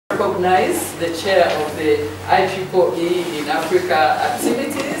recognize the chair of the IEEE in Africa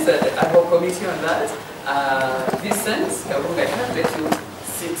activities, the ad hoc committee on that, Vincent Kabunga. I can't let you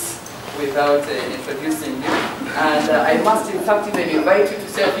sit without introducing you. And I must in fact even invite you to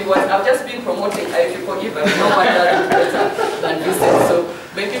say a few words. I've just been promoting IEEE, but no one does it better than Vincent. So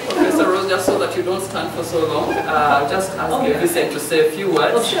maybe Professor Rose, just so that you don't stand for so long, just ask Vincent to say a few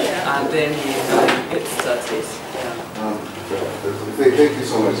words, and then he get started. Thank you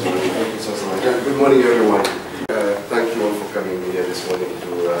so much. Thank you so much. Good morning, everyone. Thank you all for coming here this morning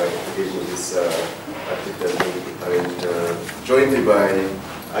to engage in this activity, and jointly by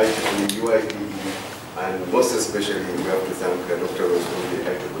IEEE, UIPE, and most especially we have to thank Dr. Rose from the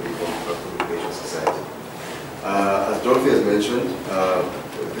IEEE Communication Society. As Dorothy has mentioned,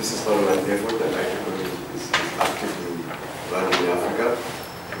 this is part of an effort that IEEE is actively running in Africa.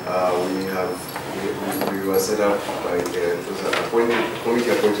 We were set up by it was a committee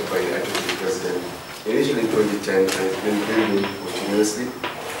appointed by the IEEE president initially in 2010, and it's been building continuously.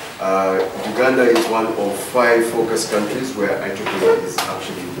 Uganda is one of 5 focus countries where IEEE is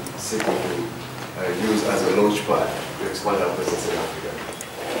actually seeking to use as a launch pad to expand our presence in Africa.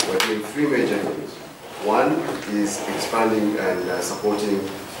 We're doing 3 major things. One is expanding and supporting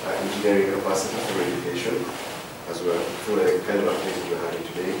engineering capacity through education, as well through the kind of activities we're having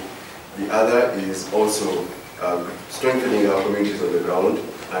today. The other is also strengthening our communities on the ground,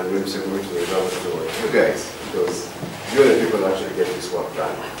 and when we say going to the ground, so you guys, because you're the people that actually get this work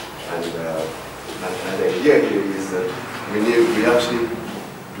done. And the idea here is that we actually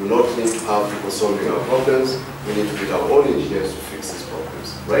do not need to have people solving our problems. We need to get our own engineers to fix these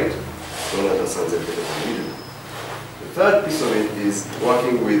problems, right? Don't understand that better than we do. The third piece of it is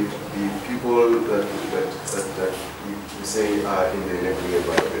working with the people that we say are in the enabling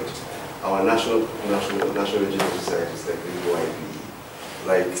environment. Our national engineering societies like the UIPE,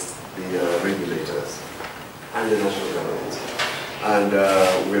 like the regulators, and the national government. And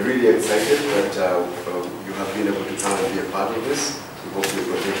we're really excited that you have been able to come and be a part of this. We hope you're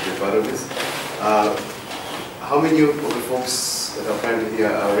going to be a part of this. How many of the folks that are currently here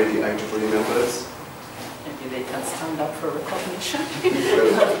are already IEEE members? Maybe they can stand up for recognition.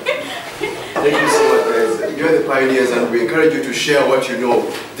 Thank you so much, guys. You're the pioneers, and we encourage you to share what you know,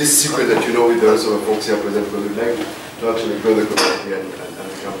 this secret that you know with the rest of the folks here present, because we'd like to actually grow the community and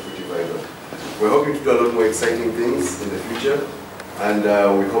become pretty vibrant. We're hoping to do a lot more exciting things in the future, and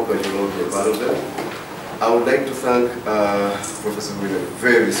we hope that you'll all be a part of them. I would like to thank Professor Wu in a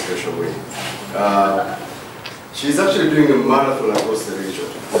very special way. She's actually doing a marathon across the region.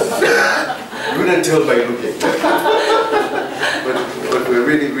 You wouldn't tell by looking. but we're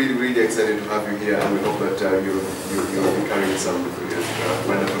really excited to have you here, and we hope that you'll be carrying some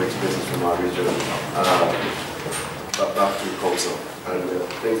wonderful experiences from our region back to Kampala. And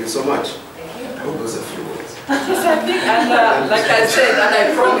thank you so much. I hope those are few words. Yes, I think, and like I said, and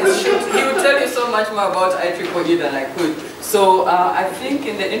I promised, he will tell you so much more about IEEE than I could. So I think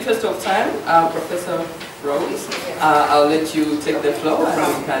in the interest of time, Professor Rose, I'll let you take the floor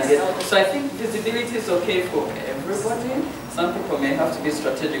and we can get. So I think visibility is okay for everybody. Some people may have to be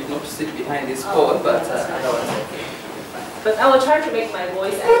strategic not to sit behind this board, but otherwise okay. But I will try to make my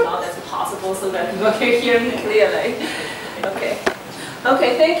voice as loud as possible so that people can hear me clearly. Okay.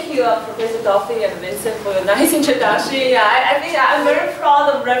 Okay, thank you, Professor Dorothy and Vincent, for your nice introduction. Yeah, I think I'm very proud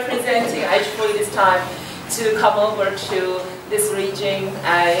of representing IEEE this time to come over to this region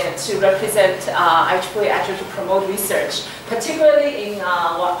to represent IEEE actually to promote research, particularly in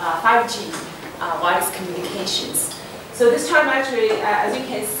 5G wireless communications. So this time actually, as you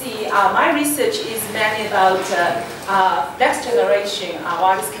can see, my research is mainly about next generation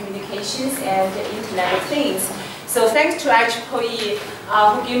wireless communications and the Internet of Things. So thanks to IEEE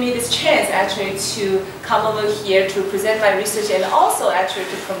who gave me this chance actually to come over here to present my research and also actually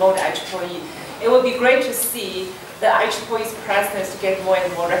to promote IEEE. It would be great to see the IEEE's presence to get more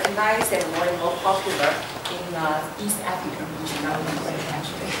and more recognized and more popular in East African region. That would be great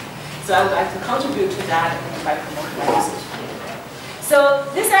actually. So I would like to contribute to that by promoting my research here. So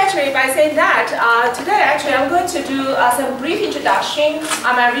this actually, by saying that, today actually I'm going to do some brief introduction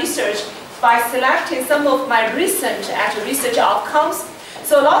on my research by selecting some of my recent research outcomes.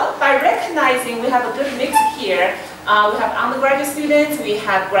 So by recognizing we have a good mix here. We have undergraduate students, we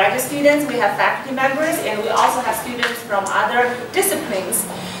have graduate students, we have faculty members, and we also have students from other disciplines.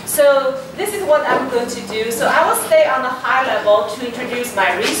 So this is what I'm going to do. So I will stay on a high level to introduce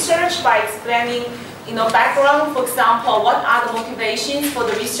my research by explaining background, for example, what are the motivations for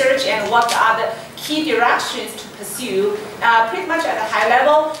the research and what are the key directions to pursue pretty much at a high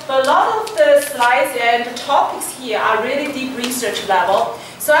level, but a lot of the slides and topics here are really deep research level.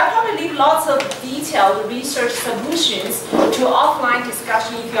 So I probably leave lots of detailed research solutions to offline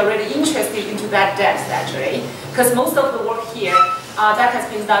discussion if you're really interested into that depth actually, because most of the work here that has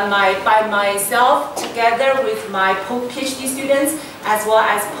been done by myself together with my PhD students as well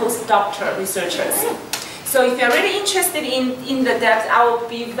as postdoctoral researchers. So if you're really interested in the depth, I will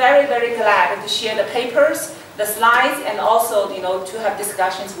be very, very glad to share the papers, the slides, and also to have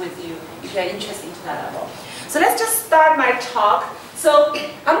discussions with you if you're interested in that level. So let's just start my talk. So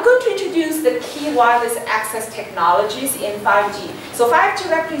I'm going to introduce the key wireless access technologies in 5G. So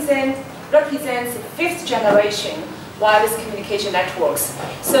 5G represents fifth generation wireless communication networks.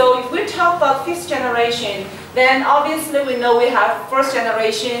 So if we talk about fifth generation, then obviously we know we have first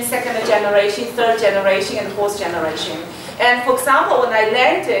generation, second generation, third generation, and fourth generation. And for example, when I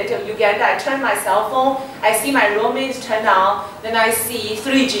landed in Uganda, I turned my cell phone, I see my roaming is turned on, then I see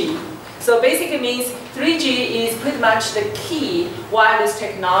 3G. So basically means 3G is pretty much the key wireless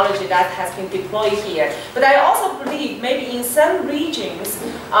technology that has been deployed here. But I also believe maybe in some regions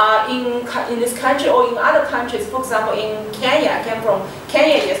in this country or in other countries, for example in Kenya, I came from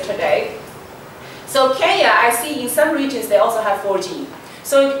Kenya yesterday. So Kenya, I see in some regions they also have 4G.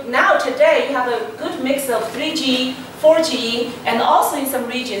 So now today you have a good mix of 3G, 4G, and also in some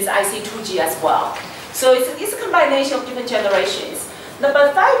regions I see 2G as well. So it's a combination of different generations.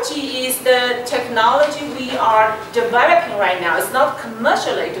 But 5G is the technology we are developing right now. It's not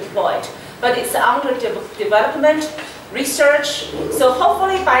commercially deployed, but it's under development, research. So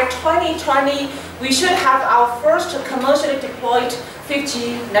hopefully by 2020, we should have our first commercially deployed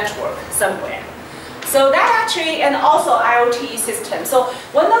 5G network somewhere. So that actually, and also IoT system. So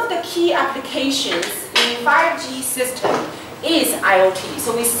one of the key applications in 5G system is IoT.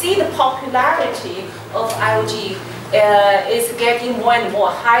 So we see the popularity of IoT is getting more and more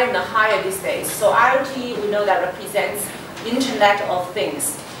higher and higher these days. So IoT, we know that represents Internet of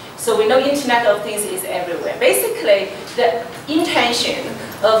Things. So we know Internet of Things is everywhere. Basically, the intention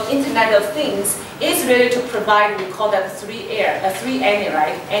of Internet of Things is really to provide, we call that three any,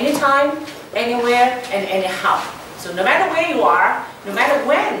 right? Anytime, anywhere, and anyhow. So no matter where you are, no matter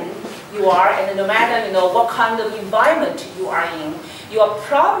when you are, and no matter what kind of environment you are in, you are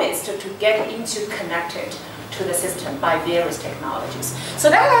promised to get interconnected to the system by various technologies. So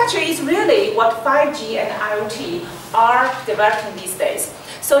that actually is really what 5G and IoT are developing these days.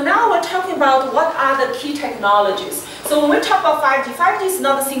 So now we're talking about what are the key technologies. So when we talk about 5G, 5G is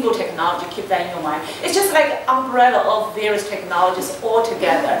not a single technology, keep that in your mind. It's just like an umbrella of various technologies all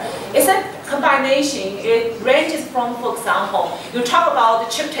together. It's a combination. It ranges from, for example, you talk about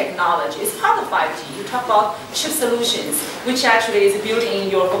the chip technology. It's part of 5G. You talk about chip solutions, which actually is built in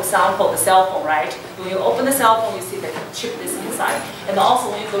your, for example, the cell phone, right? When you open the cell phone, you see the chip is inside. And also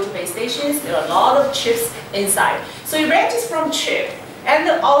when you go to base stations, there are a lot of chips inside. So it ranges from chip, and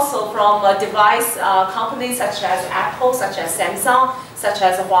also from device companies such as Apple, such as Samsung, such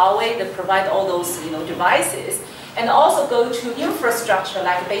as Huawei that provide all those devices, and also go to infrastructure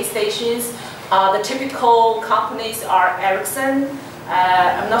like base stations. The typical companies are Ericsson.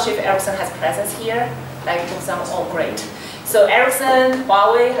 I'm not sure if Ericsson has presence here. Like for example, oh great. So Ericsson,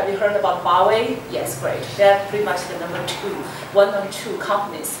 Huawei, have you heard about Huawei? Yes, great. They're pretty much the one of two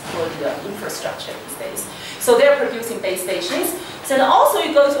companies for the infrastructure these days. So they're producing base stations. So then also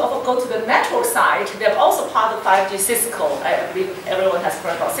you go to the network side, they're also part of 5G Cisco. I believe everyone has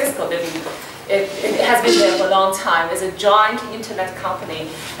heard about Cisco. It has been there for a long time. It's a giant internet company.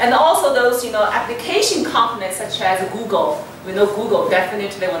 And also those application companies such as Google. We know Google,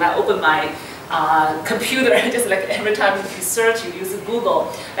 definitely when I open my computer, just like every time you search, you use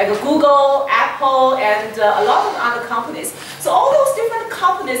Google. Like Google, Apple, and a lot of other companies. So all those different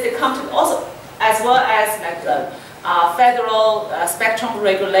companies, they come to also, as well as like the federal spectrum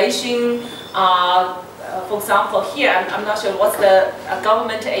regulation. For example, here, I'm not sure what's the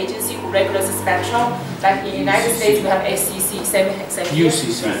government agency who regulates the spectrum. Like in the United States, we have SCC, same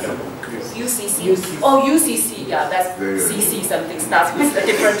UCC. UCC. Oh, UCC, yeah, that's CC something, starts with a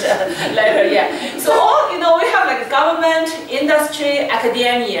different letter, yeah. So all, we have like government, industry,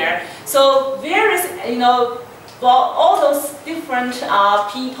 academia. So various, all those different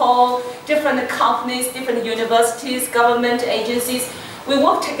people, different companies, different universities, government agencies, we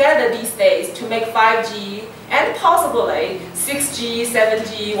work together these days to make 5G and possibly 6G,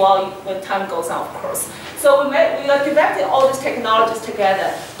 7G, when time goes on, of course. So we are developing all these technologies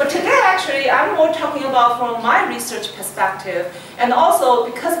together. But today, actually, I'm more talking about from my research perspective, and also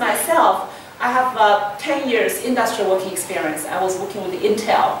because myself, I have 10 years industrial working experience. I was working with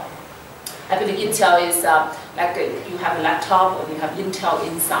Intel. I believe Intel is like you have a laptop and you have Intel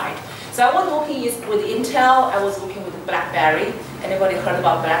inside. So I was working with Intel, I was working with BlackBerry. Anybody heard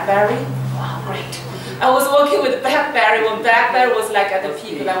about BlackBerry? Wow, great. I was working with BlackBerry when BlackBerry was like at the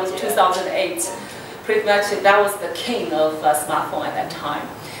peak, that was 2008. Pretty much that was the king of smartphone at that time.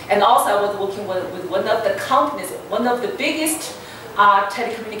 And also I was working with one of the companies, one of the biggest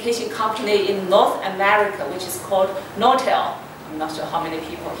telecommunication company in North America, which is called Nortel. I'm not sure how many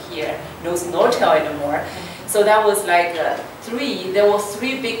people here knows Nortel anymore. So that was like there were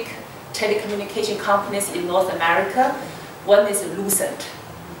three big telecommunication companies in North America. One is Lucent.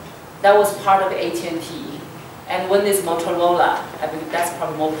 That was part of AT&T. And one is Motorola. I believe that's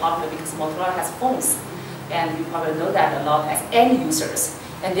probably more popular because Motorola has phones. And you probably know that a lot as end users.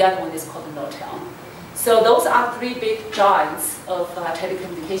 And the other one is called Nortel. So those are three big giants of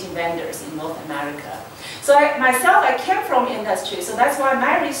telecommunication vendors in North America. So I came from industry, so that's why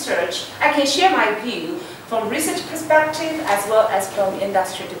my research, I can share my view from research perspective as well as from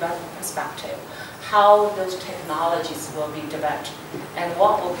industry development perspective, how those technologies will be developed and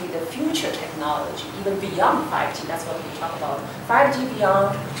what will be the future technology, even beyond 5G. That's what we talk about, 5G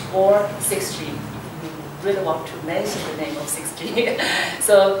beyond or 6G. We really want to mention the name of 6G.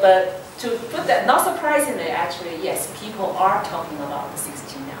 So, but to put that, not surprisingly, actually, yes, people are talking about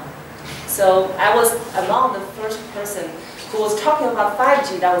 6G now. So I was among the first person who was talking about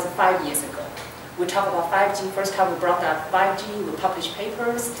 5G, that was 5 years ago. We talked about 5G, first time we brought up 5G, we published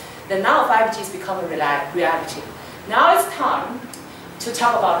papers, then now 5G is becoming reality. Now it's time to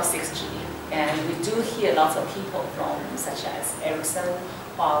talk about 6G. And we do hear lots of people from, such as Ericsson,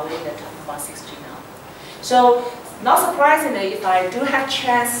 Huawei, that talk about 6G now. So, not surprisingly, if I do have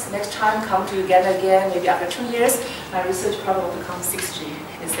chance next time come together again, maybe after 2 years, my research probably will become 6G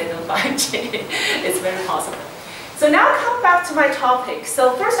instead of 5G. It's very possible. So now come back to my topic.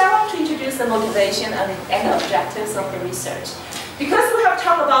 So first I want to introduce the motivation and objectives of the research. Because we have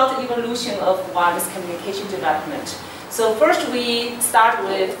talked about the evolution of wireless communication development. So first we start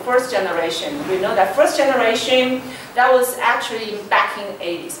with first generation. We know that first generation, that was actually back in the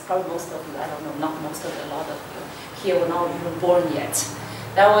 80s. Probably most of you, I don't know, not most of you, a lot of you here were not even born yet.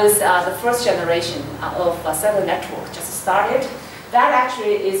 That was the first generation of cellular network just started. That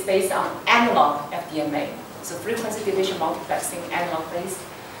actually is based on analog FDMA. So frequency division multiplexing, analog based.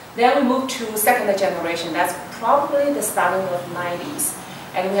 Then we move to second generation. That's probably the starting of the 90s.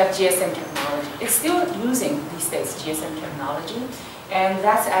 And we have GSM technology. It's still using these days GSM technology. And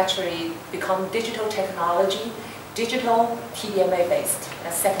that's actually become digital technology, digital TDMA based.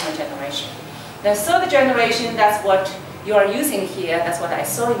 That's second generation. The third generation, that's what you are using here. That's what I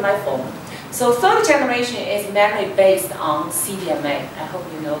saw in my phone. So third generation is mainly based on CDMA. I hope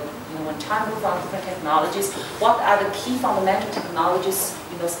you know when time moves on different technologies, what are the key fundamental technologies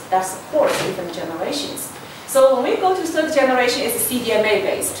that support different generations. So when we go to third generation, it's CDMA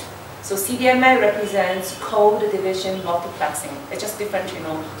based. So CDMA represents code division multiplexing. It's just different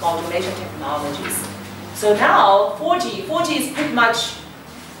modulation technologies. So now 4G is pretty much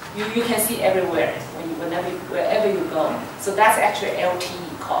you can see everywhere wherever you go. So that's actually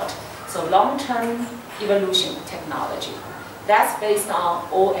LTE called. So long-term evolution technology. That's based on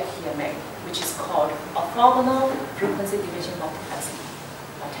OFDMA, which is called orthogonal frequency division multiplexing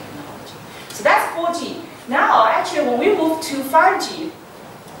technology. So that's 4G. Now, actually, when we move to 5G,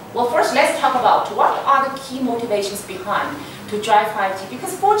 well, first let's talk about what are the key motivations behind to drive 5G.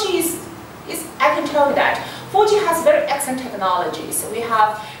 Because 4G is I can tell you that 4G has very excellent technologies. We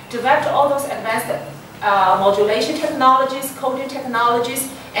have developed all those advanced modulation technologies, coding technologies,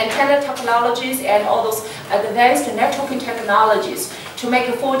 antenna technologies, and all those advanced networking technologies to make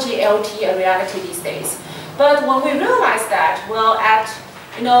a 4G LTE a reality these days. But when we realized that, well,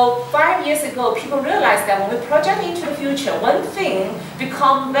 5 years ago, people realized that when we project into the future, one thing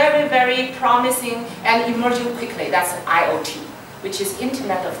become very, very promising and emerging quickly. That's IoT, which is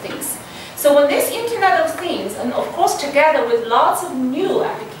Internet of Things. So when this Internet of Things, and of course together with lots of new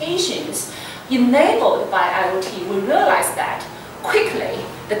applications enabled by IoT, we realized that quickly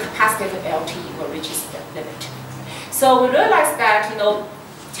the capacity of LTE will reach its limit. So we realized that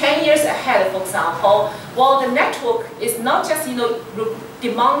 10 years ahead, for example, well, the network is not just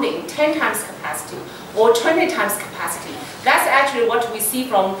demanding 10 times capacity or 20 times capacity. That's actually what we see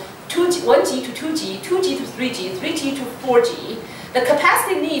from 1G to 2G, 2G to 3G, 3G to 4G. The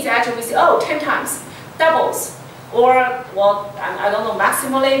capacity needs actually we see 10 times, doubles, or well, I don't know,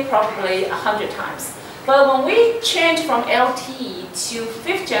 maximally probably 100 times. But when we change from LTE to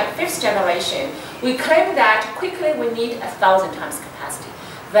fifth generation, we claim that quickly we need 1,000 times capacity,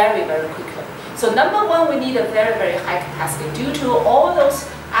 very, very quickly. So number one, we need a very, very high capacity due to all those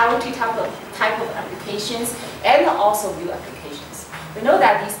IoT type of applications and also new applications. We know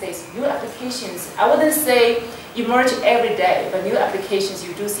that these days new applications, I wouldn't say emerge every day, but new applications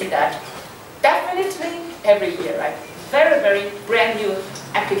you do see that definitely every year, right? Very, very brand new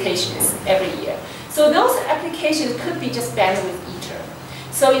applications every year. So those applications could be just bandwidth eater.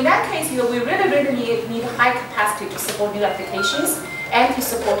 So in that case, we really need high capacity to support new applications and to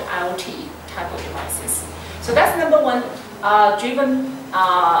support IoT type of devices. So that's number one driven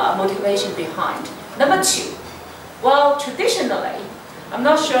motivation behind. Number two, well, traditionally, I'm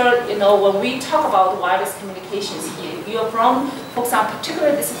not sure, when we talk about wireless communications here, if you're from, for example,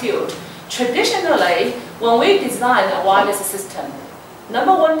 particularly this field, traditionally, when we design a wireless system,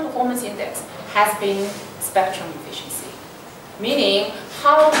 number one performance index has been spectrum efficiency, meaning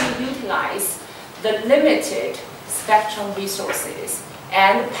how we utilize the limited spectrum resources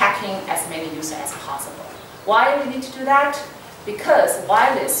and packing as many users as possible. Why do we need to do that? Because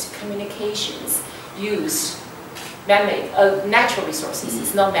wireless communications use man-made, natural resources.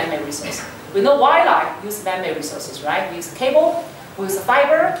 It's not man-made resources. We know Wi-Fi use man-made resources, right? We use cable, we use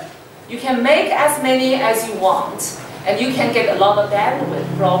fiber. You can make as many as you want, and you can get a lot of bandwidth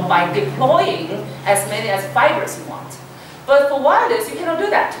from by deploying as many as fibers you want. But for wireless, you cannot do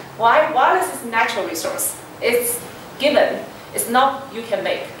that. Why? Wireless is a natural resource. It's given. It's not you can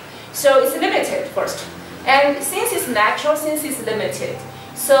make. So it's limited first. And since it's natural, since it's limited,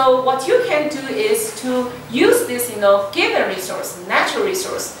 so what you can do is to use this, given resource, natural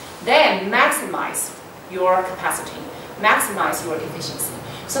resource, then maximize your capacity, maximize your efficiency.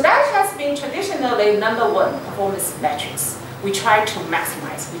 So that has been traditionally number one performance metrics we try to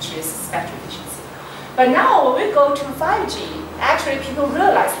maximize, which is spectrum efficiency. But now when we go to 5G, actually people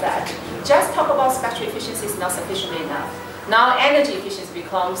realize that just talk about spectrum efficiency is not sufficiently enough. Now energy efficiency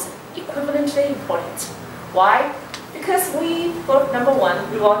becomes equivalently important. Why? Because number one,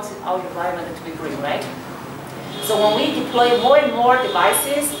 we want our environment to be green, right? So when we deploy more and more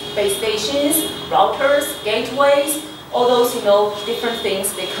devices, base stations, routers, gateways, all those, different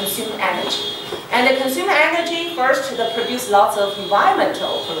things, they consume energy. And they consume energy, first, they produce lots of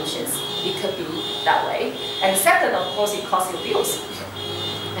environmental pollutions. It could be that way. And second, of course, it costs you bills.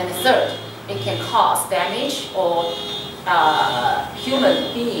 And third, it can cause damage or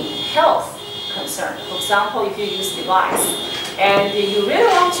human being health concern. For example, if you use device and you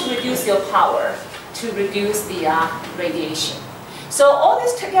really want to reduce your power to reduce the radiation. So all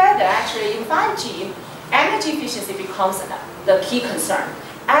this together, actually, in 5G, energy efficiency becomes the key concern,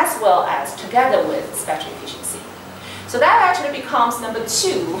 as well as together with spectrum efficiency. So that actually becomes number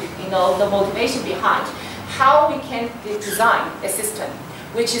two, the motivation behind how we can design a system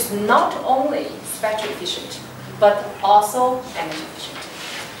which is not only spectrum efficient, but also energy efficient.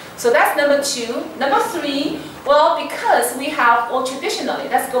 So that's number two. Number three, well, because we have, traditionally,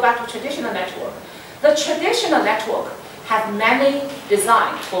 let's go back to traditional network. The traditional network have many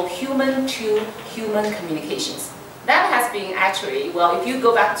designed for human-to-human communications. That has been actually, well, if you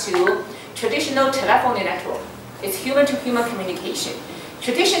go back to traditional telephony network, it's human-to-human communication.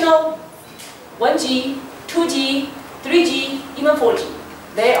 Traditional 1G, 2G, 3G, even 4G,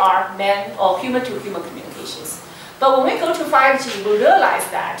 they are man or human-to-human communications. But when we go to 5G, we realize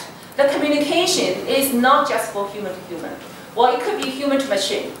that the communication is not just for human to human. Well, it could be human to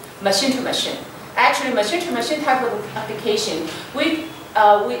machine, machine to machine. Actually, machine to machine type of application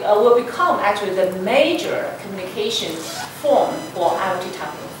will become actually the major communication form for IoT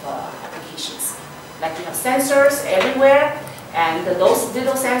type of applications. Like you have sensors everywhere, and those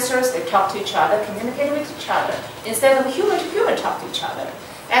little sensors, they talk to each other, communicate with each other, instead of human to human talk to each other.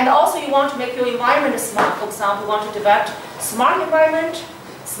 And also you want to make your environment smart. For example, you want to develop smart environment,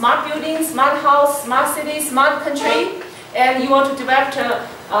 smart building, smart house, smart city, smart country, and you want to develop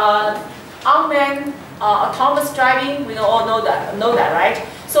unmanned autonomous driving. We all know that, right?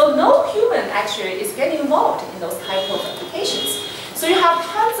 So no human actually is getting involved in those type of applications. So you have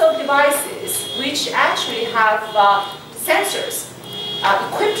tons of devices which actually have sensors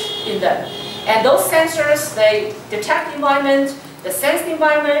equipped in them. And those sensors, they detect the environment, they sense the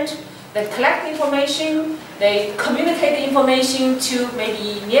environment, they collect the information, they communicate the information to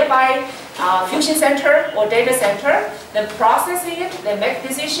maybe nearby fusion center or data center, then process it, they make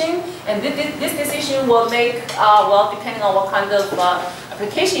decision, and this decision will make, well, depending on what kind of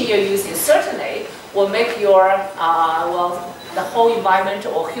application you're using, certainly will make your, well, the whole environment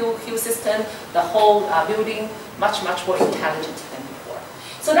or whole system, the whole building much more intelligent than before.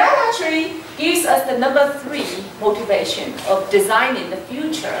 So that actually gives us the number 3 motivation of designing the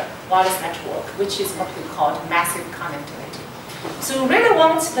future wireless network, which is what we call massive connectivity. So we really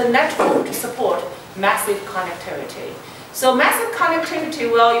want the network to support massive connectivity. So massive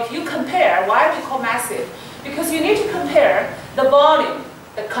connectivity, well, if you compare, why do we call massive? Because you need to compare the volume,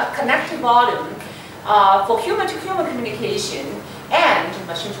 the connected volume for human-to-human communication and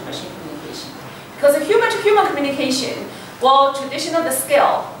machine-to-machine communication. Because the human-to-human communication, well, traditional the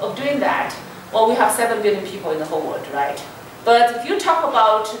scale of doing that, well, we have 7 billion people in the whole world, right? But if you talk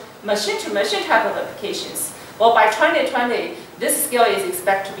about machine-to-machine type of applications, well, by 2020, this scale is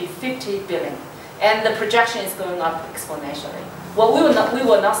expected to be 50 billion. And the projection is going up exponentially. Well, we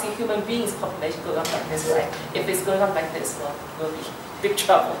will not see human beings population going up like this, right? If it's going up like this, well, we'll be big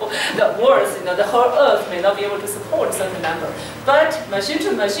trouble. The worse, the whole Earth may not be able to support a certain number. But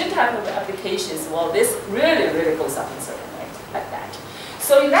machine-to-machine type of applications, well, this really, really goes up in a certain way, like that.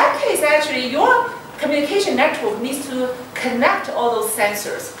 So in that case, actually, your communication network needs to connect all those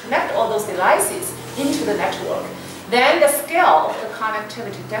sensors, connect all those devices into the network. Then the scale of the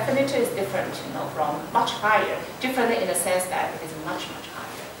connectivity definitely is different, from much higher, different in the sense that it is much, much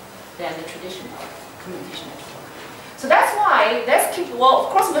higher than the traditional communication network. So that's why, well, of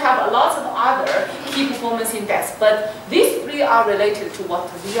course we have a lot of other key performance index, but these 3 are related to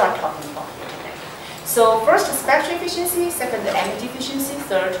what we are talking about here today. So first, spectral efficiency, second, energy efficiency,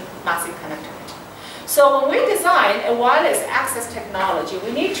 third, massive connectivity. So when we design a wireless access technology,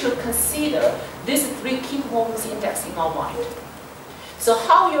 we need to consider these 3 key performance index in our mind. So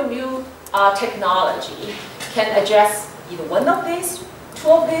how your new technology can address either one of these, 2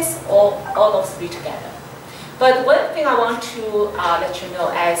 of these, or all of 3 together. But one thing I want to let you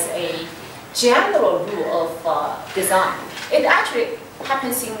know as a general rule of design, it actually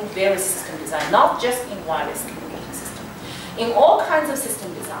happens in various system design, not just in wireless communication system. In all kinds of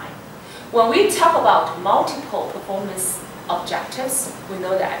system design, when we talk about multiple performance objectives, we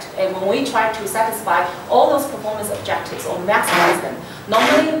know that. And when we try to satisfy all those performance objectives or maximize them,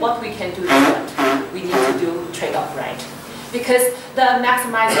 normally what we can do is what? We need to do trade-off, right? Because the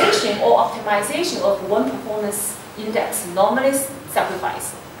maximization or optimization of one performance index normally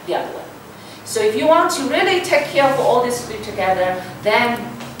sacrifices the other one. So if you want to really take care of all these 3 together, then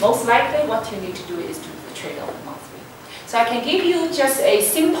most likely what you need to do is do the trade-off among 3. So I can give you just a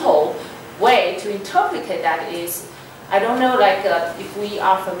simple way to interpret that is, I don't know, if we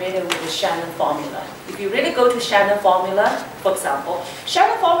are familiar with the Shannon formula. If you really go to Shannon formula, for example,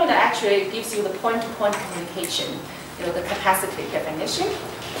 Shannon formula actually gives you the point-to-point communication, the capacity definition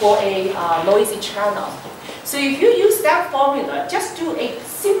for a noisy channel. So if you use that formula, just do a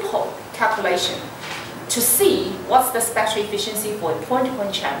simple calculation to see what's the spectral efficiency for a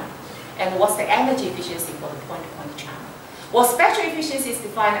point-to-point channel and what's the energy efficiency for the point-to-point channel. Well, spectral efficiency is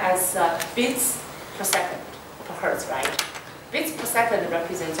defined as bits per second, per hertz, right? Bits per second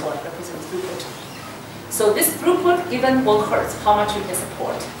represents what? Represents throughput. So this throughput given 1 hertz, how much you can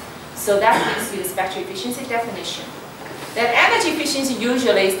support. So that gives you the spectral efficiency definition. Then energy efficiency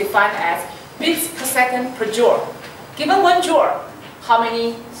usually is defined as bits per second per joule. Given 1 joule, how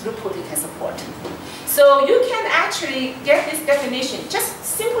many throughput you can support. So you can actually get this definition just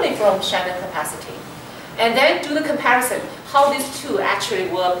simply from Shannon capacity. And then do the comparison, how these 2 actually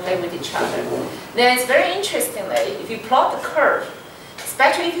will play with each other. Then it's very interestingly, if you plot the curve,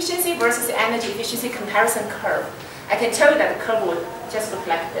 spectral efficiency versus energy efficiency comparison curve, I can tell you that the curve will just look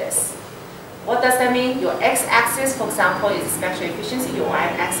like this. What does that mean? Your x-axis, for example, is spectral efficiency, your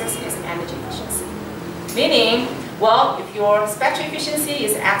y-axis is energy efficiency. Meaning, well, if your spectral efficiency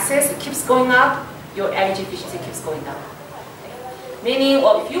is axis, it keeps going up, your energy efficiency keeps going down. Meaning,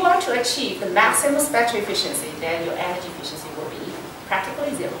 well, if you want to achieve the maximum spectral efficiency, then your energy efficiency will be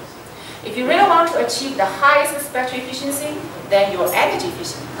practically 0. If you really want to achieve the highest spectral efficiency, then your energy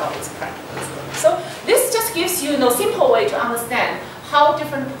efficiency is practically 0. So this just gives you a simple way to understand how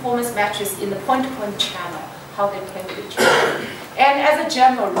different performance metrics in the point-to-point channel, how they play with each other. And as a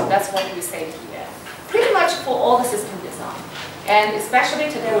general rule, that's what we say here. Pretty much for all the system design. And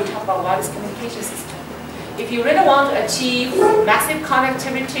especially today we talk about wireless communication system. If you really want to achieve massive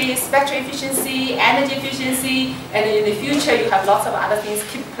connectivity, spectral efficiency, energy efficiency, and in the future you have lots of other things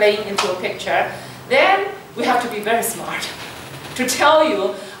keep playing into a picture, then we have to be very smart to tell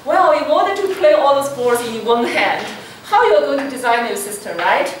you, well, in order to play all those balls in one hand, how you are going to design your system,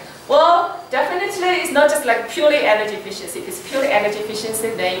 right? Well, definitely it's not just like purely energy efficiency. If it's purely energy efficiency,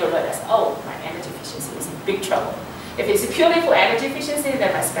 then you realize, oh, my energy efficiency is in big trouble. If it's purely for energy efficiency,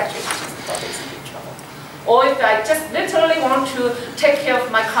 then my spectral efficiency probably is in big trouble. Or if I just literally want to take care of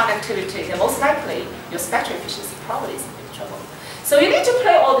my connectivity, then most likely your spectral efficiency probably is in big trouble. So you need to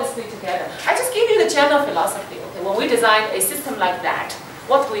play all these 3 together. I just give you the general philosophy. Okay, when we design a system like that,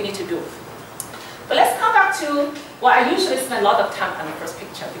 what do we need to do? But let's come back to Well, I usually spend a lot of time on the first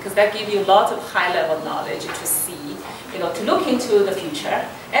picture because that gives you lots of high-level knowledge to see, to look into the future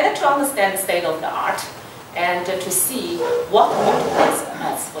and to understand the state of the art and to see what motivates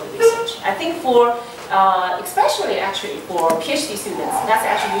us for the research. I think for, especially actually for PhD students, that's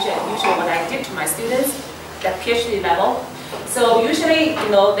actually usually what I did to my students, at PhD level. So usually,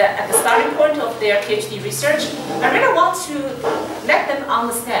 at the starting point of their PhD research, I really want to let them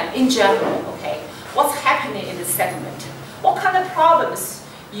understand in general, okay, what's happening in this segment, what kind of problems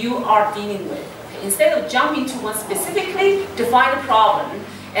you are dealing with. Okay? Instead of jumping to one specifically, define the problem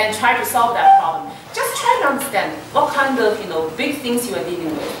and try to solve that problem. Just try to understand what kind of big things you are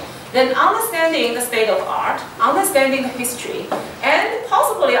dealing with. Then understanding the state of art, understanding the history, and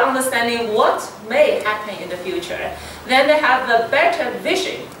possibly understanding what may happen in the future. Then they have a better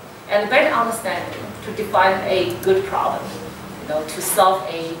vision and better understanding to define a good problem, to solve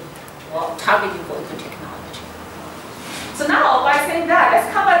a targeting for a good technology. So now, by saying that,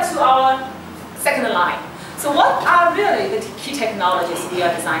 let's come back to our second line. So what are really the key technologies we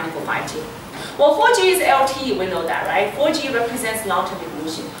are designing for 5G? Well, 4G is LTE, we know that, right? 4G represents long-term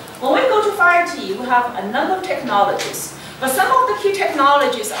evolution. When we go to 5G, we have a number of technologies. But some of the key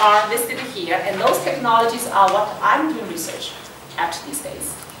technologies are listed here, and those technologies are what I'm doing research at these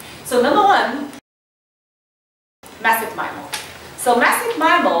days. So number one, massive MIMO. So massive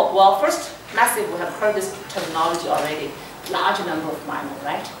MIMO, well, first, massive, we have heard this terminology already, large number of MIMO,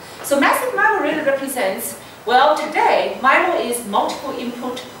 right? So massive MIMO really represents, well, today, MIMO is multiple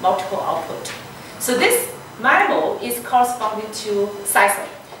input, multiple output. So this MIMO is corresponding to SISA,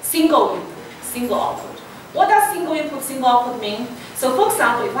 single input, single output. What does single input, single output mean? So for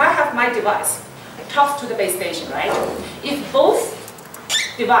example, if I have my device, it talks to the base station, right? If both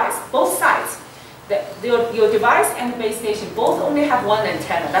sides, your device and the base station both only have one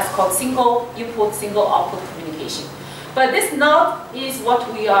antenna, that's called single input, single output communication. But this not is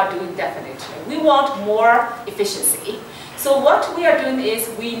what we are doing definitely. We want more efficiency. So what we are doing is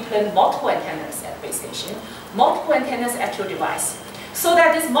we implement multiple antennas at the base station, multiple antennas at your device. So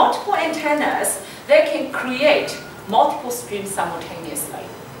that these multiple antennas, they can create multiple streams simultaneously.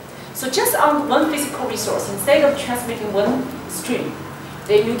 So just on one physical resource, instead of transmitting one stream,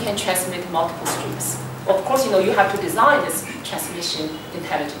 then you can transmit multiple streams. Of course, you have to design this transmission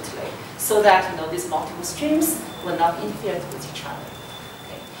intelligently so that these multiple streams will not interfere with each other.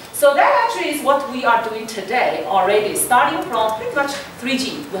 Okay. So that actually is what we are doing today already, starting from pretty much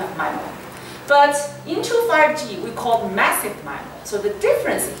 3G, we have MIMO. But into 5G, we call massive MIMO. So the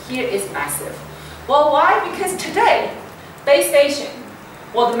difference here is massive. Well, why? Because today, base station,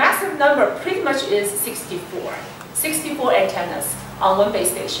 well, the massive number pretty much is 64. 64 antennas on one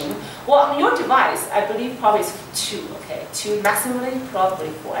base station. Well, on your device, I believe probably it's 2, okay? 2 maximally, probably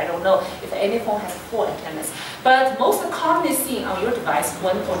 4. I don't know if any phone has 4 antennas. But most commonly seen on your device,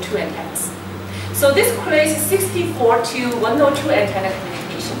 1 or 2 antennas. So this creates 64 to 102 antenna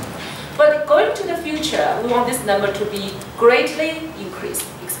communication. But going to the future, we want this number to be greatly increased,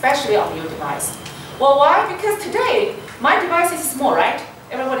 especially on your device. Well, why? Because today, my device is small, right?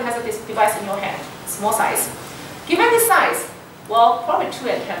 Everybody has this device in your hand, small size. Given this size, well, probably 2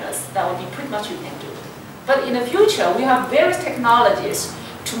 antennas, that would be pretty much you can do. But in the future, we have various technologies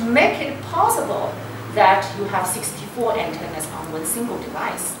to make it possible that you have 64 antennas on one single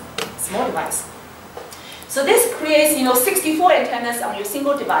device, small device. So this creates, 64 antennas on your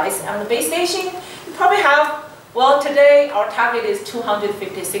single device. On the base station, you probably have, well, today our target is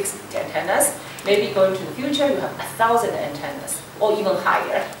 256 antennas. Maybe going to the future, you have 1,000 antennas, or even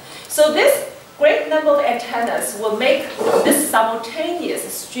higher. So this great number of antennas will make this simultaneous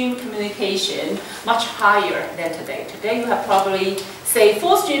stream communication much higher than today. Today you have probably, say,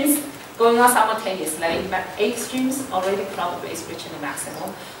 4 streams going on simultaneously. 8 streams already probably is reaching the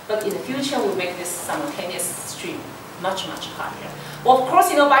maximum. But in the future, we'll make this simultaneous stream much, much higher. Well, of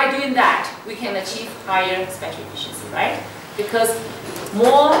course, by doing that, we can achieve higher spectral efficiency, right? Because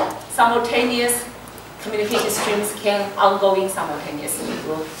more simultaneous communication streams can ongoing simultaneously.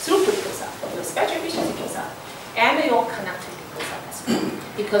 Your throughput goes up, your spectral efficiency goes up, and your connectivity goes up as well.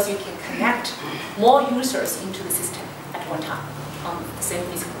 Because you can connect more users into the system at one time on the same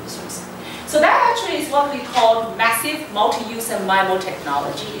physical resource. So that actually is what we call massive multi-user MIMO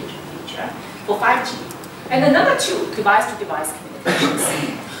technology in the future for 5G. And the number 2, device-to-device communications.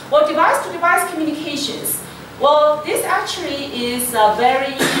 Well, device-to-device communications, well, this actually is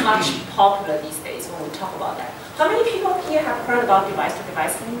very much popular these days when we talk about that. How many people here have heard about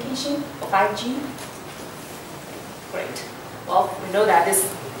device-to-device communication for 5G? Great. Well, we know that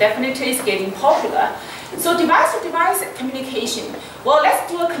this definitely is getting popular. So device-to-device communication. Well,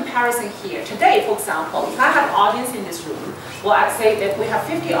 let's do a comparison here. Today, for example, if I have an audience in this room, well, I'd say that we have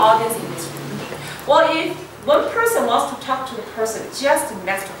 50 audience in this room. Well, if one person wants to talk to the person just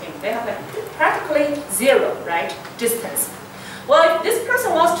next to him, they have like practically zero, right, distance. Well, if this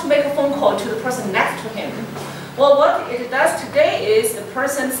person wants to make a phone call to the person next to him, well, what it does today is the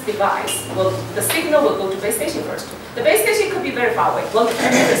person's device, well, the signal will go to base station first. The base station could be very far away, 1 to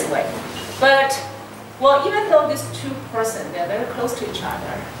 10 meters away. But, well, even though these two persons, they're very close to each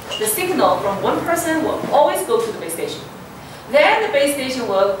other, the signal from one person will always go to the base station. Then the base station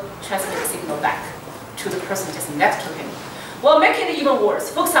will transmit the signal back to the person just next to him. Well, making it even worse.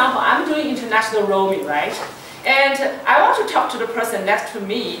 For example, I'm doing international roaming, right? And I want to talk to the person next to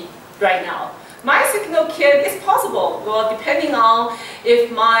me right now. My signal is possible, well, depending on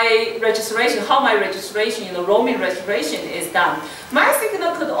if my registration, how my registration, roaming registration is done. My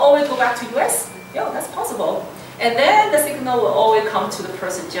signal could always go back to US. Yeah, that's possible. And then the signal will always come to the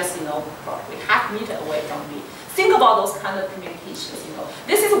person just, probably half meter away from me. Think about those kind of communications,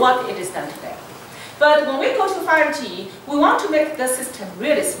 This is what it is done today. But when we go to 5G, we want to make the system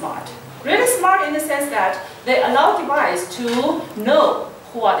really smart. Really smart in the sense that they allow device to know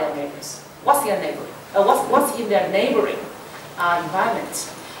who are their neighbors. What's their neighbor? What's in their neighboring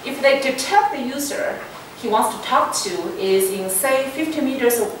environment? If they detect the user he wants to talk to is in, say, 50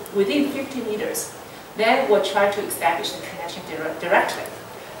 meters or within 50 meters, then we'll try to establish the connection directly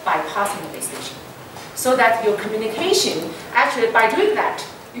by passing the base station. So that your communication, actually by doing that,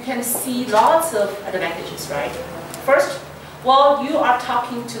 you can see lots of advantages, right? First, well, you are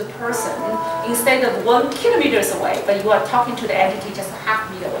talking to the person instead of 1 kilometer away, but you are talking to the entity just a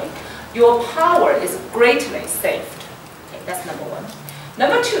half meter away. Your power is greatly saved. Okay, that's number one.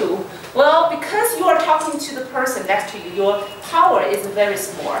 Number two, well, because you are talking to the person next to you, your power is very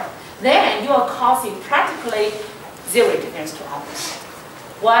small. Then you are causing practically zero interference to others.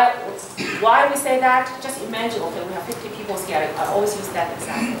 Why we say that? Just imagine, okay, we have 50 people here. I always use that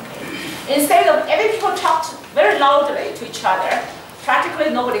example. Okay. Instead of every people talk very loudly to each other,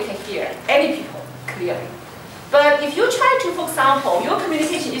 practically nobody can hear any people clearly. But if you try to, for example, your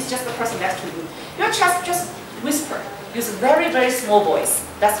communication is just the person next to you, you just whisper, use very, very small voice.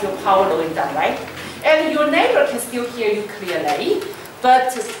 That's your power going down, right? And your neighbor can still hear you clearly,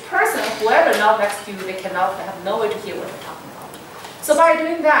 but the person, whoever not next to you, they cannot have no way to hear what you're talking about. So by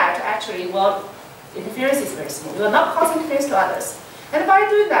doing that, actually, well, interference is very small. You are not causing interference to others. And by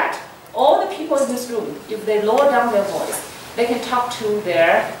doing that, all the people in this room, if they lower down their voice, they can talk to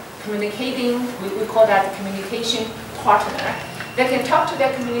their communicating, we call that communication partner. They can talk to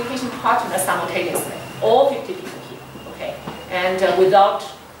their communication partner simultaneously, all 50 people here, okay? And without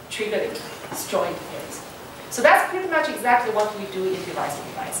triggering strong interference. So that's pretty much exactly what we do in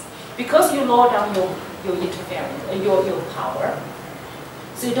device-to-device. Because you lower down your interference, your power,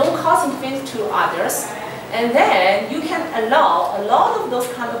 so you don't cause interference to others, and then you can allow a lot of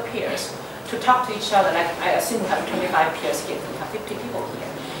those kind of pairs to talk to each other. Like I assume we have 25 pairs here, we have 50 people here.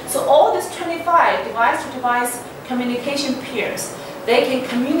 So all these 25 device-to-device communication pairs, they can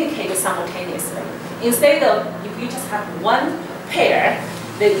communicate simultaneously. Instead of, if you just have one pair,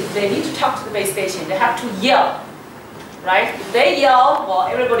 they need to talk to the base station, they have to yell, right? If they yell, well,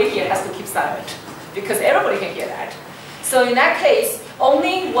 everybody here has to keep silent, because everybody can hear that. So in that case,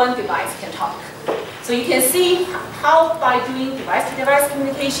 only one device can talk. So you can see how by doing device-to-device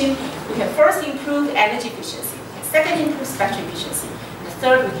communication, we can first improve energy efficiency, second improve spectrum efficiency,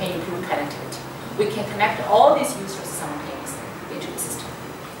 third, we can improve connectivity. We can connect all these users simultaneously into the system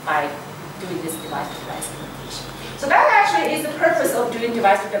by doing this device-to-device communication. So that actually is the purpose of doing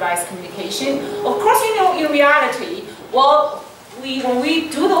device-to-device communication. Of course, in reality, well, when we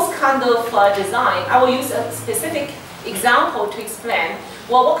do those kind of design, I will use a specific example to explain,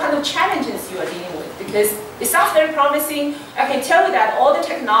 well, what kind of challenges you are dealing with. Because it sounds very promising. I can tell you that all the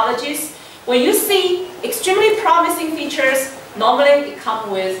technologies, when you see extremely promising features, normally it comes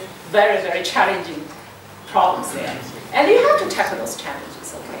with very, very challenging problems there. And you have to tackle those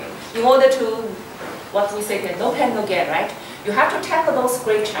challenges, okay? In order to, what we say, no pain, no gain, right? You have to tackle those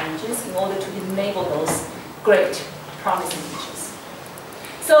great challenges in order to enable those great, promising features.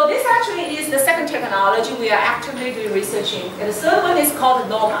 So this actually is the second technology we are actively doing research in. And the third one is called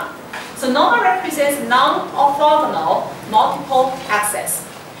NOMA. So NOMA represents non-orthogonal multiple access.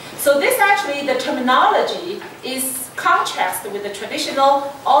 So this actually, the terminology is contrasted with the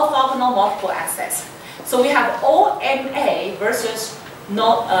traditional orthogonal multiple access. So we have OMA versus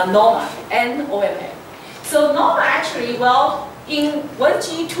NOMA, N-O-M-A. So NOMA actually, well, in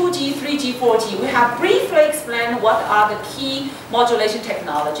 1G, 2G, 3G, 4G, we have briefly explained what are the key modulation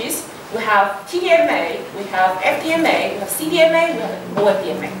technologies. we have TDMA, we have FDMA, we have CDMA, we have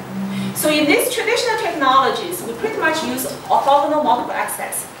OFDMA. So in these traditional technologies, we pretty much use orthogonal multiple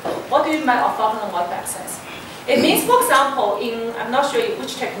access. What do you mean by orthogonal multiple access? It means, for example, I'm not sure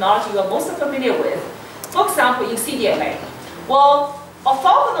which technology you are most familiar with. For example, in CDMA, well,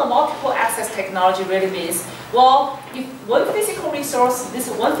 orthogonal multiple access technology really means, well, if one physical resource, this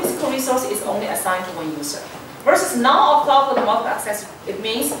one physical resource is only assigned to one user. Versus non-orthogonal multiple access, it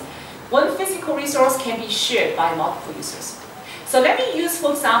means one physical resource can be shared by multiple users. So let me use,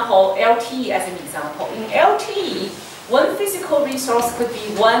 for example, LTE as an example. In LTE, one physical resource could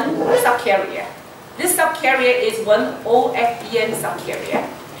be one subcarrier. This subcarrier is one OFDM subcarrier.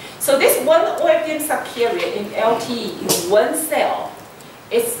 So this one OFDM subcarrier in LTE in one cell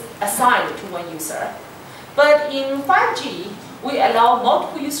is assigned to one user. But in 5G, we allow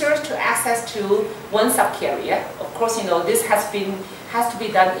multiple users to access to one subcarrier. Of course, this has to be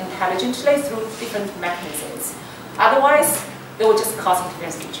done intelligently through different mechanisms. Otherwise, they will just cause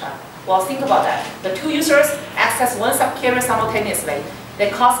interference to each other. Well, think about that. The two users access one subcarrier simultaneously. They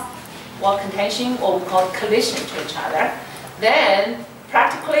cause contention, or we call it collision to each other. Then,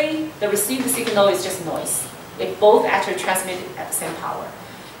 practically, the received signal is just noise. It both actually transmit at the same power.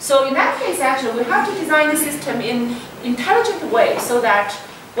 So in that case, actually, we have to design the system in intelligent way so that,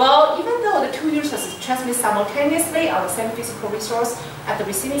 well, even though the two users transmit simultaneously on the same physical resource, at the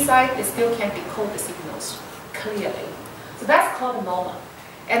receiving side, they still can decode the signals clearly. So that's called normal.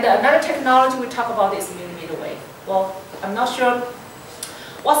 And another technology we talk about is millimeter wave. Well, I'm not sure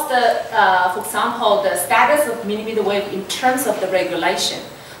what's the, for example, the status of millimeter wave in terms of the regulation.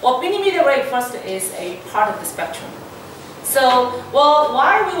 Well, millimeter wave first is a part of the spectrum. So, well,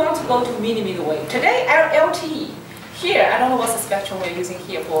 why we want to go to millimeter wave? Today, LTE, here, I don't know what's the spectrum we're using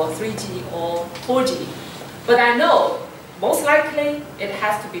here for 3G or 4G, but I know most likely it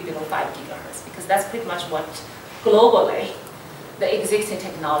has to be below 5 gigahertz because that's pretty much what globally the existing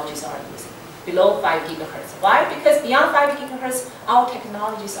technologies are using, below 5 gigahertz. Why? Because beyond 5 gigahertz, our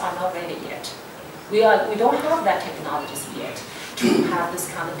technologies are not ready yet. We don't have that technologies yet to have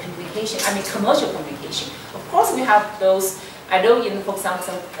this kind of communication, commercial communication. Of course, we have those, I know in, for example,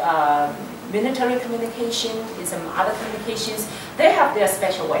 some military communication, in some other communications, they have their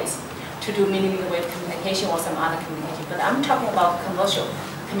special ways to do millimeter wave communication or some other communication. But I'm talking about commercial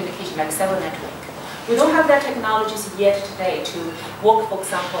communication, like cellular network. We don't have that technologies yet today to work, for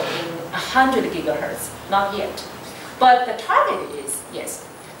example, in 100 gigahertz, not yet. But the target is, yes,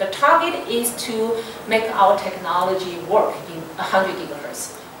 the target is to make our technology work in 100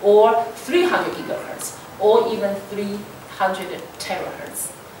 gigahertz, or 300 gigahertz, or even 300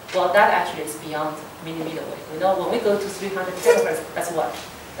 terahertz. Well, that actually is beyond millimeter wave. When we go to 300 terahertz, that's what?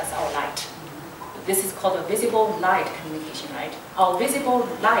 That's our light. This is called a visible light communication, right? Our visible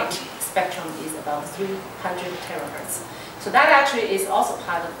light spectrum is about 300 terahertz. So that actually is also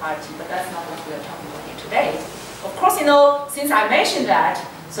part of 5G, but that's not what we are talking about here today. Of course, since I mentioned that,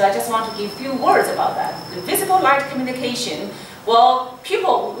 so I just want to give a few words about that. The visible light communication, well,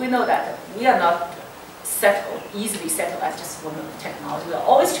 we know that we are not easily settled as just one technology. We are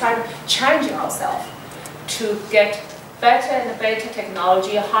always trying to challenge ourselves to get better and better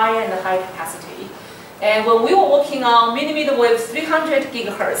technology, higher and higher capacity. And when we were working on millimeter wave 300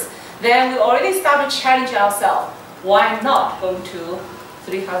 gigahertz, then we already started challenging ourselves. Why not go to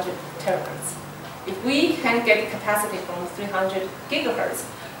 300 terahertz? If we can get capacity from 300 gigahertz,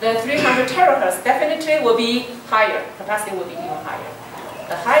 then 300 terahertz definitely will be higher. Capacity will be even higher.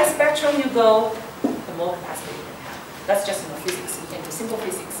 The higher spectrum you go, the more capacity you can have. That's just physics. You can do simple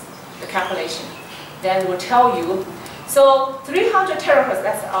physics, the calculation. Then it will tell you. So 300 terahertz,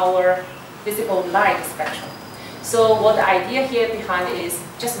 that's our visible light spectrum. So what the idea here behind is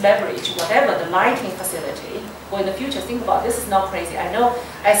just leverage whatever the lighting facility. Well, in the future, think about this is not crazy. I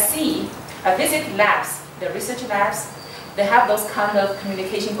visit labs, the research labs. They have those kind of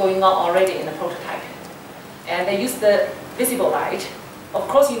communication going on already in the prototyping. And they use the visible light. Of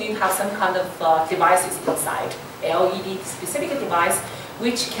course, you need to have some kind of devices inside, LED specific device,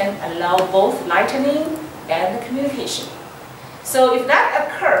 which can allow both lighting and communication. So if that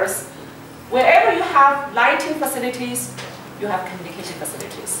occurs, wherever you have lighting facilities, you have communication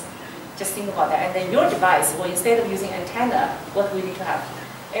facilities. Just think about that. And then your device, well, instead of using antenna, what we need to have?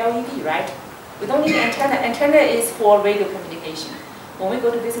 LED, right? We don't need antenna. Antenna is for radio communication. When we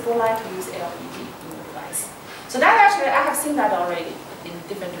go to visible light, we use LED in the device. So that actually, I have seen that already in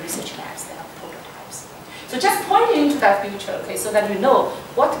different research labs that have prototypes. So just pointing into that future, okay, so that you know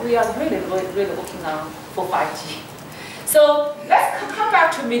what we are really working on for 5G. So let's come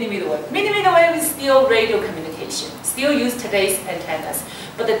back to millimeter wave. Millimeter wave is still radio communication, still use today's antennas.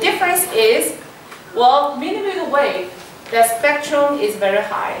 But the difference is, well, millimeter wave, the spectrum is very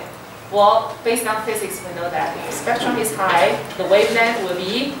high. Well, based on physics, we know that if the spectrum is high, the wavelength will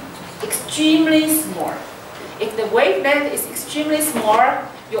be extremely small. If the wavelength is extremely small,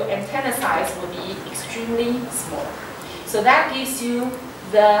 your antenna size will be extremely small. So that gives you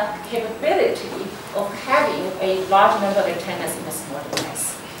the capability of having a large number of antennas in a small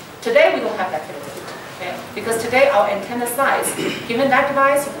device. Today, we don't have that capability, okay? Because today, our antenna size, given that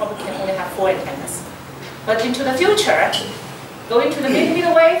device, you probably can only have 4 antennas. But into the future, going to the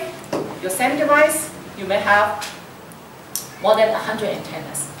millimeter wave, your same device, you may have more than 100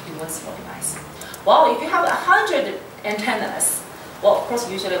 antennas in one small device. Well, if you have 100 antennas, well, of course,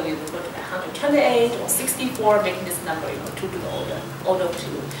 usually we would go to 128 or 64, making this number 2 to the order of 2.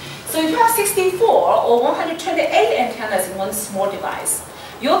 So if you have 64 or 128 antennas in one small device,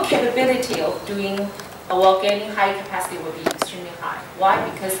 your capability of doing, getting high capacity will be extremely high. Why?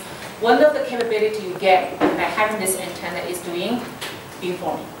 Because one of the capability you get by having this antenna is doing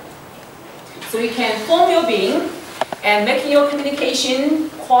beamforming. So you can form your beam and making your communication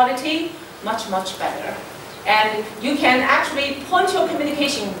quality much, much better. And you can actually point your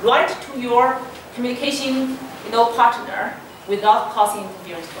communication right to your communication partner without causing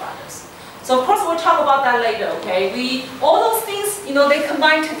interference to others. So of course we'll talk about that later, okay? All those things, they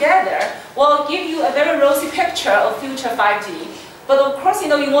combine together will give you a very rosy picture of future 5G. But of course, you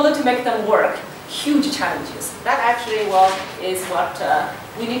wanted to make them work. Huge challenges. That actually, is what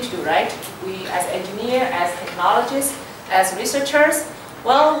we need to do, right? We as engineers, as technologists, as researchers,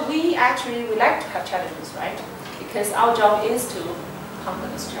 we like to have challenges, right? Because our job is to conquer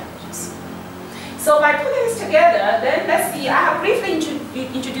those challenges. So by putting this together, then let's see, I have briefly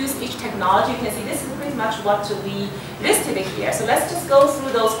introduced each technology. You can see this is pretty much what we listed here. So let's just go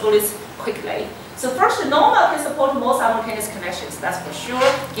through those bullets quickly. So first, normal can support more simultaneous connections, that's for sure,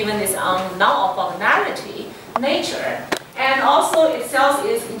 given its non-orthogonality nature. And also itself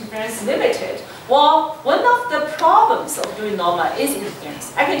is interference limited. Well, one of the problems of doing normal is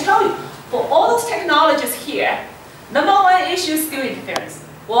interference. I can tell you, for all those technologies here, number one issue is still interference.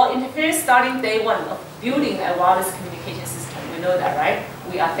 Well, interference starting day one of building a wireless communication system. We know that, right?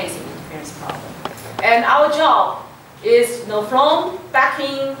 We are facing interference problem. And our job is, from back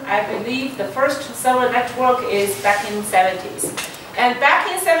in, I believe the first cellular network is back in 70s. And back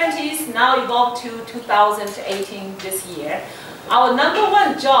in 70s, now evolved to 2018 this year. Our number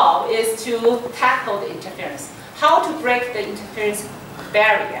one job is to tackle the interference. How to break the interference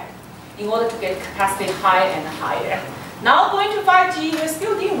barrier in order to get capacity higher and higher. Now going to 5G, we're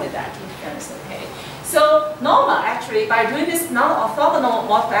still dealing with that interference, okay? So normal, actually, by doing this non-orthogonal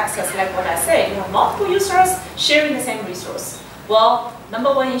multiple access, like what I said, you have multiple users sharing the same resource. Well,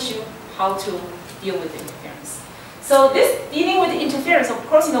 number one issue, how to deal with interference. So this dealing with interference, of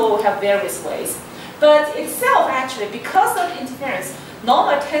course, we'll have various ways. But itself, actually, because of interference,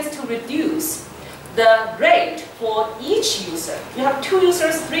 normal tends to reduce the rate for each user. You have 2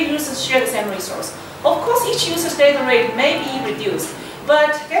 users, 3 users share the same resource. Of course, each user's data rate may be reduced.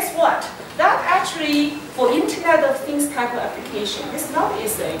 But guess what? That actually, for Internet of Things type of application, this not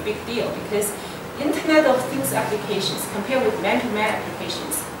is a big deal because Internet of Things applications compared with man-to-man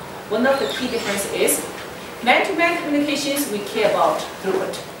applications, one of the key differences is man-to-man communications we care about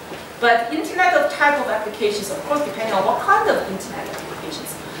throughput. But Internet of type of applications, of course, depending on what kind of Internet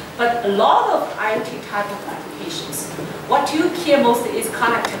applications. But a lot of IoT type of applications, what you care most is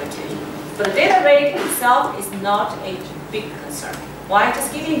connectivity. But the data rate itself is not a big concern. Why?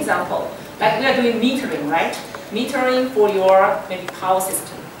 Just give you an example. Like we are doing metering, right? Metering for your maybe power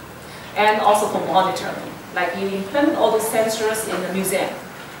system. And also for monitoring. Like you implement all those sensors in the museum.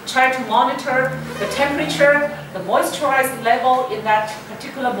 Try to monitor the temperature, the moisturized level in that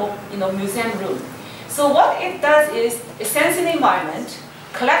particular museum room. So what it does is it senses the environment,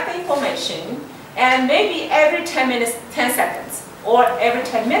 collect the information, and maybe every 10 minutes, 10 seconds, or every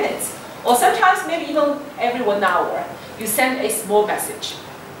 10 minutes, or sometimes maybe even every 1 hour, you send a small message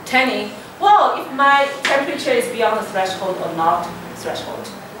telling, well, if my temperature is beyond the threshold or not threshold.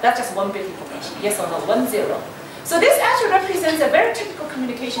 That's just one bit information, yes or no, 1, 0. So this actually represents a very typical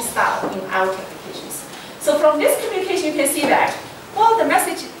communication style in IoT applications. So from this communication, you can see that, well, the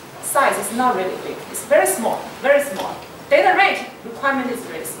message size is not really big. It's very small, very small. Data rate requirement is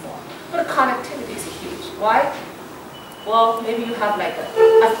very small, but connectivity is huge. Why? Well, maybe you have like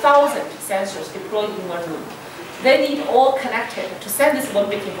 1,000 sensors deployed in one room. They need all connected to send this one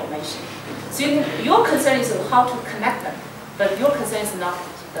bit information. So your concern is how to connect them, but your concern is not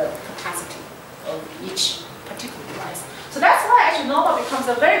the capacity of each particular device. So that's why actually normal becomes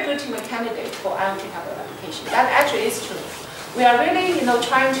a very good human candidate for IoT type of application. That actually is true. we are really,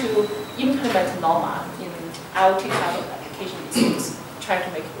 trying to implement NOMA in IoT type of application these days, trying to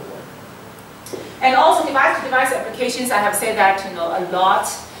make it work. And also device-to-device applications, I have said that, a lot.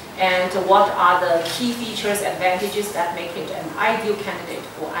 And what are the key features, advantages that make it an ideal candidate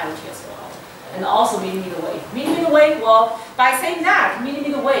for IoT as well. And also millimeter wave. Millimeter wave, well, by saying that,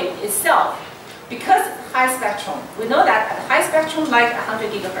 millimeter wave itself, because it's high spectrum, we know that at high spectrum, like 100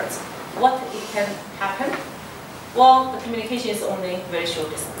 gigahertz, what it can happen? Well, the communication is only very short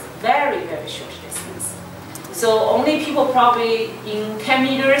distance, very, very short distance. So only people probably in 10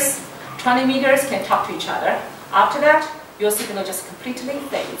 meters, 20 meters can talk to each other. After that, your signal just completely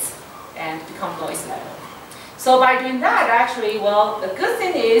fades and becomes noise level. So by doing that, actually, well, the good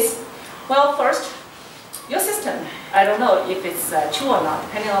thing is, well, first, your system, I don't know if it's true or not,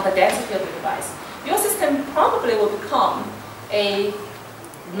 depending on the density of the device, your system probably will become a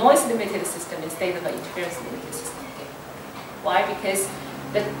noise-limited system instead of an interference-limited system. Why? Because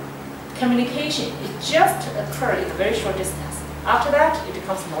the communication, it just occurs in a very short distance. After that, it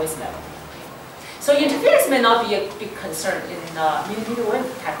becomes noise level. So interference may not be a big concern in millimeter wave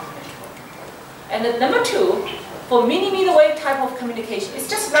type of network. And then number two, for millimeter wave type of communication, it's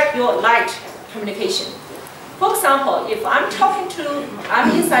just like your light communication. For example, if I'm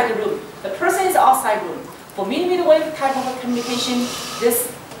inside the room, the person is outside the room. For millimeter wave type of communication,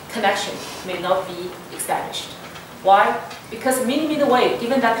 this connection may not be established. Why? Because millimeter wave,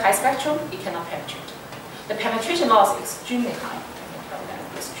 given that high spectrum, it cannot penetrate. The penetration loss is extremely high.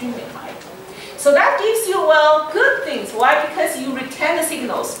 Extremely high. So that gives you, well, good things. Why? Because you retain the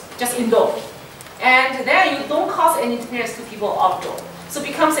signals just indoor. And then you don't cause any interference to people outdoor. So it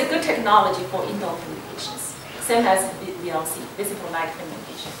becomes a good technology for indoor communications. Same as VLC, visible light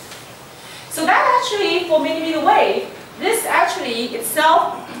communication. So that actually, for millimeter wave, this actually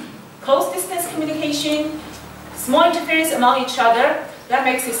itself, close distance communication, small interference among each other, that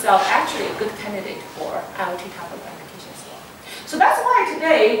makes itself actually a good candidate for IoT type of application as well. So that's why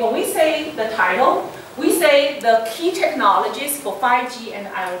today, when we say the title, we say the key technologies for 5G and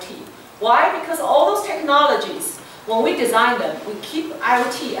IoT. Why? Because all those technologies, when we design them, we keep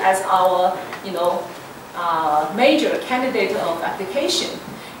IoT as our, major candidate of application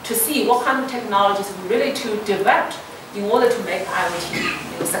to see what kind of technologies we really to develop in order to make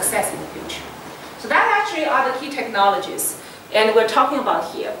IoT success in the future. So that actually are the key technologies, and we're talking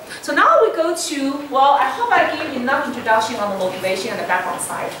about here. So now we go to, well, I hope I gave enough introduction on the motivation and the background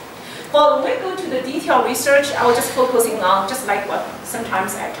side. Well, when we go to the detailed research, I was just focusing on, just like what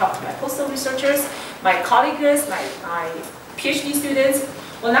sometimes I talk to my postdoc researchers, my colleagues, my PhD students.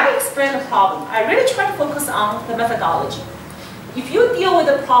 When I explain the problem, I really try to focus on the methodology. If you deal with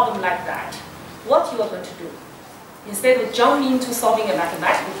a problem like that, what you are going to do? Instead of jumping into solving a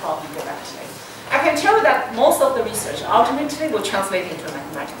mathematical problem directly. I can tell you that most of the research ultimately will translate into a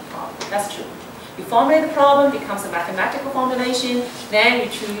mathematical problem. That's true. You formulate the problem, becomes a mathematical formulation, then you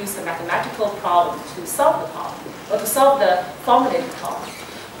choose the mathematical problem to solve the problem, or to solve the formulated problem.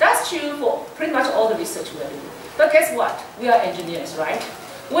 That's true for pretty much all the research we are doing. But guess what? We are engineers, right?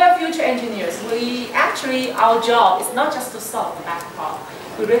 We are future engineers. We actually, our job is not just to solve the math problem.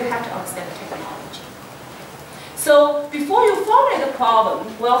 We really have to understand the technology. So before you formulate the problem,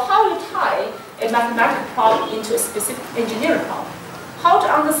 well, how you tie a mathematical problem into a specific engineering problem? How to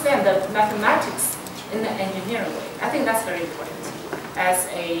understand the mathematics in the engineering way. I think that's very important as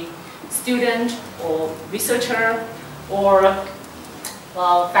a student or researcher or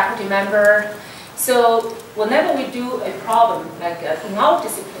faculty member. So whenever we do a problem like in our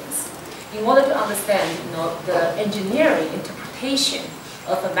disciplines, in order to understand the engineering interpretation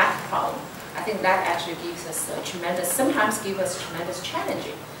of a math problem, I think that actually gives us a tremendous, sometimes gives us tremendous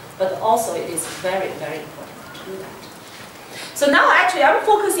challenging, but also it is very, very important to do that. So now actually I'm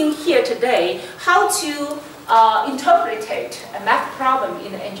focusing here today how to interpret a math problem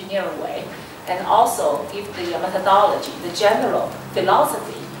in an engineering way, and also give the methodology, the general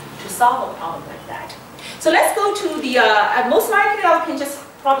philosophy to solve a problem like that. So let's go to the, most likely I can just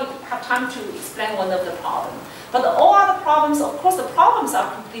probably have time to explain one of the problems. But all other problems, of course the problems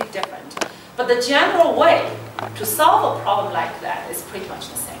are completely different. But the general way to solve a problem like that is pretty much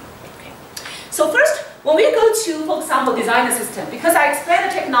the same. Okay. So first, when we go to, for example, design a system, because I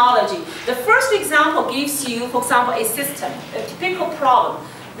explained the technology, the first example gives you, for example, a system, a typical problem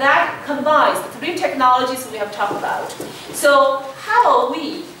that combines the three technologies we have talked about. So how will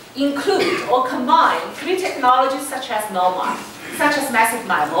we include or combine three technologies such as NOMA, such as massive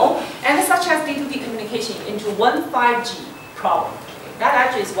MIMO, and such as D2D communication into one 5G problem? Okay, that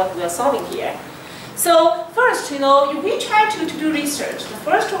actually is what we are solving here. So first, if we try to do research, the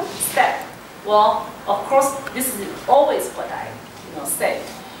first step Well, of course, this is always what I said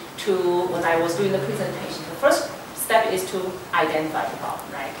to when I was doing the presentation. The first step is to identify the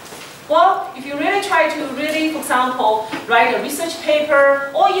problem, right? Well, if you really try to for example, write a research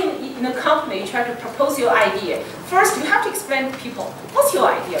paper, or in a company, you try to propose your idea. First, you have to explain to people, what's your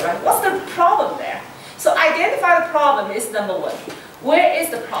idea, right? What's the problem there? So identify the problem is number one. Where is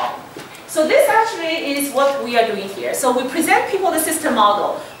the problem? So this actually is what we are doing here. So we present people the system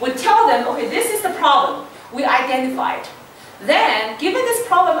model. We tell them, okay, this is the problem we identified. Then, given this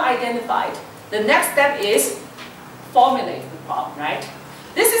problem identified, the next step is formulate the problem, right?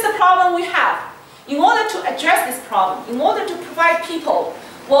 This is the problem we have. In order to address this problem, in order to provide people,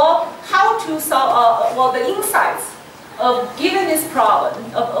 well, how to solve, well, the insights of given this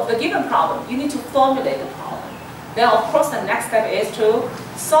problem, of the given problem, you need to formulate the problem. Then, of course, the next step is to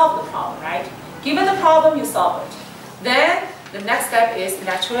solve the problem, right? Given the problem, you solve it. Then, the next step is,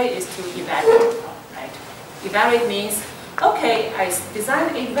 naturally, is to evaluate the problem, right? Evaluate means, okay, I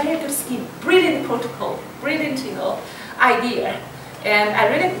designed a very good scheme, brilliant protocol, brilliant, idea. And I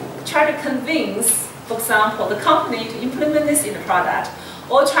really try to convince, for example, the company to implement this in the product,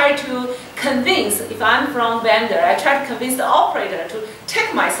 or try to convince, if I'm from vendor, I try to convince the operator to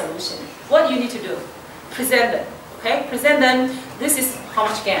take my solution. What do you need to do? Present them, okay? Present them, this is how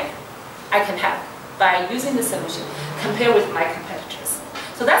much gain I can have by using the solution, compare with my competitors.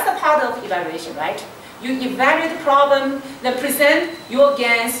 So that's the part of evaluation, right? You evaluate the problem, then present your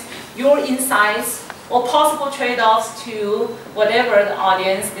gains, your insights, or possible trade-offs to whatever the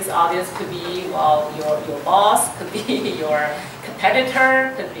audience. This audience could be, well, your boss, could be your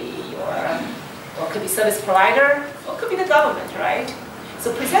competitor, could be or could be service provider, or could be the government, right?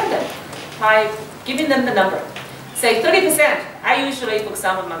 So present them by giving them the number. Say 30%. I usually, for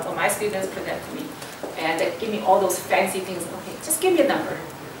example, my students present to me, and they give me all those fancy things. Okay, just give me a number.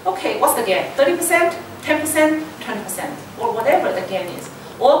 Okay, what's the gain? 30%, 10%, 20%, or whatever the gain is.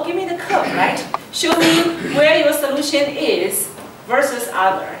 Or give me the curve, right? Show me where your solution is versus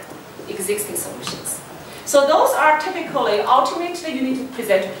other existing solutions. So those are typically, ultimately, you need to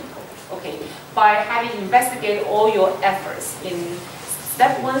present to people, okay, by having investigated all your efforts in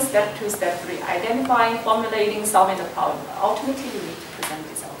step 1, step 2, step 3, identifying, formulating, solving the problem. Ultimately, you need to present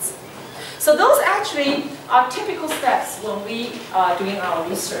results. So those actually are typical steps when we are doing our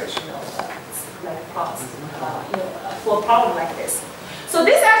research, for a problem like this. So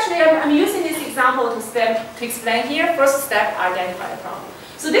this actually, I'm using this example to explain here. First step, identify the problem.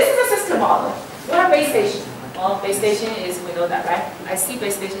 So this is a system model. We have base station. Well, base station is, we know that, right? I see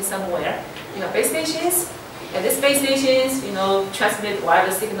base station somewhere. Base stations, and this base stations, transmit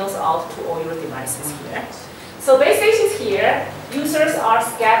wireless signals out to all your devices here. So base stations here, users are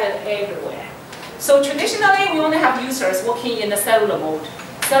scattered everywhere. So traditionally, we only have users working in the cellular mode.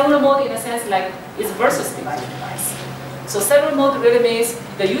 Cellular mode, in a sense, like is versus device to device. So cellular mode really means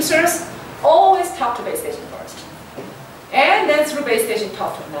the users always talk to base station first. And then through base station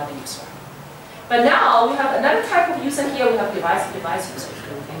talk to another user. But now we have another type of user here, we have device-to-device users.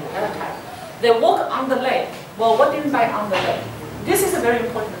 Another type. They work on the link. Well, what do you mean by on the link? This is a very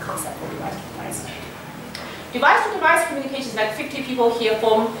important concept for device-to-device. Device-to-device communication is like 50 people here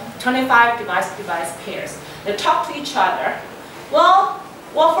form 25 device-to-device pairs. They talk to each other. Well,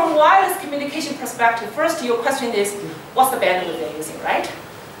 from wireless communication perspective, first your question is, what's the bandwidth they're using, right?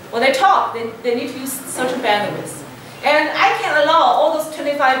 When they talk, they need to use certain bandwidth. And I can allow all those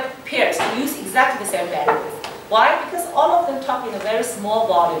 25 pairs to use exactly the same bandwidth. Why? Because all of them talk in a very small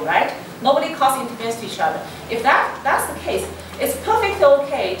volume, right? Nobody cause interference to each other. If that's the case, it's perfectly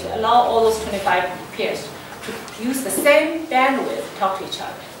okay to allow all those 25 pairs to use the same bandwidth to talk to each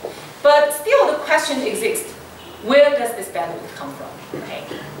other. But still the question exists, where does this bandwidth come from? Okay.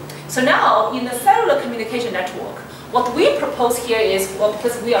 So now, in the cellular communication network, what we propose here is, well,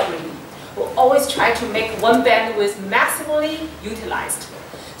 because we are greedy, we'll always try to make one bandwidth maximally utilized.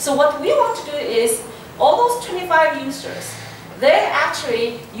 So what we want to do is, all those 25 users, they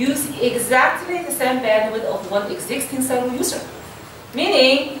actually use exactly the same bandwidth of one existing cellular user.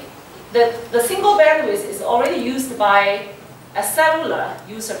 Meaning, the single bandwidth is already used by a cellular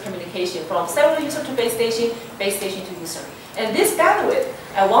user communication, from cellular user to base station to user. And this bandwidth,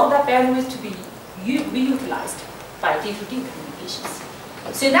 I want that bandwidth to be reutilized by D2D communications.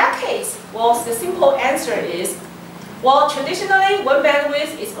 So in that case, well, the simple answer is, well, traditionally, one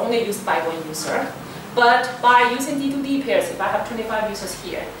bandwidth is only used by one user. But by using D2D pairs, if I have 25 users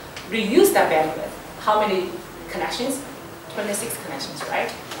here, reuse that bandwidth. How many connections? 26 connections,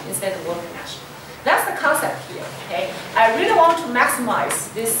 right? Instead of one connection. That's the concept here, okay? I really want to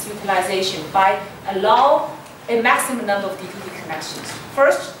maximize this utilization by allow a maximum number of D2D connections.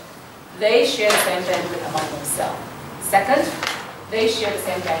 First, they share the same bandwidth among themselves. Second, they share the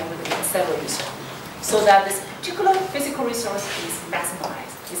same bandwidth with several resources, so that this particular physical resource is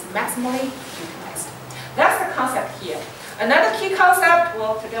maximized, is maximally utilized. That's the concept here. Another key concept,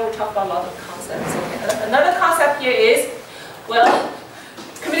 well, today we'll talk about a lot of concepts. Okay. Another concept here is, well,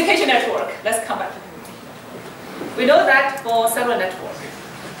 communication network. Let's come back to communication network. We know that for cellular network,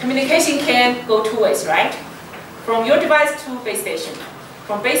 communication can go two ways, right? From your device to base station,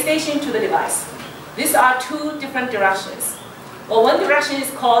 from base station to the device. These are two different directions. Well, one direction is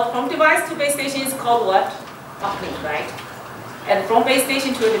called, from device to base station is called what? Uplink, right? And from base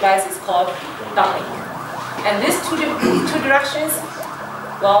station to a device is called downlink. And these two directions,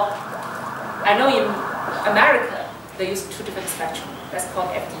 well, I know in America, they use two different spectrum. That's called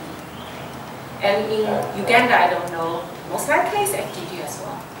FDD. And in Uganda, I don't know, most likely it's FDD as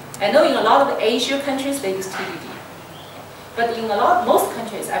well. I know in a lot of the Asia countries, they use TDD. But in most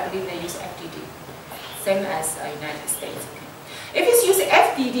countries, I believe they use FDD. Same as United States. Okay. If it's using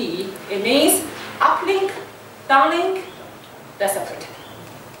FDD, it means uplink, downlink, they're separated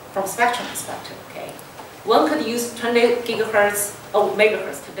from spectrum perspective. Okay. One could use 20 gigahertz or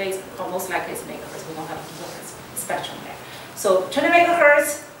megahertz. Today, most likely it's megahertz. We don't have gigahertz spectrum there. So 20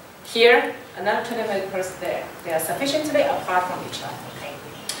 megahertz here, another 20 megahertz there. They are sufficiently apart from each other. Okay.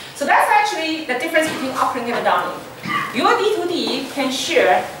 So that's actually the difference between uplink and downlink. Your D2D can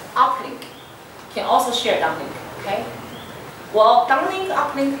share uplink, can also share downlink. Okay. Well, downlink,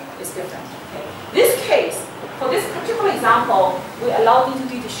 uplink is different. Okay. This case, for this particular example, we allow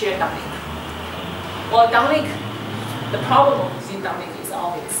D2D to share downlink. Well, downlink, the problem of using downlink is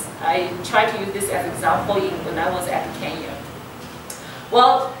obvious. I tried to use this as an example when I was at Kenya.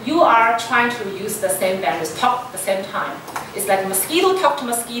 Well, you are trying to use the same bandwidth, talk at the same time. It's like mosquito talk to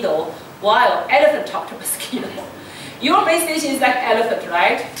mosquito, while elephant talk to mosquito. Your base station is like elephant,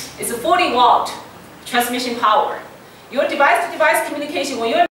 right? It's a 40-watt transmission power. Your device-to-device communication, when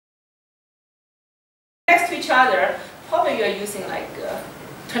you're next to each other, probably you're using like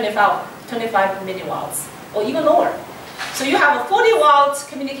 25 milliwatts, or even lower. So you have a 40-watt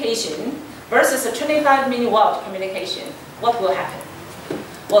communication versus a 25 milliwatt communication. What will happen?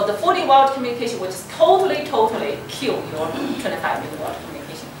 Well, the 40-watt communication will just totally kill your 25 milliwatt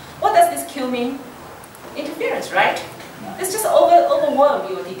communication. What does this kill mean? Interference, right? It's just overwhelm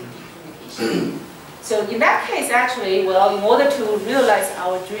your D2D communication. So in that case, actually, well, in order to realize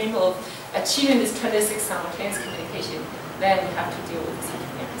our dream of achieving this 26 simultaneous communication, then we have to deal with this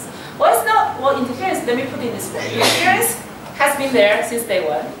interference. Well, it's not, well, interference, let me put it this way. Interference has been there since day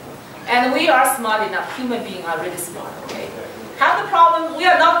one. And we are smart enough, human beings are really smart, okay? Have the problem, we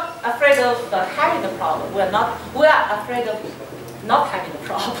are not afraid of having the problem. We are afraid of not having the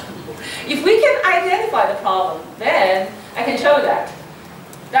problem. If we can identify the problem, then I can show that.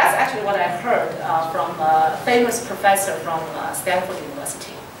 That's actually what I heard from a famous professor from Stanford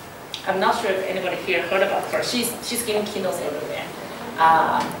University. I'm not sure if anybody here heard about her. She's giving keynotes everywhere.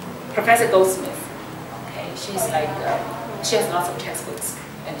 Professor Goldsmith. Okay, she's like she has lots of textbooks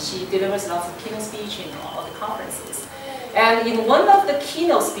and she delivers lots of keynote speech in all the conferences. And in one of the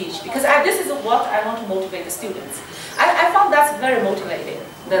keynote speech, because this is what I want to motivate the students, I found that's very motivating.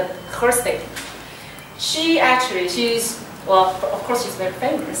 Her statement. She's well, of course she's very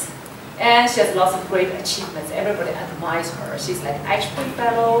famous. And she has lots of great achievements. Everybody admires her. She's like HP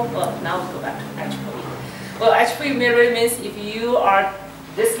fellow. Well, now we go back to HP. Well, HP really means if you are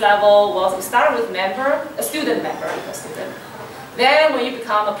this level, well, you start with member, a student member, a student. Then when you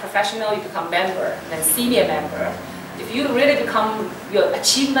become a professional, you become member, then senior member. If you really become, your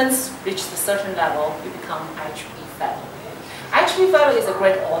achievements reach a certain level, you become HP fellow. HP fellow is a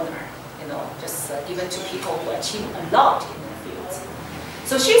great honor, just given to people who achieve a lot in their fields.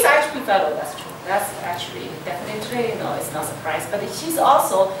 So she's HP fellow, that's true. That's actually definitely, it's not a surprise. But she's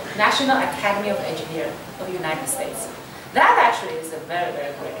also National Academy of Engineers of the United States. That actually is a very,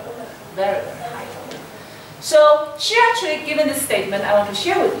 very great honor, very, very high honor. So she actually given this statement I want to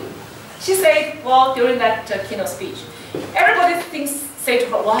share with you. She said, well, during that keynote speech, everybody say to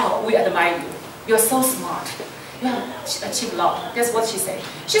her, wow, we admire you. You're so smart. You have achieved a lot. That's what she said.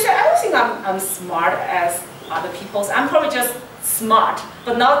 She said, I don't think I'm smart as other people's. I'm probably just smart,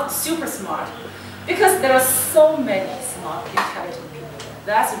 but not super smart. Because there are so many smart, intelligent people.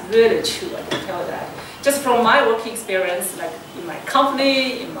 That's really true, I can tell that. Just from my working experience, like in my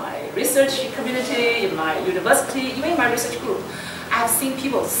company, in my research community, in my university, even in my research group, I've seen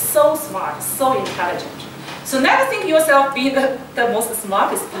people so smart, so intelligent. So never think yourself being the most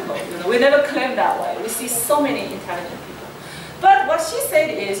smartest people. We never claim that way. We see so many intelligent people. But what she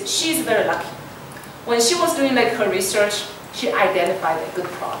said is she's very lucky. When she was doing like her research, she identified a good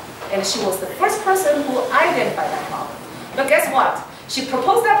problem. And she was the first person who identified that problem. But guess what? She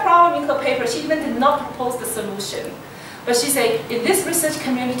proposed that problem in her paper. She even did not propose the solution. But she said, in this research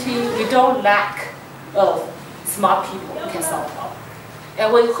community, we don't lack of smart people who can solve problems.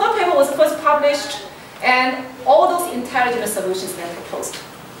 And when her paper was first published, and all those intelligent solutions then proposed,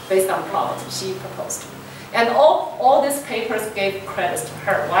 based on problems she proposed. And all these papers gave credit to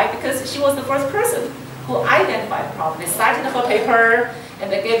her. Why? Because she was the first person who identified the problem. They cited her paper,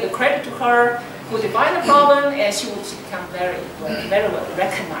 and they gave the credit to her, who defined the problem, and she became very well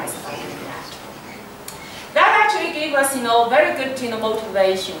recognized by that. That actually gave us, very good,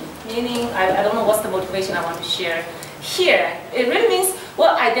 motivation. Meaning, I don't know what's the motivation I want to share here. It really means,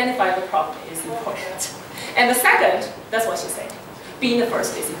 well, identify the problem is important. And the second, that's what she said. Being the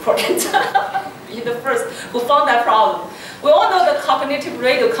first is important. Being the first who found that problem. We all know the cognitive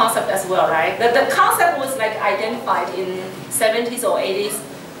radio concept as well, right? The concept was like identified in 70s or 80s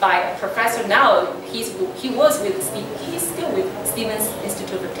by a professor. Now he is still with Stevens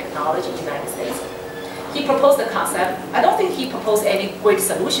Institute of Technology in the United States. He proposed the concept. I don't think he proposed any great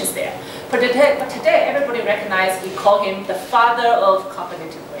solutions there. But today everybody recognizes, we call him the father of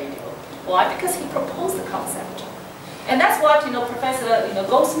cognitive radio. Why? Because he proposed the concept. And that's what Professor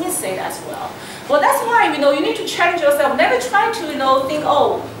Goldsmith said as well. Well, that's why you need to challenge yourself. Never try to think,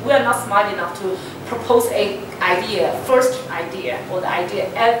 oh, we are not smart enough to propose a idea, first idea, or the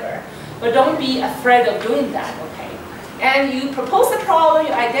idea ever. But don't be afraid of doing that, okay? And you propose the problem,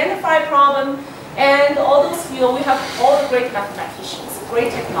 you identify a problem, and all those we have all the great mathematicians,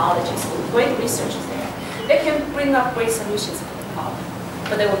 great technologists, great researchers there. They can bring up great solutions for the problem,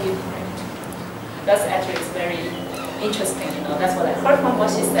 but they will give you credit. That's actually very interesting, That's what I heard from what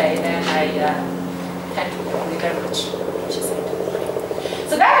she said, and I tend to agree very much what she said.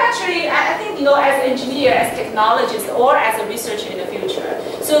 So that actually, I think, as an engineer, as a technologist, or as a researcher in the future,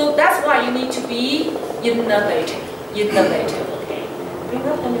 so that's why you need to be innovative, okay? Bring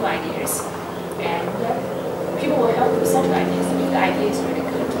up the new ideas, and people will help you solve the ideas if the idea is really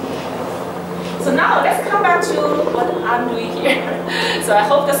good. So now let's come back to what I'm doing here. So I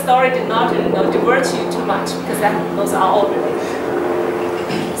hope the story did not divert you too much, because those are all related.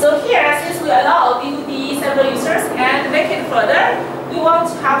 So here, since we allow B2B several users and make it further, we want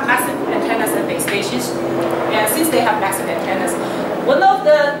to have massive antennas and base stations. And since they have massive antennas, one of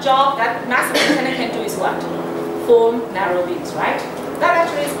the jobs that massive antenna can do is what? Form narrow beams, right? That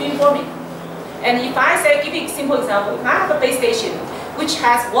actually is beamforming. And if I say, give you a simple example, if I have a base station which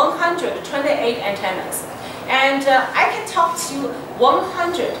has 128 antennas, and I can talk to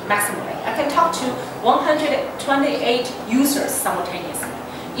 100 maximally. I can talk to 128 users simultaneously,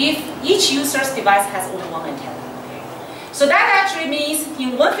 if each user's device has only one antenna. Okay? So that actually means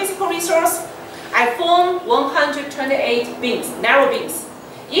in one physical resource, I form 128 beams, narrow beams.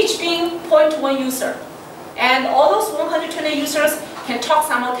 Each beam point to one user. And all those 128 users can talk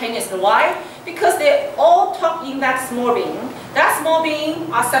simultaneously. Why? Because they all talk in that small beam. That small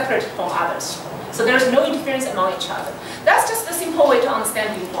beam are separated from others. So there's no interference among each other. That's just a simple way to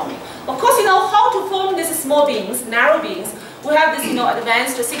understand beamforming. Of course, how to form these small beams, narrow beams. We have this,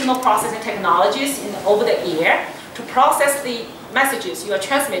 advanced signal processing technologies over the air to process the messages you are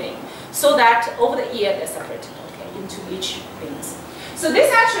transmitting, so that over the air they're separated, okay, into each beams. So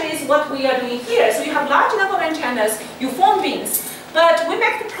this actually is what we are doing here. So you have large number of antennas, you form beams, but we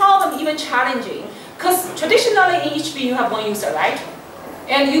make the problem even challenging, because traditionally in each beam you have one user, right?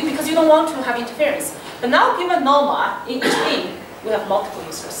 And because you don't want to have interference. But now given NOMA, in each beam, we have multiple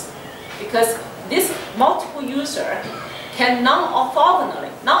users. Because this multiple user can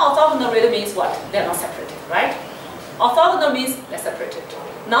non-orthogonally. Non-orthogonal really means what? They're not separated, right? Orthogonal means they're separated.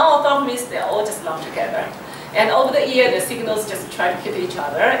 Non-orthogonal means they're all just lumped together. And over the air, the signals just try to hit each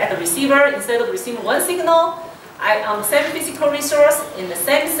other. At the receiver, instead of receiving one signal, on the same physical resource, in the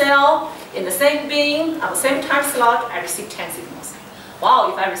same cell, in the same beam, on the same time slot, I receive 10 signals.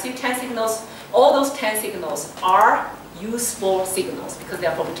 Wow, if I receive 10 signals, all those 10 signals are useful signals because they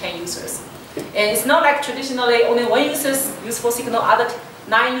are from 10 users. And it's not like traditionally only one user's useful signal, other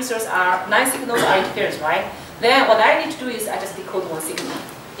 9 signals are interference, right? Then what I need to do is I just decode one signal,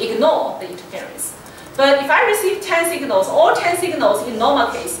 ignore the interference. But if I receive 10 signals, all 10 signals in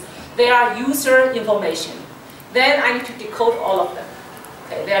normal case, they are user information. Then I need to decode all of them.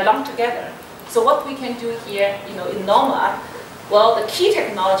 Okay, they are lumped together. So what we can do here, in NOMA, well, the key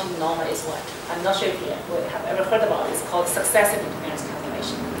technology in NOMA is what? I'm not sure if you have ever heard about it. It's called successive interference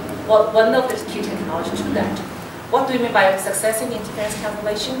calculation. Well, one of the key technologies to that. What do you mean by successive interference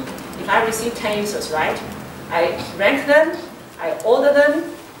calculation? If I receive 10 users, right? I rank them, I order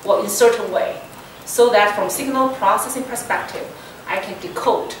them, well, in a certain way. so that from signal processing perspective, I can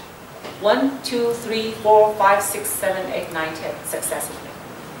decode 1, 2, 3, 4, 5, 6, 7, 8, 9, 10 successively.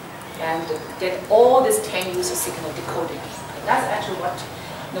 And get all this 10 user signal decoded. And that's actually what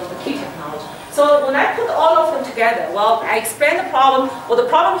the key technology. So when I put all of them together, well, I explain the problem. Well, the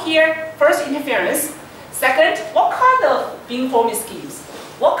problem here, first, interference. Second, what kind of beamforming schemes?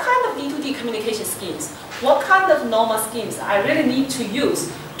 What kind of D2D communication schemes? What kind of normal schemes I really need to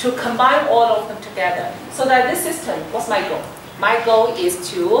use to combine all of them together so that this system, what's my goal? My goal is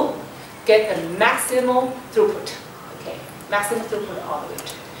to get the maximum throughput, okay? Maximum throughput all the way.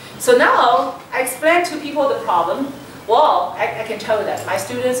 So now, I explain to people the problem. Well, I can tell you that my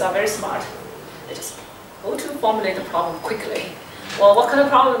students are very smart. They just go to formulate the problem quickly. Well, what kind of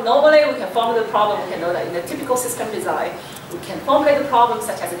problem? Normally, we can formulate the problem. We can know that in a typical system design, we can formulate the problem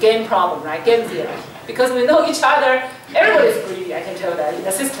such as a game problem, right? Game theory. Because we know each other, everybody is greedy, I can tell that, in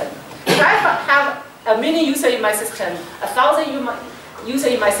the system. If I have a million user in my system, 1,000 user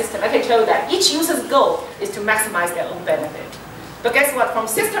in my system, I can tell you that each user's goal is to maximize their own benefit. But guess what? From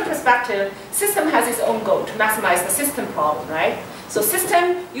system perspective, system has its own goal to maximize the system problem, right? So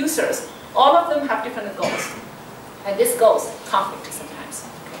system users, all of them have different goals. And these goals conflict sometimes.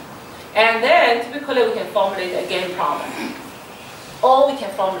 Okay. And then typically we can formulate a game problem. Or we can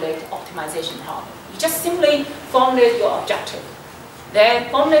formulate optimization problem. You just simply formulate your objective.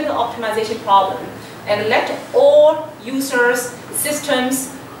 Then formulate the optimization problem and let all users,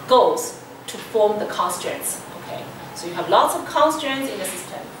 systems, goals to form the constraints. Okay. So you have lots of constraints in the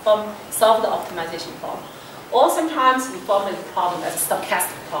system from solve the optimization problem. Or sometimes we formulate the problem as a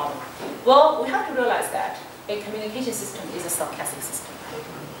stochastic problem. Well, we have to realize that a communication system is a stochastic system.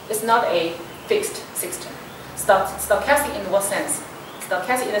 It's not a fixed system. Stochastic in what sense?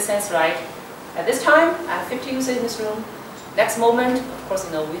 Stochastic in the sense, right? At this time, I have 50 users in this room. Next moment, of course,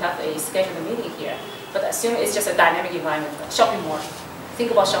 we have a scheduled meeting here. But assume it's just a dynamic environment. Shopping mall.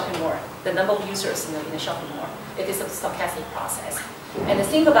 Think about shopping mall. The number of users in the shopping mall. It is a stochastic process. And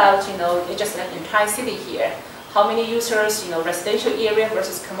think about, it's just an entire city here. How many users, residential area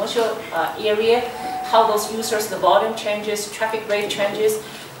versus commercial area, how those users, the volume changes, traffic rate changes.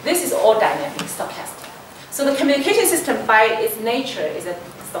 This is all dynamic, stochastic. So the communication system by its nature is a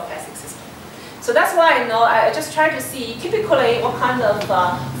stochastic system. So that's why I just try to see typically what kind of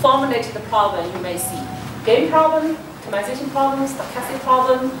formulated problem you may see. Game problem, optimization problem, stochastic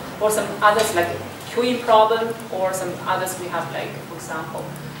problem, or some others like queuing problem, or some others we have like, for example,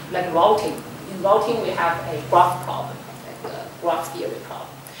 like routing. In routing we have a graph problem, like a graph theory problem.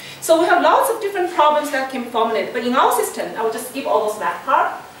 So we have lots of different problems that can be formulated, but in our system, I will just skip all those math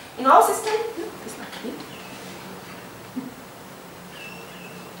part. In our system, it's not me.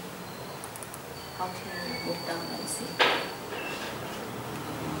 How can I move down? Let me see.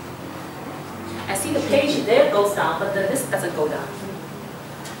 I see the page there goes down, but then this doesn't go down.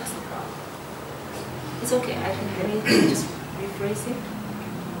 That's the problem. It's okay, I can just rephrase it.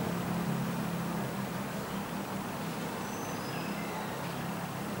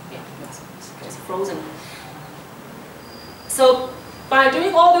 It's frozen. So by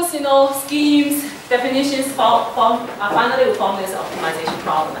doing all those, schemes, definitions, finally we formulate this optimization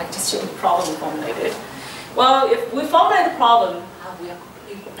problem. I just showed the problem we formulated. Well, if we formulate the problem, we have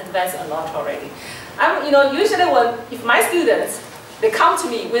advanced a lot already. Usually if my students, they come to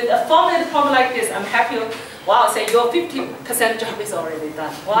me with a formulated problem like this, I'm happy. Wow, say your 50% job is already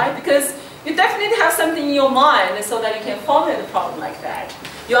done. Why? Because you definitely have something in your mind so that you can formulate a problem like that.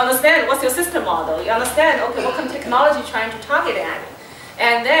 You understand what's your system model. You understand, okay, what kind of technology you're trying to target at.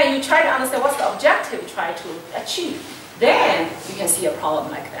 And then you try to understand what's the objective you try to achieve. Then you can see a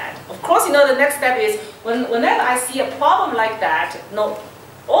problem like that. Of course, the next step is, whenever I see a problem like that,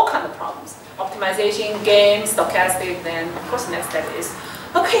 all kinds of problems, optimization, game, stochastic, then of course the next step is,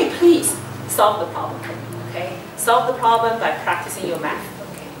 okay, please solve the problem. Okay, solve the problem by practicing your math.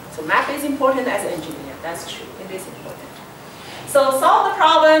 Okay, so math is important as an engineer. That's true. It is important. So solve the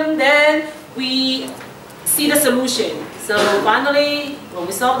problem, then we see the solution. So finally, when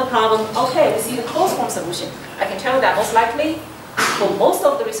we solve the problem, okay, we see the closed form solution. I can tell you that most likely, for most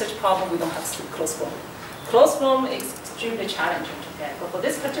of the research problem, we don't have closed form. Closed form is extremely challenging to get, but for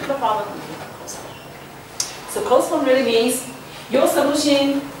this particular problem, we do have closed form. So closed form really means your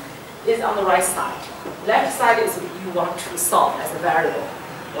solution is on the right side. Left side is what you want to solve as a variable.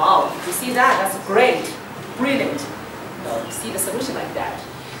 Wow, you see that? That's great, brilliant. You see the solution like that.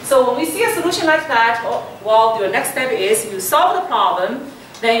 So when we see a solution like that, well, your next step is you solve the problem,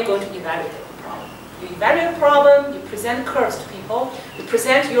 then you're going to evaluate the problem. You evaluate the problem, you present curves to people, you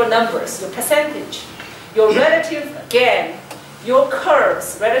present your numbers, your percentage, your relative gain, your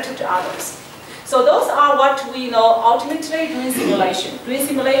curves relative to others. So those are what we know ultimately doing simulation. Doing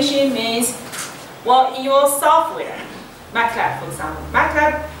simulation means, well, in your software, MATLAB, for example.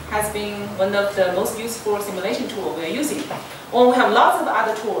 MATLAB has been one of the most useful simulation tools we are using. Or we have lots of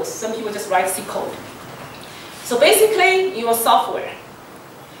other tools. Some people just write C code. So basically, in your software,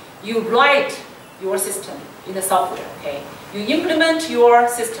 you write your system in the software, okay? You implement your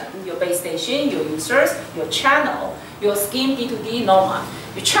system, your base station, your users, your channel, your scheme D2D, normal.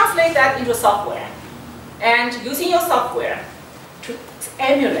 You translate that into software. And using your software to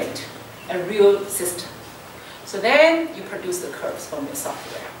emulate a real system. So then you produce the curves from your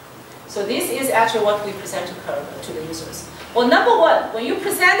software. So this is actually what we present to the users. Well, number one, when you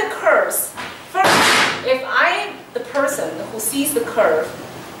present the curves, first, if I'm the person who sees the curve,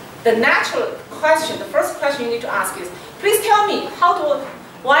 the natural question, the first question you need to ask is, please tell me,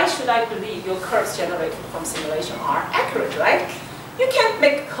 why should I believe your curves generated from simulation are accurate, right? You can't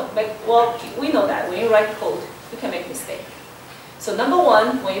well, we know that when you write code, you can make mistakes. So number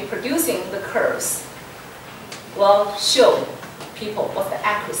one, when you're producing the curves, well, show people what's the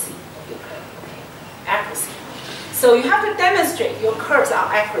accuracy of your curve, okay? Accuracy. So you have to demonstrate your curves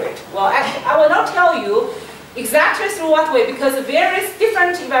are accurate. Well, I will not tell you exactly through what way, because various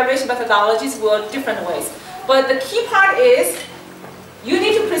different evaluation methodologies work different ways. But the key part is, you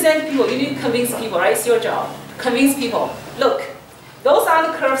need to present people, you need to convince people, right? It's your job. Convince people. Look, those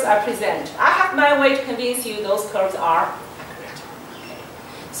are the curves I present. I have my way to convince you those curves are accurate. Okay.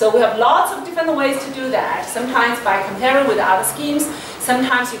 So we have lots of different ways to do that. Sometimes by comparing with other schemes.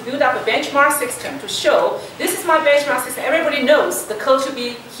 Sometimes you build up a benchmark system to show, this is my benchmark system. Everybody knows the code should be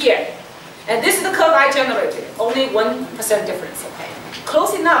here. And this is the code I generated, only 1% difference, okay?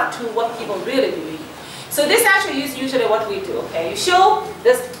 Close enough to what people really believe. So this actually is usually what we do, okay? You show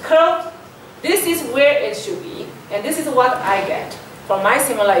this curve, this is where it should be, and this is what I get from my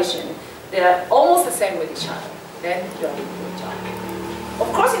simulation. They're almost the same with each other. Then you're doing a good job.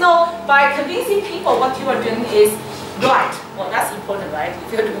 Of course, by convincing people what you are doing is right. Well, that's important, right?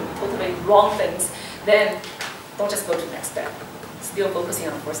 If you're doing totally wrong things, then don't just go to the next step. Still focusing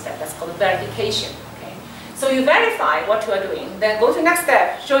on the first step. That's called verification. Okay? So you verify what you are doing, then go to the next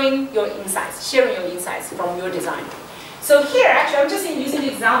step, showing your insights, sharing your insights from your design. So here, actually, I'm just using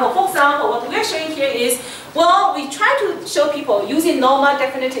the example. For example, what we're showing here is, well, we try to show people using normal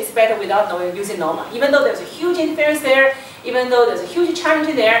definitely is better without knowing using normal. Even though there's a huge interference there, even though there's a huge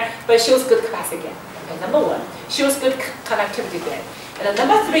challenge there, but it shows good capacity again. Okay, number one, shows good connectivity there. And then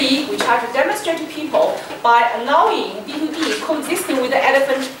number three, we try to demonstrate to people by allowing D2D coexisting with the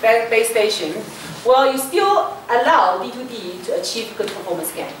elephant base station. Well, you still allow D2D to achieve good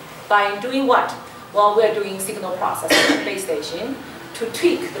performance gain. By doing what? Well, we're doing signal processing at base station to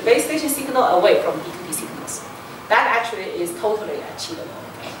tweak the base station signal away from D2D signals. That actually is totally achievable.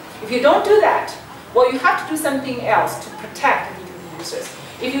 Okay? If you don't do that, well, you have to do something else to protect the D2D users.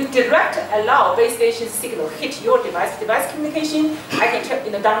 If you allow base station signal hit your device-to-device communication, I can tell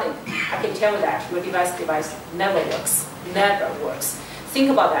in the downlink, I can tell that your device-to-device never works. Never works.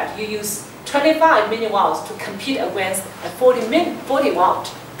 Think about that. You use 25 milliwatts to compete against a 40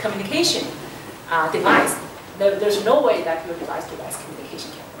 watt communication device. There's no way that your device-to-device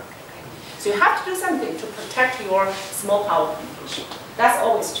communication can work. Okay? So you have to do something to protect your small power communication. That's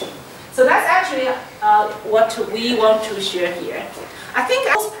always true. So that's actually what we want to share here. I think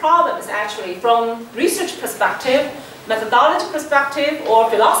those problems actually from research perspective, methodology perspective, or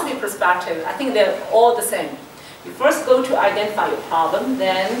philosophy perspective, I think they're all the same. You first go to identify your problem,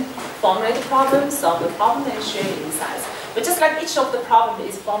 then formulate the problem, solve the problem, and share your insights. But just like each of the problems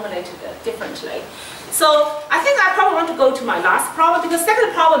is formulated differently. So I think I probably want to go to my last problem, because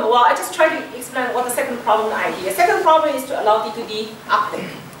second problem, well, I just try to explain what the second problem idea. Second problem is to allow D2D uplink.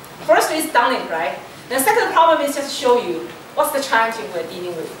 First is downlink, right? The second problem is just show you what's the challenge we're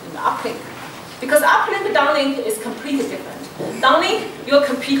dealing with in the uplink. Because uplink and downlink is completely different. Downlink, you're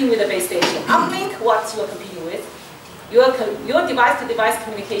competing with the base station. Uplink, what you're competing with? Your device-to-device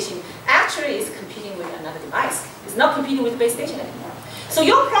communication actually is competing with another device. It's not competing with the base station anymore. So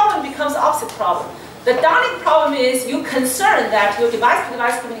your problem becomes the opposite problem. The downlink problem is you're concerned that your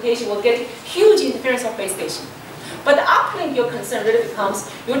device-to-device communication will get huge interference from base station. But the uplink, your concern really becomes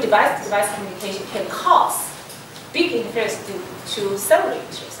your device-to-device communication can cause big interference to several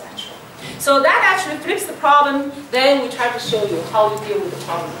users, actually. So that actually flips the problem. Then we try to show you how you deal with the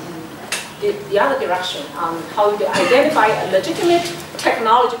problem in the other direction, how you identify a legitimate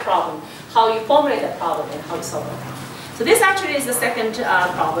technology problem, how you formulate that problem, and how you solve that problem. So this actually is the second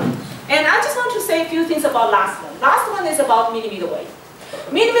problem. And I just want to say a few things about last one. Last one is about millimeter wave.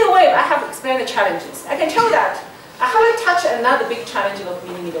 Millimeter wave, I have explained the challenges. I can tell that I haven't touched another big challenge of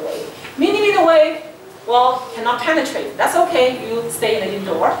millimeter wave. Millimeter wave, well, cannot penetrate. That's okay, you stay in the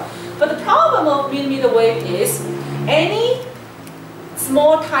indoor. But the problem of millimeter wave is any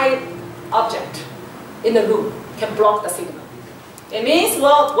small tight object in the room can block the signal. It means,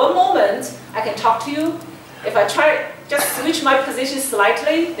 well, one moment I can talk to you. If I try just switch my position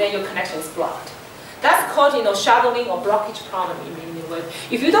slightly, then your connection is blocked. That's called, shadowing or blockage problem in millimeter wave.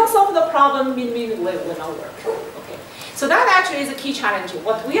 If you don't solve the problem, millimeter wave will not work. Okay. So that actually is a key challenge.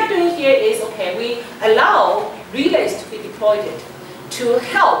 What we are doing here is, okay, we allow relays to be deployed to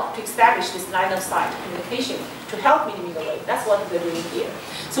help to establish this line of sight communication to help millimeter wave. That's what we're doing here.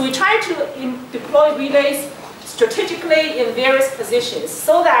 So we try to deploy relays strategically in various positions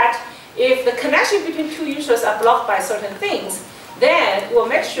so that if the connection between two users are blocked by certain things, then we'll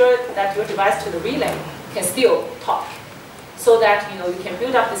make sure that your device to the relay can still talk, so that you can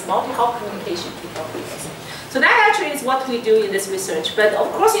build up this multi-hop communication to help relays. So that actually is what we do in this research. But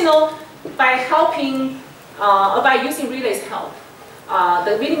of course, by helping, by using relays help,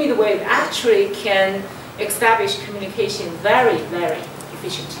 the millimeter wave actually can establish communication very, very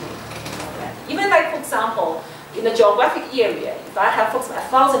efficiently. Even like, for example, in the geographic area, if I have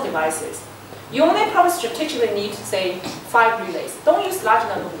 1,000 devices, you only probably strategically need, say, 5 relays. Don't use large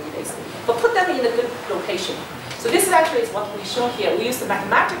number of relays, but put them in a good location. So this is actually what we show here. We use the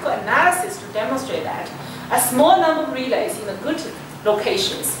mathematical analysis to demonstrate that a small number of relays in a good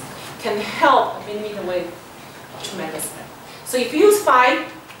locations can help millimeter wave tremendously. So if you use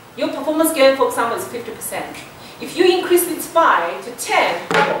 5, your performance gain, for example, is 50%. If you increase this 5 to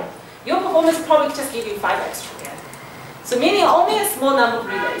 10, your performance probably just give you 5 extra again. So meaning only a small number of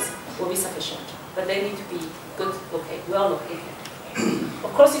relays will be sufficient, but they need to be good located, well located.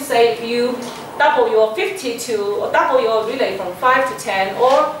 Of course, you say if you double your 50 to, or double your relay from 5 to 10,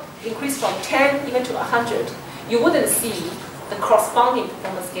 or increase from 10 even to 100, you wouldn't see the corresponding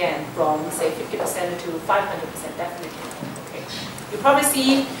performance gain from, say, 50% to 500% definitely. Okay. You probably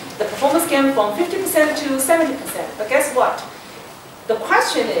see the performance gain from 50% to 70%, but guess what? The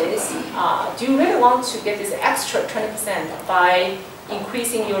question is, do you really want to get this extra 20% by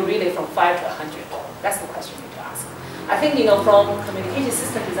increasing your relay from 5 to 100? That's the question you need to ask. I think, from communication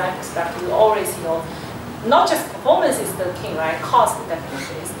system design perspective, we always, not just performance is the king, right? Cost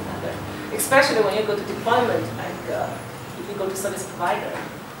definitely is another. Especially when you go to deployment, like if you go to service provider,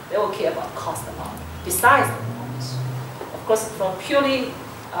 they will care about cost a lot, besides the performance. Of course, from purely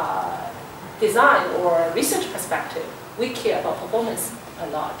design or research perspective, we care about performance a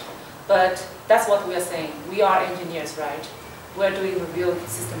lot. But that's what we are saying. We are engineers, right? We're doing real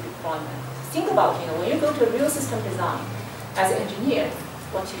system deployment. Think about, when you go to a real system design, as an engineer,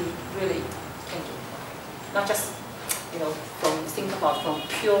 what you really can do. Not just, think about from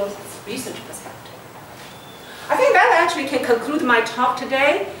pure research perspective. I think that actually can conclude my talk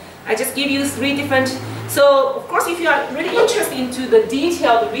today. I just give you 3 different, so of course if you are really interested into the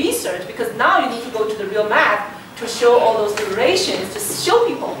detailed research, because now you need to go to the real math to show all those relations, to show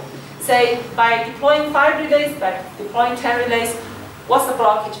people, say by deploying 5 relays, by deploying 10 relays, what's the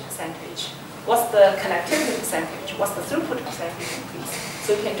blockage percentage? What's the connectivity percentage? What's the throughput percentage increase?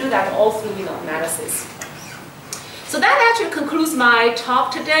 So you can do that all through analysis. So that actually concludes my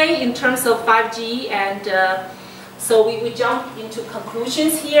talk today in terms of 5G, and so we jump into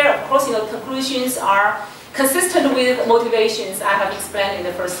conclusions here. Of course, conclusions are consistent with motivations I have explained in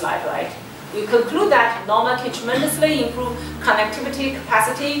the first slide, right? We conclude that Norma can tremendously improve connectivity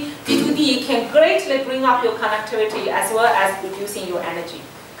capacity. D2D can greatly bring up your connectivity as well as reducing your energy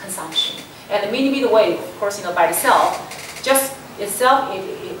consumption. And the millimeter wave, of course, by itself, just itself,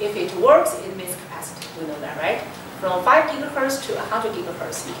 if it works, it means capacity. We know that, right? From 5 gigahertz to 100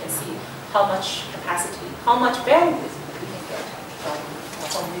 gigahertz, you can see how much capacity, how much bandwidth we can get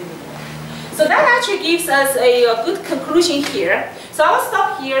from millimeter wave. So that actually gives us a good conclusion here. So I will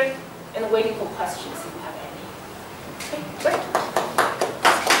stop here and waiting for questions if you have any. Okay, great.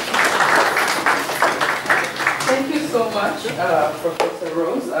 Thank you so much, Professor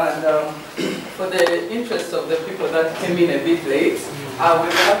Rose, and for the interest of the people that came in a bit late. We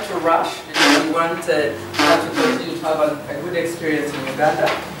will have to rush. We want her to continue to have a good experience in Uganda,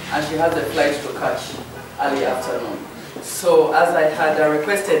 and she has a flight to catch early afternoon. So as I had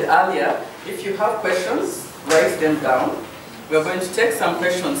requested earlier, if you have questions, write them down. We are going to take some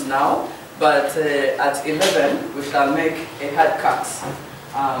questions now, but at 11 we shall make a hard cut.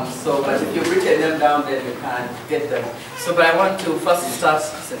 But if you've written them down, then you can get them. So, but I want to first start,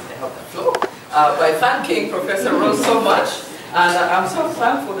 since I have the floor, by thanking Professor Rose so much. And I'm so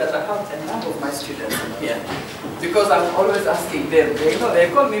thankful that I have a number of my students here, because I'm always asking them,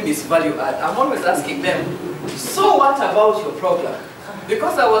 they call me Miss Value Add. I'm always asking them, so what about your problem?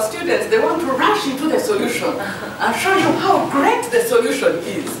 Because our students, they want to rush into the solution and show you how great the solution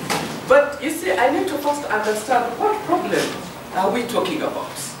is. But you see, I need to first understand what problem are we talking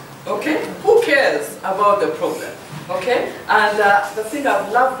about, okay? Who cares about the problem, okay? And the thing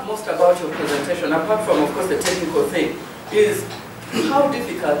I've loved most about your presentation, apart from, of course, the technical thing, is how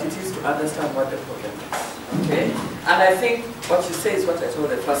difficult it is to understand what the problem is, okay? And I think what you say is what I told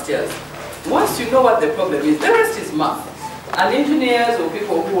the first years. Once you know what the problem is, the rest is math. And engineers or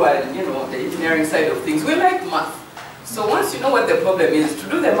people who are, you know, the engineering side of things, we like math. So once you know what the problem is, to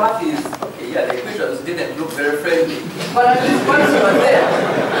do the math is, okay, yeah, the equations didn't look very friendly. But at least once you are there,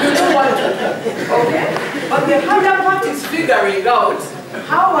 you know what to do, okay? But the harder part is figuring out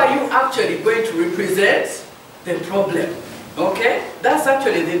how are you actually going to represent the problem, okay? That's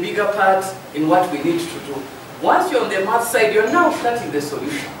actually the bigger part in what we need to do. Once you're on the math side, you're now starting the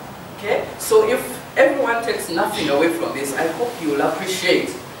solution, okay? So if everyone takes nothing away from this, I hope you will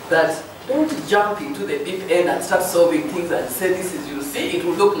appreciate that. Don't jump into the deep end and start solving things and say this is, you see, it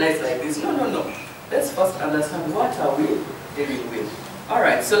will look nice like this. No, no, no. Let's first understand what are we dealing with. All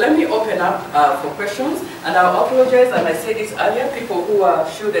right, so let me open up for questions. And I'll apologize, and I said this earlier, people who are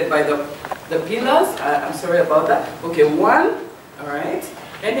shielded by the pillars, I'm sorry about that. Okay, one, all right.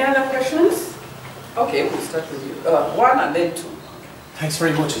 Any other questions? Okay, we'll start with you. One and then two. Thanks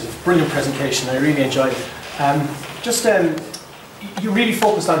very much. It's a brilliant presentation. I really enjoyed it. You really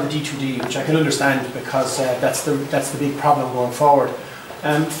focused on the D2D, which I can understand because that's the big problem going forward.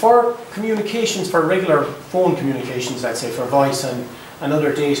 For communications, for regular phone communications, let's say for voice and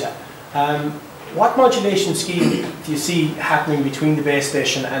other data, what modulation scheme do you see happening between the base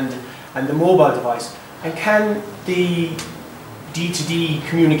station and the mobile device? And can the D2D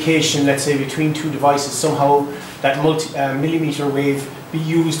communication, let's say between two devices, somehow that millimeter wave be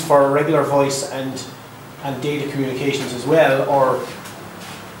used for regular voice and data communications as well,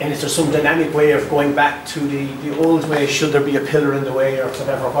 and is there some dynamic way of going back to the old way? Should there be a pillar in the way or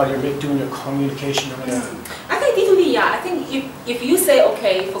whatever while you're doing your communication? I think D2D, yeah. I think if you say,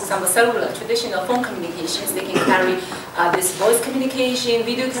 okay, for example, cellular, traditional phone communications, they can carry this voice communication,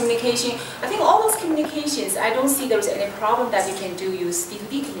 video communication. I think all those communications, I don't see there's any problem that you can use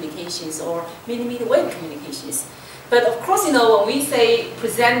D2D communications or millimeter wave communications. But of course, you know, when we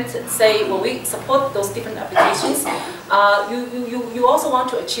when we support those different applications, you also want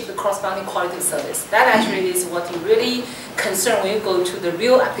to achieve the corresponding quality of service. That actually is what you really concern when you go to the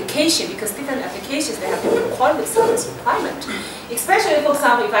real application, because different applications, they have different quality of service requirement. Especially, for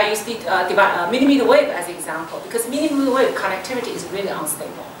example, if I use the millimeter wave as an example, because millimeter wave connectivity is really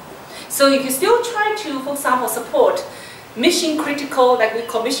unstable. So if you still try to, for example, support mission critical, like we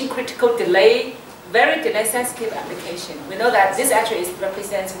call mission critical delay, very delay sensitive application. We know that this actually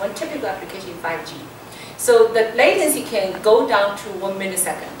represents one typical application in 5G. So the latency can go down to 1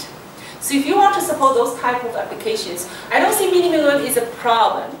 millisecond. So if you want to support those type of applications, I don't see millimeter wave is a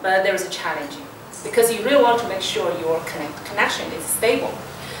problem, but there is a challenge. Because you really want to make sure your connection is stable.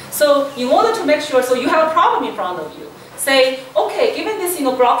 So in order to make sure, so you have a problem in front of you. Say, okay, given this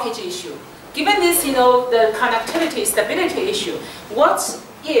blockage issue, given this the connectivity stability issue, what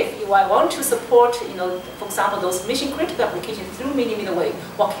if I want to support, for example, those mission-critical applications through millimeter wave,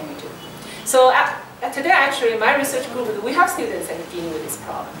 what can we do? So today, actually, in my research group, we have students that are dealing with this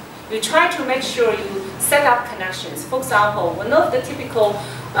problem. You try to make sure you set up connections. For example, one of the typical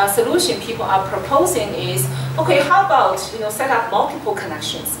solution people are proposing is, okay, how about set up multiple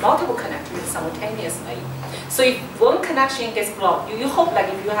connections, multiple connectors simultaneously. So if one connection gets blocked, you hope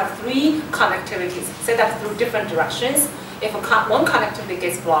like if you have 3 connectivities set up through different directions, if one connectivity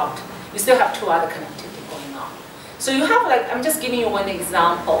gets blocked, you still have 2 other connectivity going on. So you have I'm just giving you one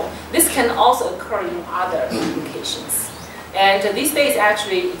example. This can also occur in other applications. And these days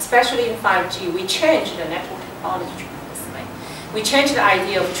actually, especially in 5G, we changed the network technology tremendously. We changed the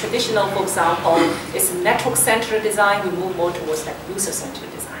idea of traditional, for example, it's network-centered design. We move more towards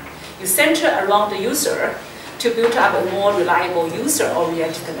user-centered design. You center around the user to build up a more reliable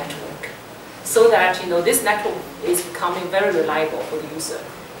user-oriented network. So that this network is becoming very reliable for the user.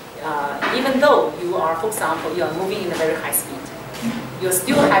 Even though you are, for example, you are moving in a very high speed, you're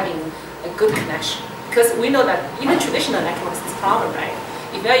still having a good connection. Because we know that even traditional networks is problem, right?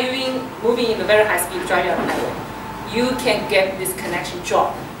 If you are moving in a very high speed driving on network, you can get this connection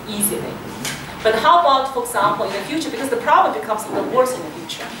drop easily. But how about, for example, in the future, because the problem becomes even worse in the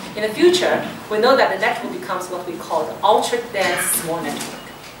future. In the future, we know that the network becomes what we call the ultra-dense small network.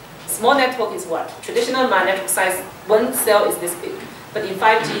 Small network is what? Traditional network size, one cell is this big, but in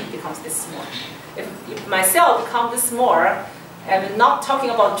 5G it becomes this small. If my cell becomes this small, And not talking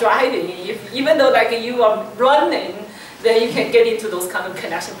about driving, even though like you are running, then you can get into those kind of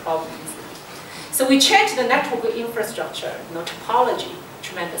connection problems. So we changed the network infrastructure, topology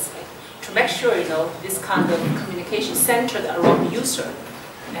tremendously to make sure, this kind of communication centered around the user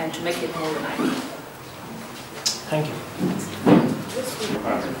and to make it more reliable. Thank you.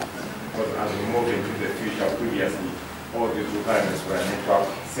 As we move into the future, previously, all these requirements were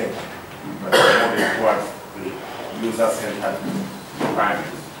network-centered, but moving towards the user-centered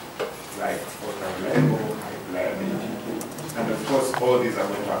requirements, like reliable, high reliability, and of course, all these are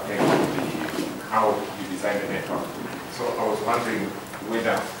going to affect how you design the network. So I was wondering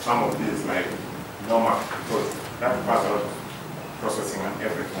whether some of these, like normal, because that requires a lot of processing and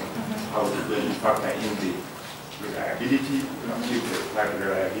everything, how do they factor in the reliability,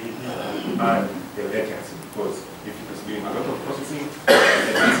 reliability, and the latency? Because if it is doing a lot of processing, the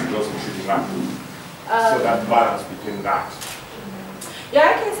latency is also shooting up. So that balance between that.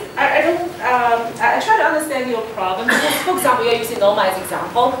 Yeah, I try to understand your problem. For example, you're using NOMA as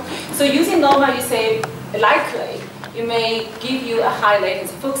example. So using NOMA, you say likely it may give you a high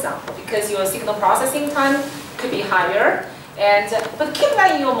latency, for example, because your signal processing time could be higher. But keep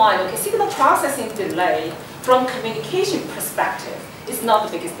that in your mind. Okay, signal processing delay from communication perspective is not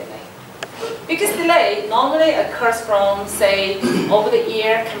the biggest delay. Biggest delay normally occurs from, say,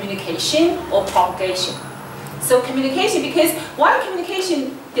 over-the-ear communication or propagation. So communication, because why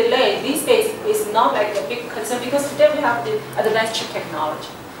communication delay these days is not like a big concern, because today we have the advanced chip technology.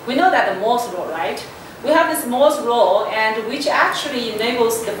 We know that the Morse law, right? We have this Morse law, and which actually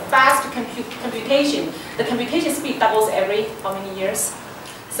enables the fast computation. The computation speed doubles every how many years?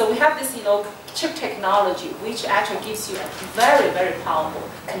 So we have this, chip technology, which actually gives you a very, very powerful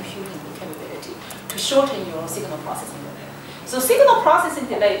computing capability to shorten your signal processing delay. So signal processing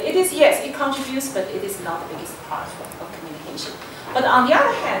delay, it is, yes, it contributes, but it is not the biggest part of communication. But on the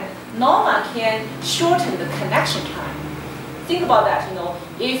other hand, NOMA can shorten the connection time. Think about that,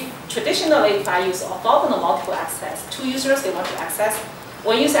 if traditionally if I use orthogonal multiple access, two users, they want to access,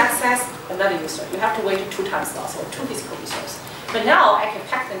 one user access another user, you have to wait 2 time slots or 2 physical resources. But now I can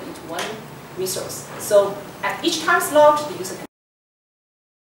pack them into one resource. So at each time slot, the user can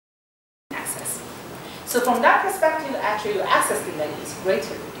access. So from that perspective, actually your access delay is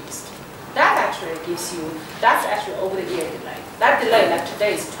greatly reduced. That actually gives you, that's actually over-the-ear delay. That delay, like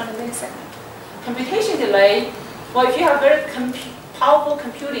today, is 20 milliseconds. Computation delay, well, if you have very powerful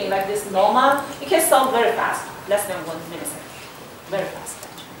computing like this NOMA, it can solve very fast, less than 1 millisecond. Very fast,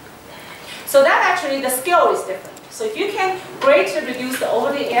 actually. So that actually, the scale is different. So if you can greatly reduce the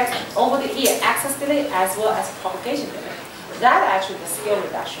over-the-ear access delay as well as propagation delay, that actually the scale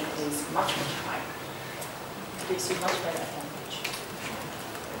reduction is much, much higher. It gives you much better advantage.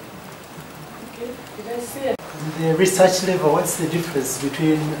 Okay, did I see it? The research level, what's the difference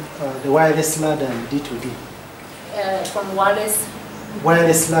between the wireless LAN and D2D? From wireless?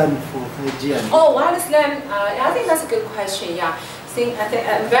 Wireless LAN for 5G and Oh, wireless LAN, I think that's a good question, yeah.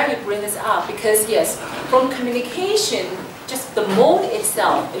 I'm glad you bring this up because yes, from communication, just the mode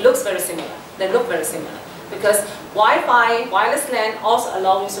itself, it looks very similar. They look very similar because Wi-Fi, wireless LAN also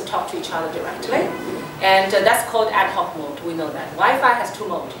allow you to talk to each other directly, and that's called ad hoc mode. We know that Wi-Fi has 2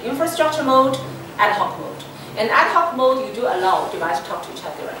 modes: infrastructure mode, ad hoc mode. In ad hoc mode, you do allow devices to talk to each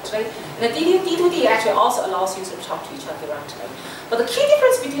other directly. And the D2D actually also allows users to talk to each other directly. But the key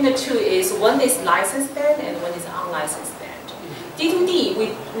difference between the two is one is licensed band and one is unlicensed band. D2D,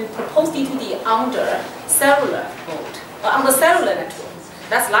 we propose D2D under cellular mode, under cellular network.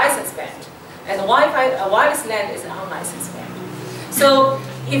 That's licensed band. And Wi-Fi, wireless LAN is an unlicensed band. So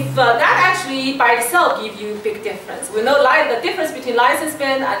if that actually by itself gives you a big difference. We know the difference between licensed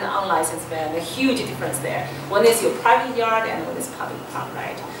band and unlicensed band, a huge difference there. One is your private yard and one is public park,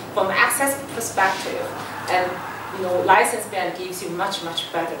 right? From access perspective, and licensed band gives you much,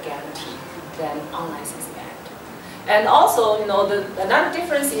 much better guarantee than unlicensed band. And also, another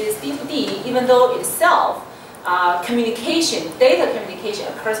difference is D2D, even though itself, data communication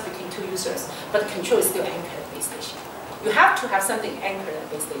occurs between 2 users, but control is still anchored at base station. You have to have something anchored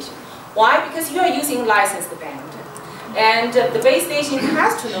at base station. Why? Because you are using licensed band. And the base station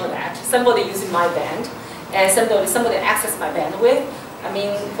has to know that somebody using my band, and somebody access my bandwidth. I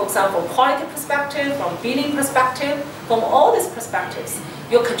mean, for example, from quality perspective, from billing perspective, from all these perspectives,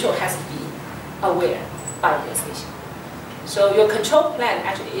 your control has to be aware by the base station. So your control plan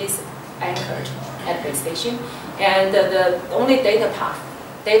actually is anchored at base station, and the only data plan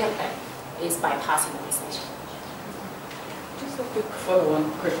is bypassing the base station. Just a quick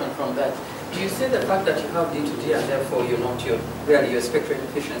follow-on question from that. Do you say the fact that you have D2D and therefore your spectrum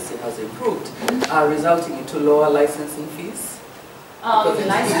efficiency has improved, resulting into lower licensing fees? The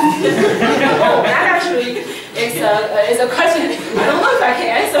license. Oh, that actually is a question. I don't know if I can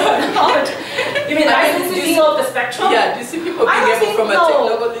answer or not. You mean licensing of the spectrum? Yeah, do you see people being able from a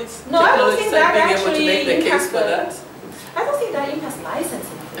technology side being able to make the case for that? I don't think that impacts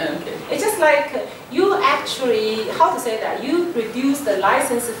licensing. Okay. It's just like you actually, how to say that, you reduce the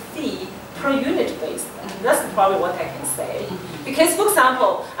license fee per unit basis. That's probably what I can say. Because, for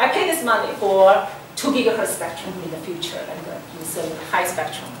example, I pay this money for 2 gigahertz spectrum in the future and use a high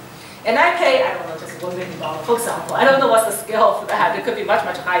spectrum. And I pay, I don't know, just $1 million, for example. I don't know what's the scale for that. It could be much,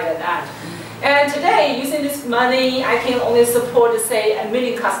 much higher than that. And today, using this money, I can only support, say, 1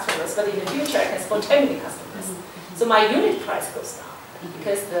 million customers, but in the future, I can support 10 million customers. So my unit price goes down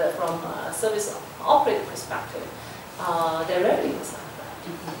because from a service operator perspective, their revenue goes down.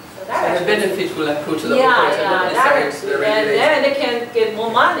 So the benefit will accrue to the operator, not necessarily to the regulator. And then they can get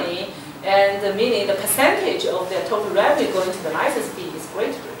more money, and meaning the percentage of their total revenue going to the license fee is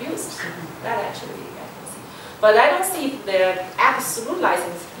greatly reduced. That actually I can see. But I don't see their absolute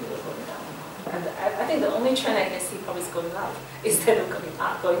license fee going down. And I think the only trend I can see probably is going up instead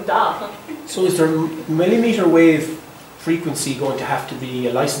of going down. So is there millimeter wave frequency going to have to be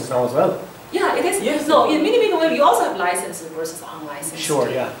a license now as well? Yeah, it is. Yes. No, in millimeter wave you also have licensed versus unlicensed. Sure,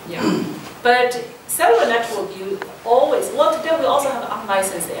 yeah. Yeah. But cellular network, you always, well, today we also have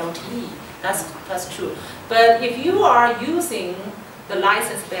unlicensed LTE. That's true. But if you are using the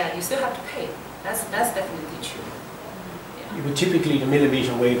licensed band, you still have to pay. That's definitely true. Yeah. But typically the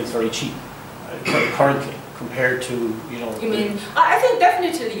millimeter wave is very cheap currently compared to, you know. You mean, I think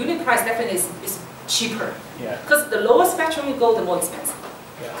definitely the unit price definitely is cheaper. Yeah. Because the lower spectrum you go, the more expensive.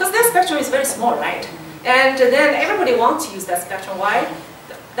 Yeah. Because that spectrum is very small, right? And then everybody wants to use that spectrum. Why?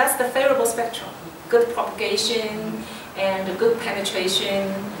 That's the favorable spectrum. Good propagation and good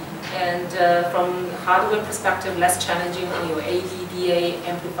penetration, and from hardware perspective, less challenging on your ADDA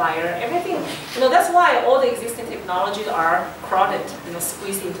amplifier, everything. You know, that's why all the existing technologies are crowded, you know,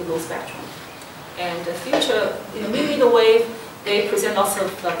 squeezed into those spectrum. And the future, you know, millimeter wave, they present lots of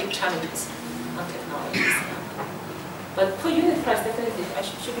big challenges on technologies. But per unit price definitely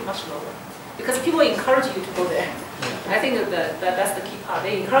should be much lower, because people encourage you to go there. I think that's the key part.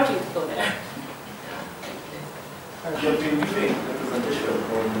 They encourage you to go there. But in giving the presentation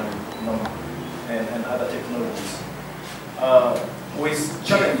on NOMA and other technologies, with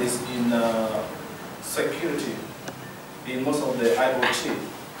challenges in security in most of the IoT,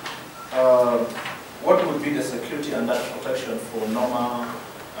 what would be the security and data protection for NOMA,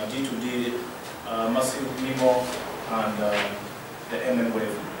 D2D, massive MIMO, and the MM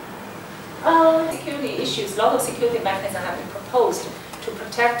wave? Security issues, a lot of security mechanisms have been proposed to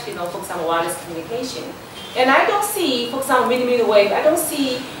protect, you know, for example, wireless communication. And I don't see, for example, millimeter wave, I don't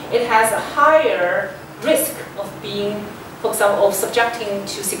see it has a higher risk of being, for example, of subjecting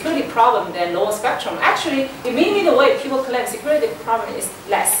to security problem than lower spectrum. Actually, in millimeter wave, people claim security problem is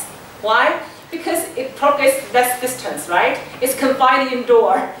less. Why? Because it propagates less distance, right? It's confined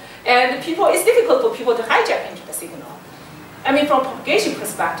indoor. And it's difficult for people to hijack into the signal. I mean, from propagation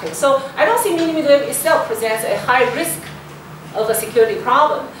perspective. So I don't see millimeter wave itself presents a high risk of a security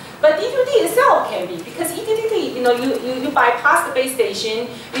problem. But D2D itself can be, because EDD, you know, you bypass the base station,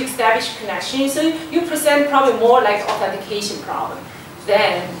 you establish connection, so you present probably more like authentication problem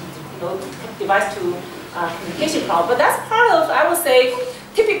than, you know, device to communication problem. But that's part of, I would say,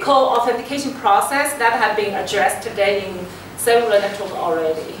 typical authentication process that have been addressed today in cellular network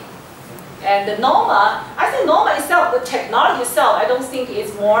already. And the NOMA, I think NOMA itself, the technology itself, I don't think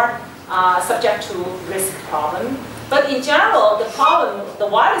is more subject to risk problem. But in general, the problem, the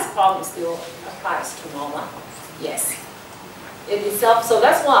wireless problem still applies to NOMA. Yes. It itself, so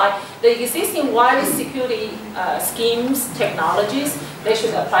that's why the existing wireless security schemes, technologies, they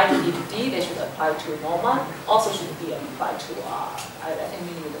should apply to D2D, they should apply to NOMA, also should be applied to, I think,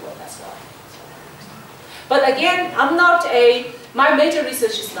 millimeter wave as well. But again, my major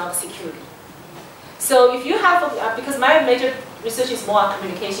research is not security. So if you have, because my major research is more on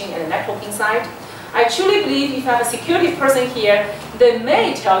communication and the networking side, I truly believe if you have a security person here, they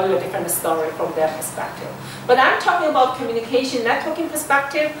may tell you a different story from their perspective. But I'm talking about communication, networking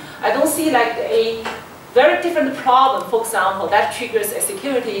perspective. I don't see like a very different problem, for example, that triggers a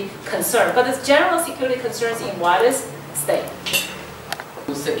security concern. But it's general security concerns in wireless stay.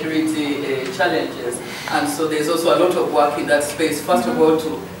 Security challenges, and so there's also a lot of work in that space. First of all,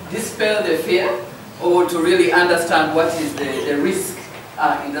 to dispel the fear, or to really understand what is the risk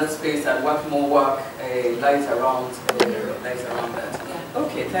in that space, and what more work lies around that. Yeah.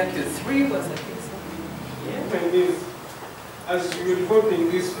 Okay, thank you. 3 was the case. Yeah. And this, as you report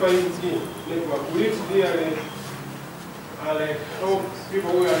in this 5G network, will it be like how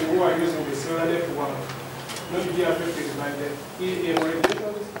people who are using the cellular network not be affected by the EM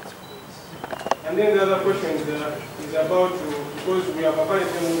regulations. And then the other question is about, because we have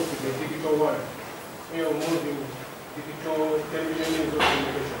apparently moved to the digital world, we are moving digital television means of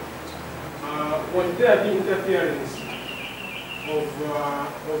communication. Would there be interference of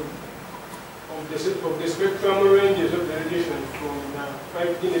the spectrum ranges of the radiation from the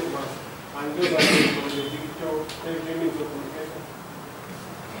 5G networks and those are from the digital television means of communication?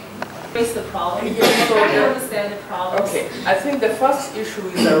 Face the problem. Yeah, so I understand the problem. Okay, I think the first issue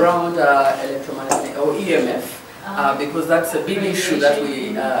is around electromagnetic or EMF. Because that's a big issue that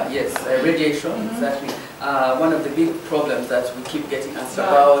we, yes, radiation, exactly. One of the big problems that we keep getting asked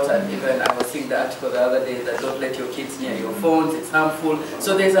about, and even I was seeing the article the other day that don't let your kids near your phones, it's harmful.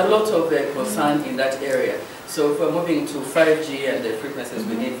 So there's a lot of concern in that area. So if we're moving to 5G and the frequencies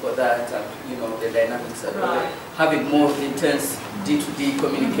we need for that, and you know, the dynamics of having more intense D2D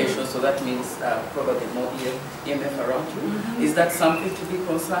communication, so that means probably more EMF around you. Is that something to be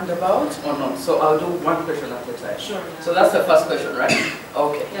concerned about or not? So I'll do one question at a time. Sure. Yeah. So that's the first question, right?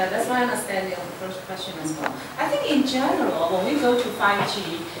 Okay. Yeah, that's my understanding of the first question as well. I think in general, when we go to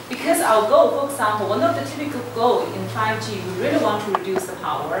 5G, because our goal, for example, one of the typical goals in 5G, we really want to reduce the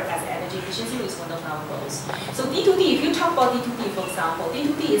power as energy efficiency is one of our goals. So D2D, if you talk about D2D, for example,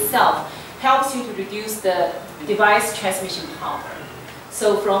 D2D itself helps you to reduce the device transmission power.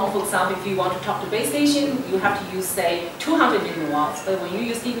 So from, for example, if you want to talk to base station, you have to use, say, 200 milliwatts, but when you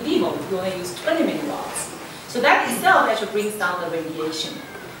use D2D mode, you only use 20 milliwatts. So that itself actually brings down the radiation.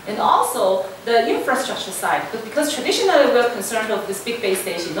 And also, the infrastructure side, because traditionally we're concerned of this big base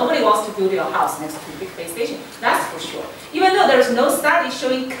station. Nobody wants to build your house next to a big base station, that's for sure. Even though there's no study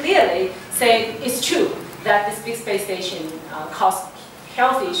showing clearly saying it's true that this big space station causes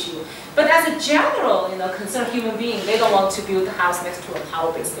health issue. But as a general, concerned human being, they don't want to build a house next to a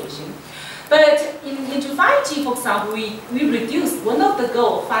power base station. But into 5G, for example, we reduced, one of the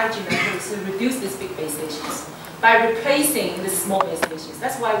goals of 5G networks is to reduce these big base stations by replacing the small base stations.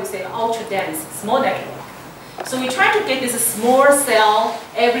 That's why we say ultra dense, small network. So we try to get this small cell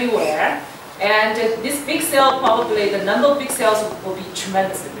everywhere, and this big cell, probably the number of big cells will be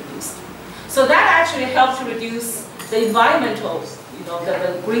tremendously reduced. So that actually helps to reduce the environmental,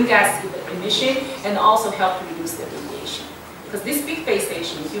 the green gas emission, and also help to reduce the radiation. Because this big base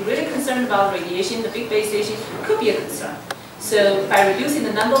station, if you're really concerned about radiation, the big base station could be a concern. So by reducing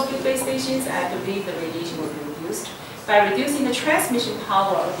the number of big base stations, I believe the radiation will be reduced. By reducing the transmission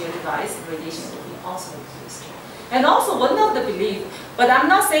power of your device, the radiation will be also reduced. And also one of the beliefs, but I'm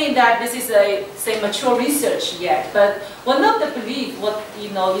not saying that this is a, say, mature research yet, but one of the beliefs, what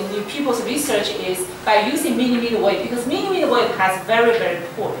in people's research is by using millimeter wave, because millimeter wave has very, very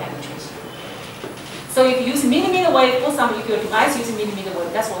poor penetration. So if you use millimeter wave, for example, if your device uses millimeter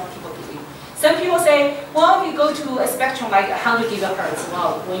wave, that's what people believe. Some people say, well, if you go to a spectrum like 100 gigahertz,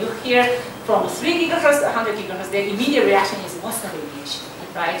 well, when you hear from 3 gigahertz to 100 gigahertz, the immediate reaction is, what's the radiation,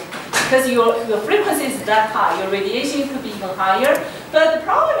 right? Because your frequency is that high, your radiation could be even higher. But the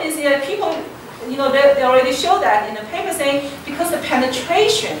problem is that people, they already show that in the paper saying, because the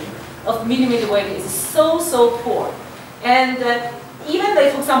penetration of millimeter wave is so poor. And even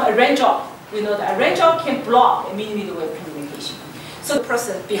if, for example, a rain drop, the rain drop can block a millimeter wave communication. So the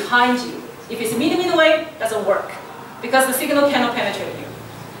person behind you, if it's a millimeter wave, doesn't work because the signal cannot penetrate you.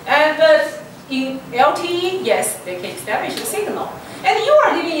 But in LTE, yes, they can establish the signal. And you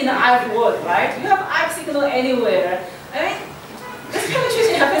are living in the IoT world, right? You have IoT signal anywhere. I mean, this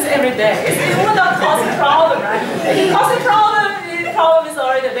penetration happens every day. It will not cause a problem, right? If it causes a problem, the problem is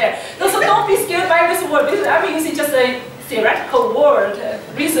already there. So don't be scared by this word. Because I'm using just a theoretical word,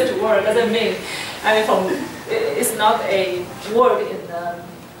 research word doesn't mean, it's not a word in the,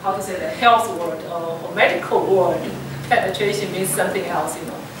 how to say the health word or medical word. Penetration means something else,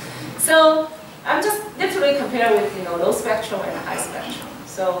 So I'm just literally comparing with low spectrum and high spectrum.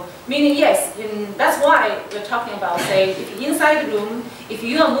 So meaning yes, that's why we're talking about, say, if you're inside the room, if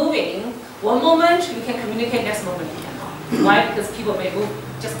you are moving, one moment you can communicate, next moment you cannot. Why? Because people may move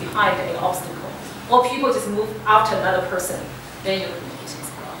just behind an obstacle. Or people just move after another person, then your communication is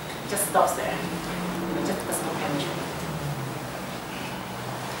blocked. It just stops there. Just does not penetrate.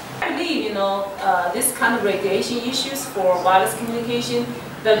 I believe, this kind of radiation issues for wireless communication,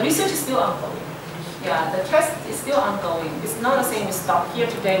 the research is still ongoing. Yeah, the test is still ongoing. It's not the same we stop here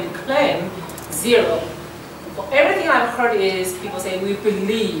today, we claim zero. Everything I've heard is people say we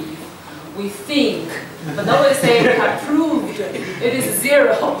believe, we think, but nobody say we have proved it is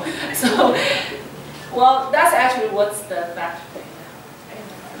zero. So, well, that's actually what's the fact.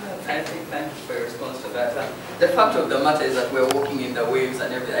 I think thank you for your response to that. The fact of the matter is that we're walking in the waves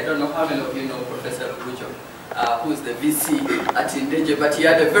and everything. I don't know how many of you know Professor Lugujo, who's the VC at Indeje, but he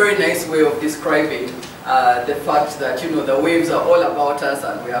had a very nice way of describing the fact that, you know, the waves are all about us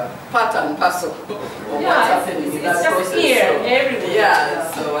and we are part and parcel of what's happening in that process. Everywhere.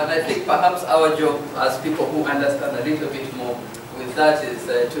 Yeah, so and I think perhaps our job as people who understand a little bit more with that is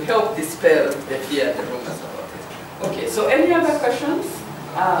to help dispel the fear and the rumors about it. Okay, so any other questions?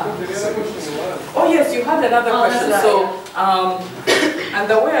 Oh yes, you had another question. Right, so, and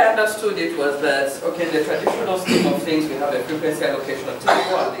the way I understood it was that, okay, in the traditional scheme of things, we have a frequency allocation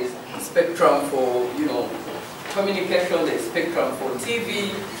table and there's spectrum for, you know, communication, there's spectrum for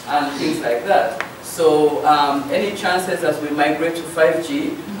TV and things like that. So, any chances as we migrate to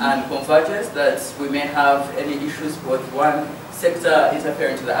 5G and convergence that we may have any issues with one sector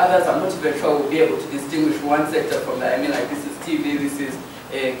interfering to the others? I'm not even sure we'll be able to distinguish one sector from the, I mean, like this is TV, this is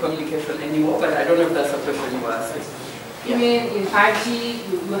communication anymore, but I don't know if that's a question you were asking. You mean in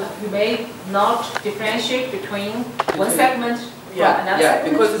 5G, you may not differentiate between one segment from another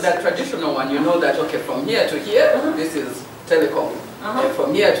segment? Because in that traditional one, you know that, okay, from here to here, this is telecom.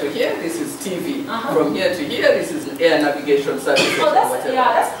 From here to here, this is TV. From here to here, this is air navigation service. Well,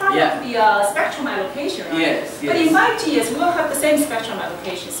 that's part of the spectrum allocation, right? Yes, But in 5G, yes, we will have the same spectrum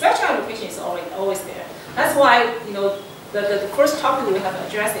allocation. Spectrum allocation is always there. That's why, you know, the first topic we have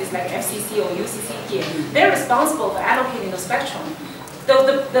addressed is like FCC or UCC here. They're responsible for allocating the spectrum.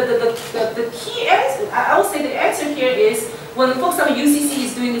 The key answer, I would say the answer here is when folks on UCC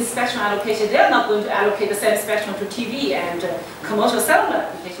is doing this spectrum allocation, they're not going to allocate the same spectrum to TV and commercial cellular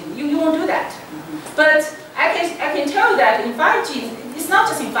application. You won't do that. But I can tell you that in 5G, it's not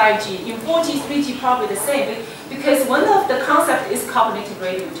just in 5G, in 4G, 3G probably the same, because one of the concepts is cognitive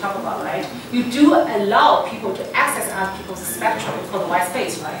radio we talk about, right? You do allow people to access other people's spectrum for the white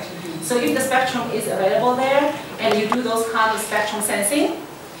space, right? So if the spectrum is available there, and you do those kind of spectrum sensing,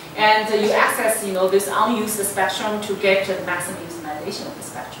 and you access, you know, this unused spectrum to get the maximum utilization of the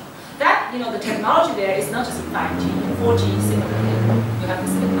spectrum. That, you know, the technology there is not just in 5G, in 4G similarly, you have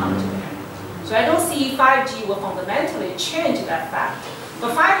this technology there. So I don't see 5G will fundamentally change that fact.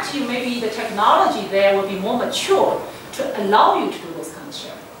 But 5G, maybe the technology there will be more mature to allow you to do this kind of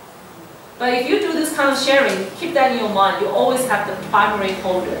sharing. But if you do this kind of sharing, keep that in your mind, you always have the primary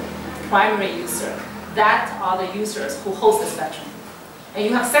holder, primary user. That are the users who host the spectrum. And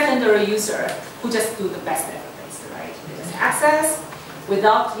you have secondary user who just do the best efforts, right? They just access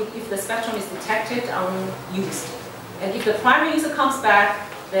without, if the spectrum is detected unused. And if the primary user comes back,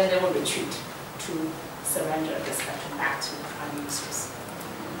 then they will retreat to surrender the spectrum back to the primary users.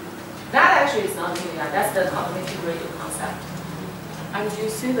 That actually is not doing that. That's the cognitive radio concept. And do you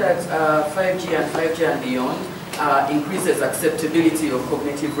see that 5G and beyond increases acceptability of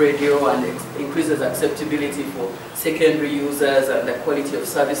cognitive radio and increases acceptability for secondary users and the quality of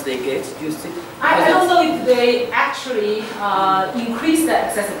service they get? Do you see? I don't know if they actually increase the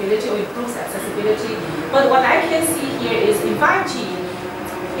accessibility or improve the accessibility, but what I can see here is in 5G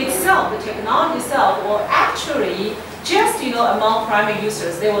itself, the technology itself will actually just, you know, among primary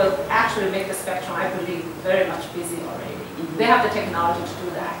users, they will actually make the spectrum, I believe, very much busy already. They have the technology to do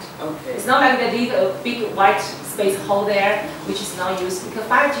that. Okay. It's not like they leave a big white space hole there, which is not used, because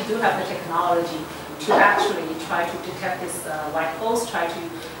 5G do have the technology to actually try to detect this white holes, try to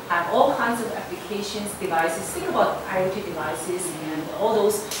have all kinds of applications, devices. Think about IoT devices and all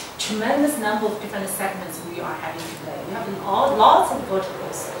those tremendous number of different segments we are having today. We have lots of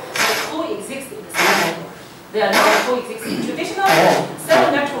verticals that coexist in the same network. They are not coexisting. Traditional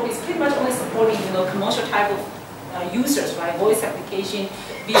cellular network is pretty much only supporting, you know, commercial type of users, right? Voice application,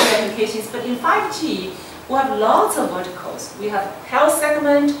 video applications. But in 5G, we have lots of verticals. We have health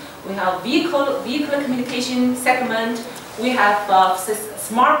segment, we have vehicle communication segment, we have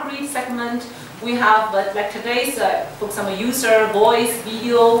smart grid segment, we have like today's, for example, user, voice,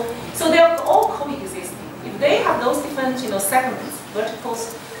 video. So they're all coexisting. If they have those different, you know, segments,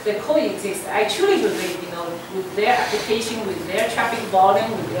 verticals, they coexist. I truly believe, you know, with their application, with their traffic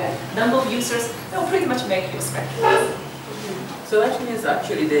volume, with their number of users, they'll pretty much make you spectrum. So that means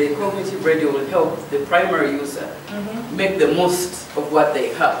actually the cognitive radio will help the primary user make the most of what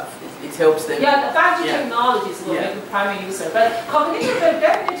they have. It helps them. Yeah, the 5G technologies will make the primary user. But cognitive radio,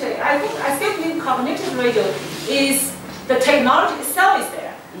 definitely, I still think cognitive radio is, the technology itself is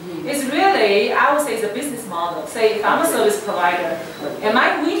there. It's really, I would say, it's a business model. Say, if I'm a service provider, am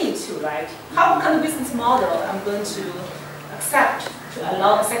I willing to, right? How kind of business model I'm going to accept to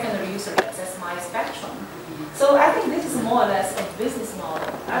allow a secondary user to access my spectrum? So I think this is more or less a business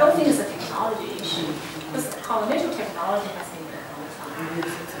model. I don't think it's a technology issue, because cognitive technology has been there all the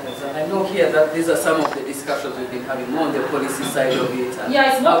time. I know here that these are some of the discussions we've been having more on the policy side of it. And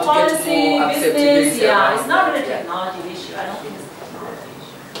yeah, it's more how to get policy, more business, acceptability yeah, around it's not really a that, yeah. technology issue. I don't think it's a technology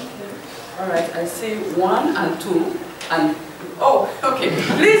issue. All right, I see 1 and 2, and oh, okay.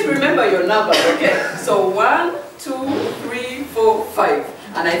 Please remember your numbers, okay? So 1, 2, 3, 4, 5.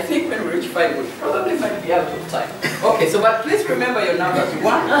 And I think when we reach 5, we probably might be out of time. Okay, so but please remember your numbers. 1.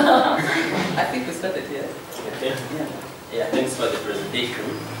 I think we started here. Okay. Yeah, thanks for the presentation.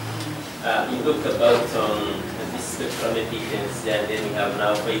 You talked about this spectrum efficiency, and then we have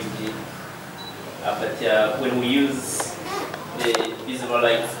now 5G. But when we use the visible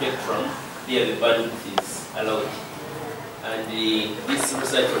light spectrum, there the bandwidth is allowed. And this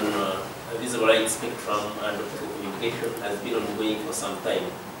research on visible light spectrum and optical communication has been ongoing for some time.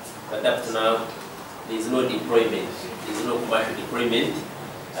 But up to now, there is no deployment. There is no commercial deployment.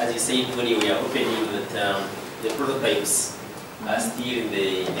 As you said when we are opening that the prototypes are still in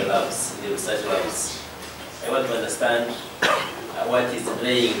the labs, in the research labs. I want to understand what is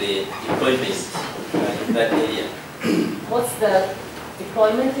delaying the deployment in that area. What's the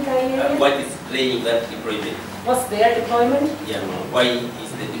deployment in that area? What is delaying that deployment? What's their deployment? Yeah, why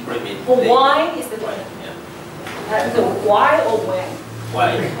is the deployment? Well, why is the deployment? Yeah. So why or when?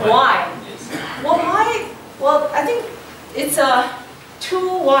 Why? Why? Yes. Well, why? Well, I think it's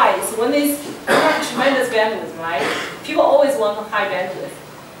two whys. One is you have tremendous bandwidth, right? People always want high bandwidth.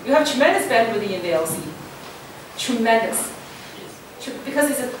 You have tremendous bandwidth in VLC. Tremendous.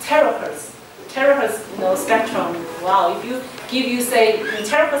 Because it's a terahertz. Terahertz, spectrum. Wow, if you give say, in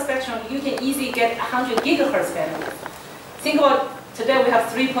terahertz spectrum, you can easily get 100 gigahertz bandwidth. Think about today we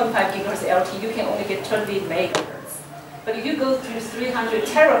have 3.5 gigahertz LT, you can only get 20 megahertz. But if you go to 300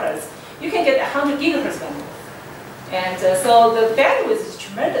 terahertz, you can get 100 gigahertz bandwidth. And so the bandwidth is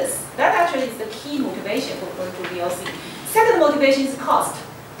tremendous. That actually is the key motivation for going to VLC. Second motivation is cost.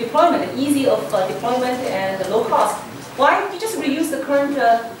 Deployment, easy of deployment and low cost. Why? You just reuse the current,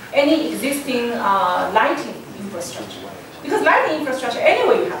 any existing lighting infrastructure. Because lighting infrastructure,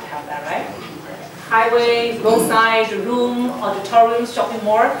 anyway you have to have that, right? Highway, roadside, room, auditorium, shopping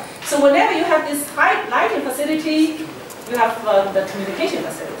mall. So whenever you have this high lighting facility, you have the communication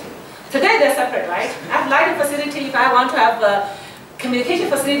facility. Today they're separate, right? I have lighting facility. If I want to have a communication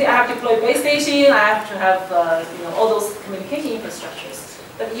facility, I have to deploy base station. I have to have all those communication infrastructures.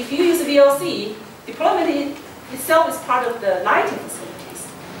 But if you use VLC, deployment itself is part of the lighting facilities.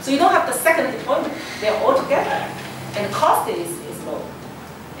 So you don't have the second deployment. They're all together. And the cost is low.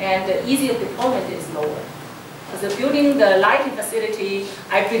 And the ease of deployment is lower. Because building the lighting facility,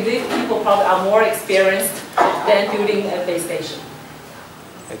 I believe people probably are more experienced than building a base station.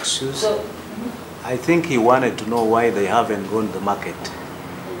 Excuse me. I think he wanted to know why they haven't gone to the market.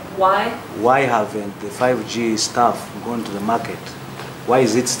 Why? Why haven't the 5G stuff gone to the market? Why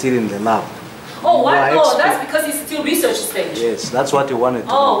is it still in the lab? Oh, why? Oh, that's because it's still research stage. Yes, that's what he wanted to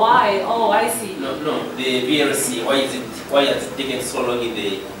know. Oh, why? Oh, I see. No, the VLC, why has it taken so long in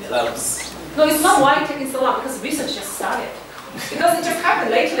the labs? No, it's not why it's taking so long, because research just started. Because it just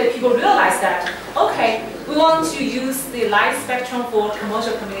happened lately, people realized that, okay, we want to use the light spectrum for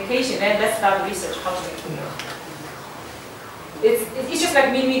commercial communication, and let's start research how to make it. It's just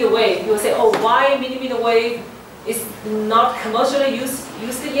like millimeter wave. You will say, oh, why millimeter wave is not commercially used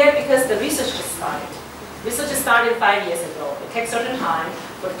yet? Because the research just started. Research started 5 years ago. It takes a certain time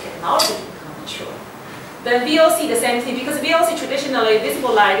for the technology to become mature. Then VLC, the same thing, because VLC traditionally,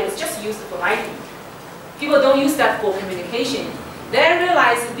 visible light is just used for lighting. People don't use that for communication. Then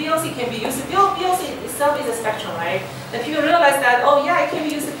realize VLC can be used, VLC itself is a spectrum, right? Then people realize that, oh yeah, it can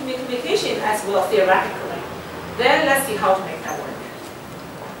be used for communication as well, theoretically. Then let's see how to make that work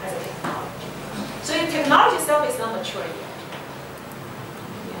as a technology. So the technology itself is not mature yet.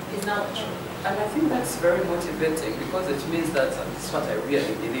 Yeah, it's not mature. And I think that's very motivating because it means that, and this is what I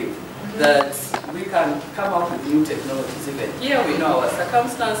really believe, that we can come up with new technologies even here. We know our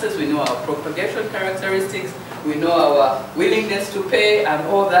circumstances, we know our propagation characteristics, we know our willingness to pay and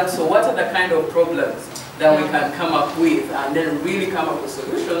all that. So what are the kind of problems that we can come up with and then really come up with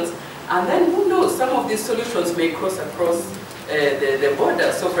solutions? And then who knows, some of these solutions may cross across the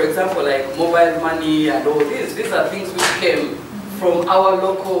border. So for example, like mobile money and all these are things which came from our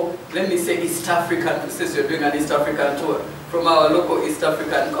local, let me say East African, since you're doing an East African tour, from our local East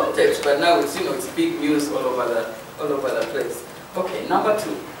African context, but now it's, it's big news all over the place. Okay, number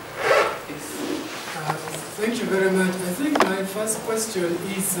 2. Thank you very much. I think my first question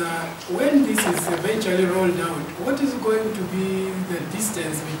is, when this is eventually rolled out, what is going to be the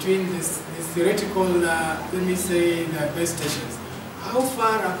distance between this theoretical, let me say, the base stations? How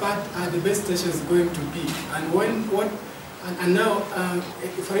far apart are the base stations going to be? And And now,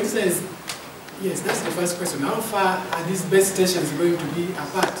 for instance, yes, that's the first question. How far are these base stations going to be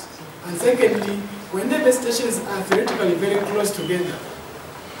apart? And secondly, when the base stations are theoretically very close together,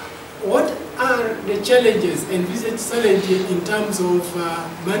 what are the challenges envisaged solely in terms of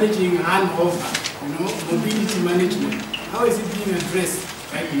managing handover, mobility management? How is it being addressed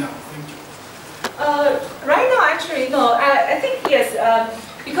right now? Thank you. Right now, actually, no. I think yes,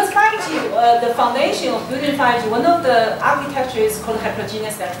 because 5G, the foundation of building 5G, one of the architecture is called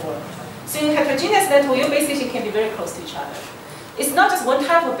heterogeneous network. So in heterogeneous network, your base station can be very close to each other. It's not just one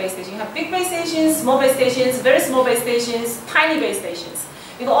type of base station. You have big base stations, small base stations, very small base stations, tiny base stations.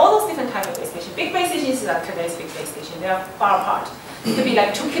 You have all those different types of base stations. Big base stations is like today's big base station. They are far apart. It could be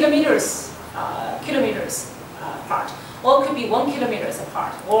like 2 kilometers apart, or it could be 1 kilometer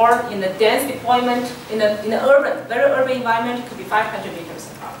apart. Or in a dense deployment, in an urban, very urban environment, it could be 500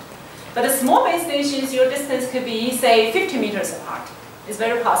 meters apart. But the small base stations, your distance could be, say, 50 meters apart. It's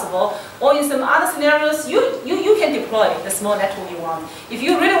very possible. Or in some other scenarios, you can deploy the small network you want. If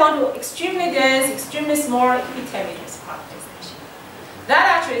you really want to extremely dense, extremely small, it could be 10 meters apart base station.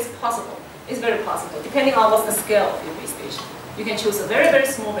 That actually is possible. It's very possible, depending on what's the scale of your base station. You can choose a very, very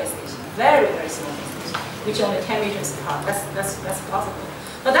small base station, very, very small base station, which are only 10 meters apart. That's possible.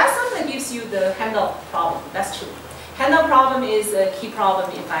 But that certainly gives you the handoff problem. That's true. Handoff problem is a key problem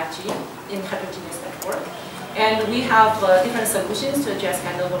in 5G, in heterogeneous network. And we have different solutions to address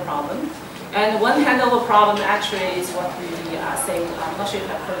handover problem. And one handover problem actually is what we say, I'm not sure if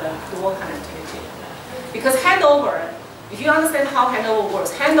I've heard of dual connectivity. Because handover, if you understand how handover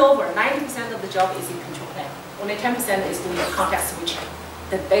works, handover, 90% of the job is in control plane. Only 10% is doing the context switching,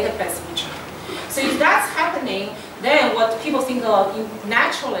 the data plane switching. So if that's happening, then what people think of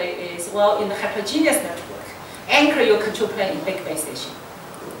naturally is, well, in the heterogeneous network, anchor your control plane in big base station.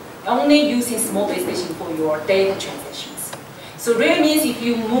 Only using small base station for your data transitions. So really means if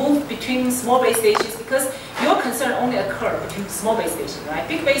you move between small base stations, because your concern only occurs between small base stations, right?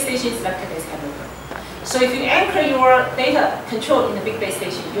 Big base stations is like today's handover. So if you anchor your data control in the big base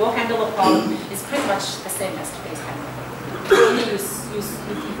station, your handover problem is pretty much the same as today's handover. Only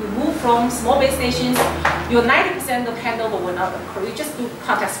if you move from small base stations, your 90% of handover will not occur. You just do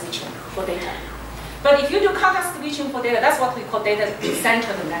context switching for data. But if you do context switching for data, that's what we call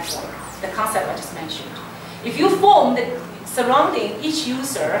data-centered network, the concept I just mentioned. If you form the surrounding each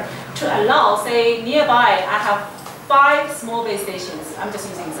user to allow, say, nearby, I have 5 small base stations. I'm just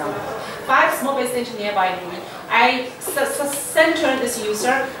using example. 5 small base stations nearby me. I center this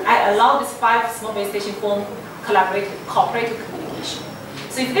user. I allow this 5 small base stations form cooperative communication.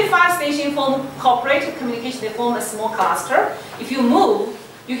 So if the 5 stations form cooperative communication, they form a small cluster. If you move,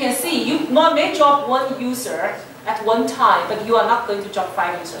 you can see you may drop 1 user at one time, but you are not going to drop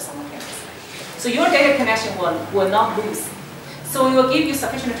 5 users simultaneously. So your data connection will not lose. So it will give you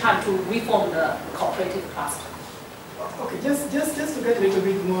sufficient time to reform the cooperative cluster. Okay, just to get a little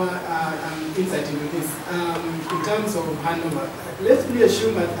bit more insight into this, in terms of handover, let me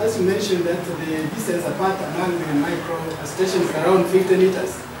assume that, as you mentioned, that the distance apart among the micro stations is around 50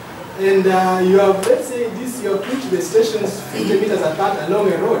 meters. And you have, let's say, you have put the stations 50 meters apart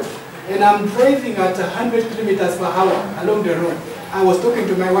along a road. And I'm driving at 100 kilometers per hour along the road. I was talking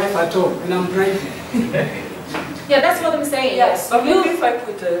to my wife at home, and I'm driving. Yeah, that's what I'm saying. Yes, but maybe if I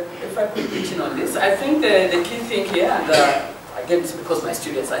could pitch in on this, I think the key thing here, and again, it's because my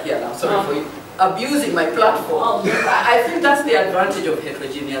students are here now, sorry for abusing my platform. I think that's the advantage of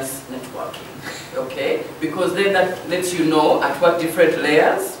heterogeneous networking, okay? Because then that lets you know at what different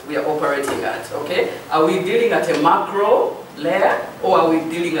layers we are operating at, okay? Are we dealing at a macro layer, or are we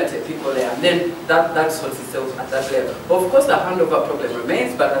dealing at a pico layer? And then that sorts itself at that level. Of course, the handover problem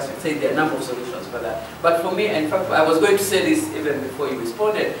remains, but as you say, there are a number of solutions for that. But for me, in fact, I was going to say this even before you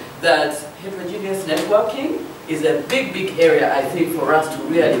responded, that heterogeneous networking is a big, big area, I think, for us to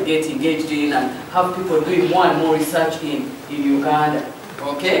really get engaged in and have people doing more and more research in Uganda.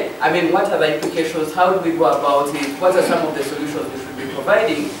 Okay? I mean, what are the implications? How do we go about it? What are some of the solutions we should be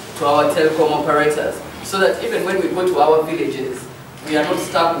providing to our telecom operators? So that even when we go to our villages, we are not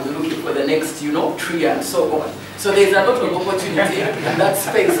stuck with looking for the next, tree and so on. So there's a lot of opportunity in that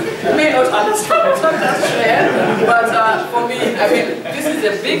space. You may not understand what I'm saying, but for me, I mean, this is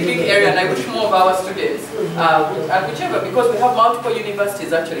a big, big area, and I wish more of our students, whichever, because we have multiple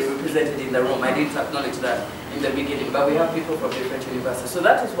universities actually represented in the room. I didn't acknowledge that in the beginning, but we have people from different universities. So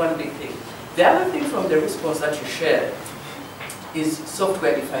that is one big thing. The other thing from the response that you shared is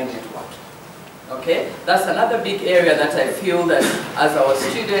software-defined networking. Okay, that's another big area that I feel that as our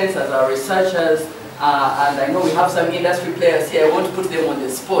students, as our researchers, and I know we have some industry players here, I want to put them on the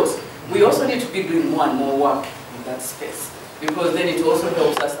spot. We also need to be doing more and more work in that space, because then it also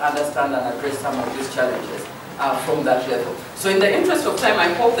helps us understand and address some of these challenges from that level. So in the interest of time,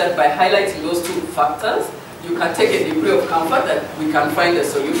 I hope that by highlighting those two factors, you can take a degree of comfort that we can find a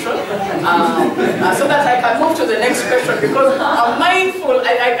solution, so that I can move to the next question, because I'm mindful,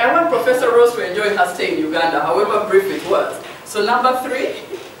 I want Professor Rose to enjoy her stay in Uganda, however brief it was. So number 3?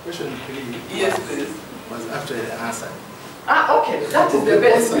 Question 3. Yes, please. Was actually answered. Okay, that is the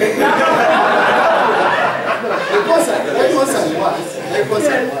best. The concern was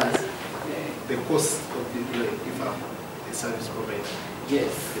the cost of the service provider.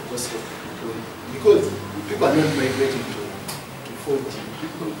 Yes. The cost of because people are not migrating to 4G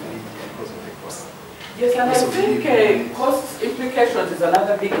because of the cost. Yes, and I think cost implications is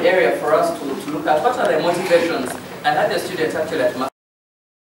another big area for us to look at. What are the motivations? I had a student actually at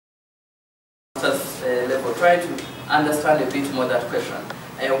master's level trying to understand a bit more that question.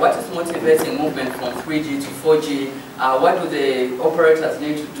 What is motivating movement from 3G to 4G? What do the operators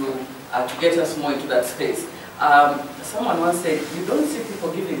need to do to get us more into that space? Someone once said, you don't see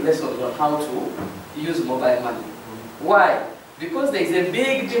people giving lessons on how to use mobile money. Why? Because there is a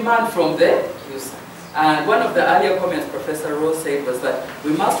big demand from the user. And one of the earlier comments Professor Rose said was that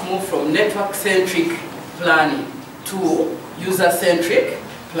we must move from network-centric planning to user-centric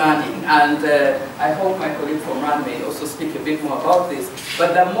planning. And I hope my colleague from RAN may also speak a bit more about this.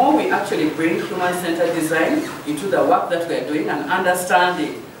 But the more we actually bring human-centered design into the work that we are doing and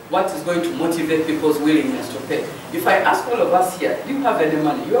understanding what is going to motivate people's willingness to pay. If I ask all of us here, do you have any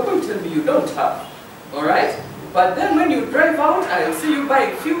money? You are going to tell me you don't have, all right? But then when you drive out, I'll see you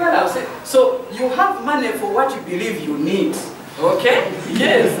buy fuel, I'll say, so you have money for what you believe you need, okay?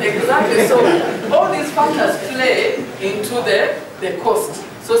 Yes, exactly. So all these factors play into the cost.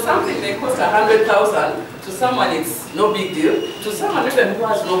 So something may cost 100,000, to someone it's no big deal, to someone even who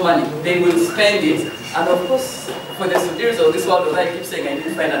has no money, they will spend it. And of course, for the Sudirs of this world, I keep saying I need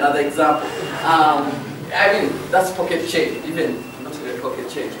to find another example. I mean, that's pocket change, even not even pocket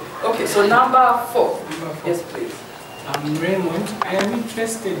change. Okay, so number 4. Yes, please. Raymond, I am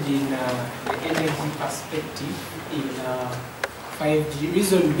interested in the energy perspective in 5G.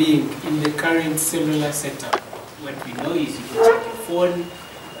 Reason being, in the current cellular setup, what we know is you can take a phone,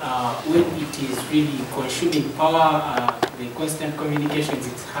 when it is really consuming power, the constant communications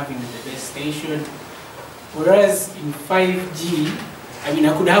it's having with the base station. Whereas in 5G, I mean,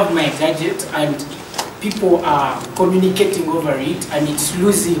 I could have my gadget and people are communicating over it and it's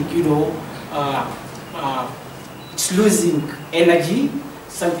losing, you know, it's losing energy,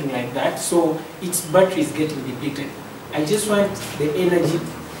 something like that. So its battery is getting depleted. I just want the energy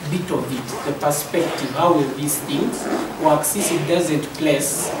bit of it, the perspective, how will these things work since it doesn't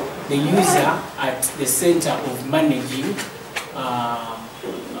place the user at the center of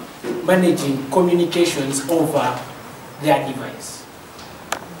managing communications over their device.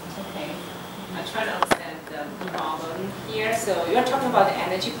 Okay, I try to understand the problem here. So you're talking about the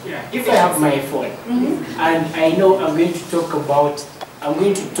energy. Yeah. If I have my phone and I know I'm going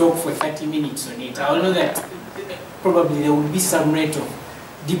to talk for 30 minutes on it, I know that probably there will be some rate of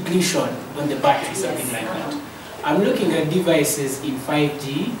depletion on the battery, something like that. I'm looking at devices in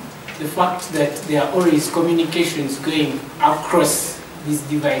 5G, the fact that there are always communications going across these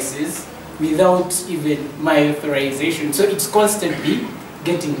devices without even my authorization. So it's constantly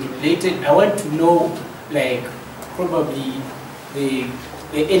getting depleted. I want to know, like, probably the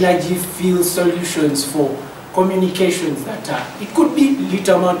energy field solutions for communications that are, it could be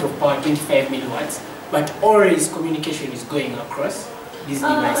little amount of power, 25 milliwatts, but always communication is going across these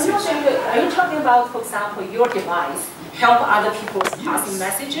devices. Are you talking about, for example, your device help other people passing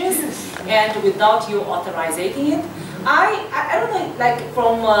messages and without you authorizing it? I don't know, like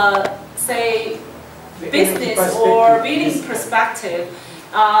from say business or building perspective,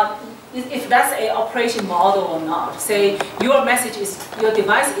 if that's an operation model or not. Say your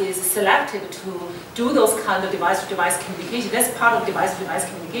device is selected to do those kind of device-to-device communication. That's part of device-to-device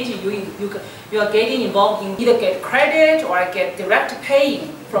communication. You are getting involved in either get credit or get direct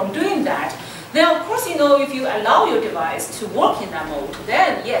paying from doing that. Then of course, you know, if you allow your device to work in that mode,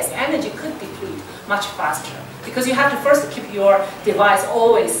 then yes, energy could deplete much faster because you have to first keep your device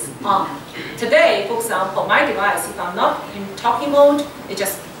always on. Today, for example, my device, if I'm not in talking mode,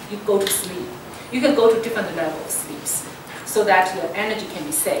 you go to sleep. You can go to different levels of sleeps so that your energy can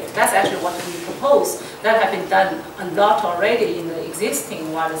be saved. That's actually what we propose. That has been done a lot already in the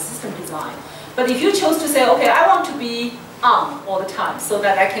existing wireless system design. But if you chose to say, okay, I want to be on all the time so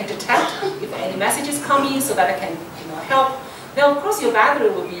that I can detect if any messages come in so that I can help, then of course your battery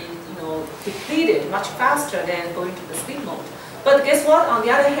will be depleted much faster than going to the sleep mode. But guess what? On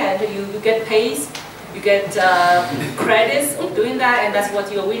the other hand, you get paid You get credits of doing that, and that's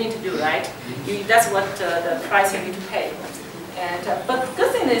what you're willing to do, right? That's what the price you need to pay. And but the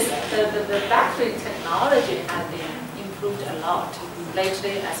good thing is the battery technology has been improved a lot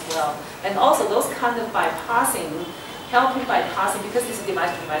lately as well. And also those kind of bypassing, helping bypassing, because this is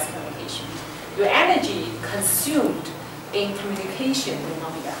device-to-device communication. Your energy consumed in communication will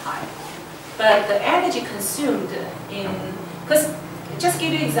not be that high. But the energy consumed in, because just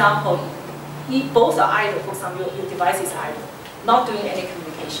give you an example, both are idle. For example, your device is idle, not doing any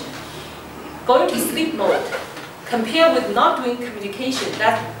communication. Going to sleep mode, compared with not doing communication,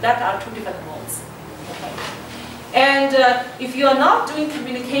 that are two different modes. Okay. And if you are not doing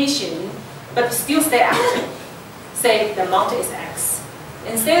communication, but still stay active, say the amount is X.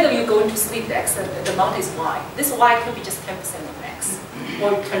 Instead of you going to sleep, the amount is Y. This Y could be just 10% of X,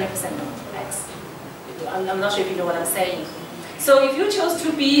 or 20% of X. I'm not sure if you know what I'm saying. So if you chose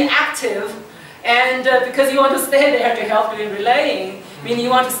to be active, and because you want to stay there to help doing relaying, meaning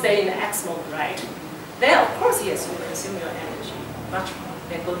you want to stay in the X mode, right? Then of course, yes, you consume your energy much more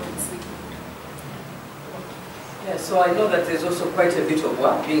than going to sleep. Yeah, so I know that there's also quite a bit of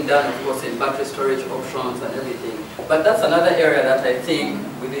work being done, of course, in battery storage options and everything. But that's another area that I think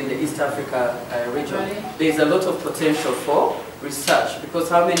within the East Africa region, there's a lot of potential for research. Because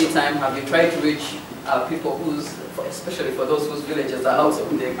how many times have you tried to reach people whose, especially for those whose villages are out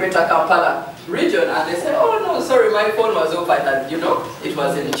in the greater Kampala region, and they say, oh no, sorry, my phone was off, and you know, it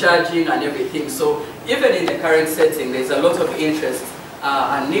was in charging and everything. So even in the current setting, there's a lot of interest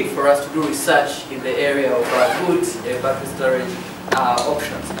and need for us to do research in the area of good battery storage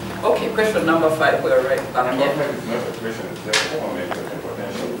options. Okay, question number 5, we're right back here. Number 5 is not a question, it's just a comment on the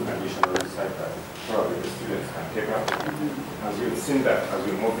potential additional research that probably the students can take up. As we've seen that as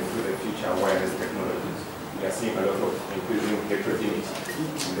we move into the future wireless technologies, we are seeing a lot of increasing heterogeneity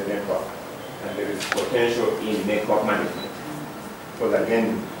in the network. And there is potential in network management. Because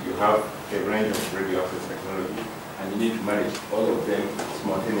again, you have a range of radio access technology, and you need to manage all of them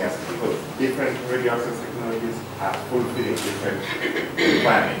simultaneously, because different radio access technologies are fulfilling different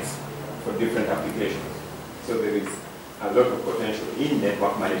requirements for different applications. So there is a lot of potential in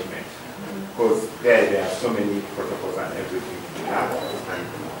network management, because there are so many protocols and everything to be done, and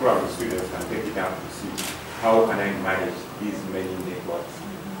probably students can take it down to see how can I manage these many networks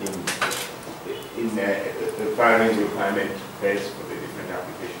in the varying requirement based for the different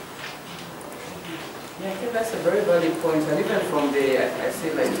applications. Yeah, I think that's a very valid point, and even from the, I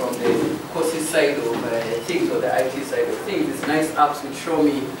say like from the courses side of things, or the IT side of things, these nice apps which show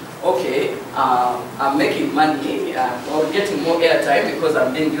me, okay, I'm making money, or getting more airtime because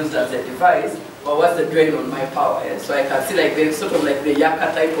I'm being used as a device, but what's the drain on my power? So I can see like there's sort of like the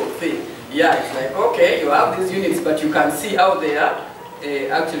Yaka type of thing. Yeah, it's like, okay, you have these units, but you can see how they are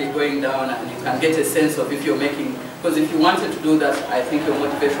actually going down, and you can get a sense of if you're making, because if you wanted to do that, I think your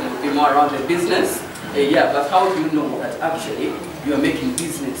motivation would be more around the business. Yeah, but how do you know that actually you are making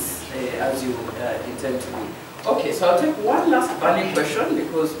business as you intend to do? Okay, so I'll take one last burning question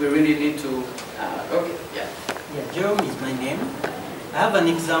because we really need to, okay, yeah. Yeah, Jerome is my name. I have an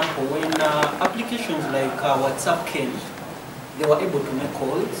example when applications like WhatsApp came, they were able to make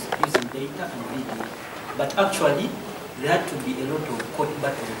calls using data and video. But actually, there had to be a lot of code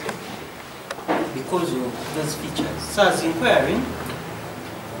battles because of those features. So as inquiring,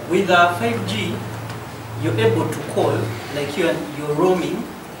 with 5G, you're able to call, like you're roaming,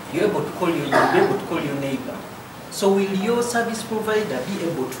 you're able to call your neighbor. So will your service provider be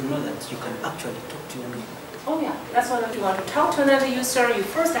able to know that you can actually talk to your neighbor? Oh yeah, that's what if you want to talk to another user, you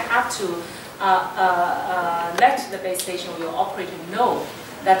first have to let the base station or your operator know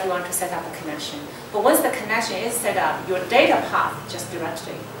that you want to set up a connection. But once the connection is set up, your data path just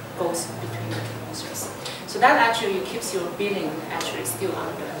directly goes between the two users. So that actually keeps your billing actually still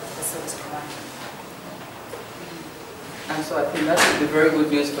under the service provider. And so I think that would be very good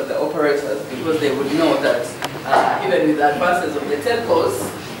news for the operators, because they would know that even with the advances of the telcos,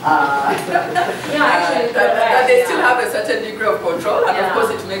 that they still have a certain degree of control. And of course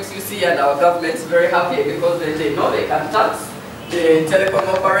it makes UC and our governments very happy, because they know they can tax the telecom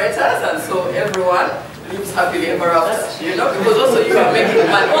operators, and so everyone lives happily ever after, you know, because also you are making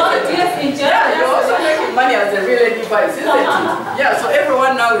money. Well, yes, in general, yeah, you're also making money as a relay device, isn't it? Yeah, so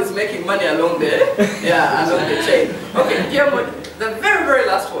everyone now is making money along the, along the chain. Okay, the very, very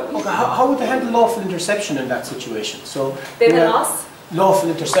last one. Okay, how would they handle lawful interception in that situation? So data loss? Lawful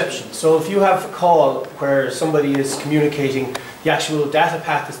interception. So if you have a call where somebody is communicating the actual data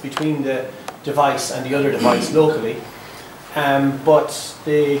path is between the device and the other device locally, but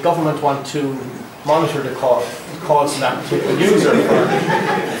the government want to monitor the calls from that particular user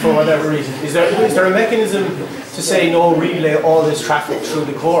for whatever reason. Is there a mechanism to say no, relay all this traffic through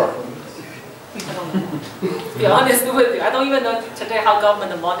the core? To be honest with you, I don't even know today how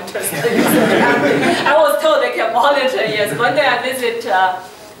government monitors the user. I was told they can monitor, yes. One day I visit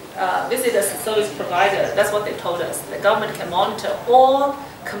a service provider, that's what they told us. The government can monitor all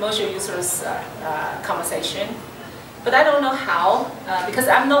commercial users' conversation. But I don't know how, because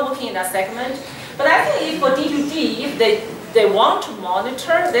I'm not working in that segment. But I think for D2D, if they want to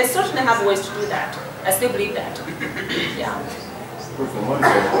monitor, they certainly have ways to do that. I still believe that. Yeah. For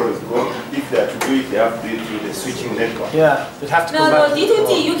monitoring, if they are to do it, they have to do it through the switching network. Yeah, they'd have to No,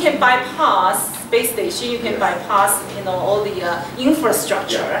 D2D, you can bypass base station, you can bypass, all the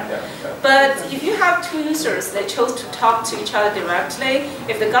infrastructure. Yeah. But if you have two users, they chose to talk to each other directly.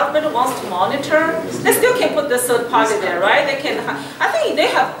 If the government wants to monitor, they still can put the third party there, right? They can. I think they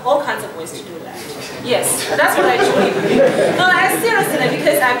have all kinds of ways to do that. Yes, that's what I truly believe. No, I seriously,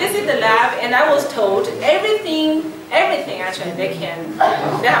 because I visited the lab and I was told everything actually they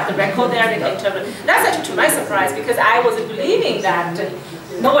have the record there, they can interpret. That's actually to my surprise, because I was believing that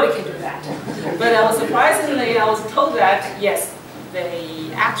nobody can do that. But surprisingly, I was told that yes,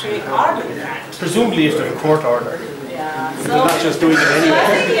 they actually are doing that. Presumably if there's a court order. Yeah. So they're not just doing it anyway.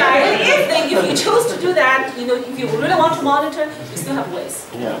 So I think, if you choose to do that, if you really want to monitor, you still have ways.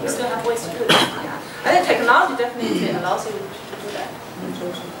 Yeah. You still have ways to do that. Yeah. I think technology definitely allows you to do that.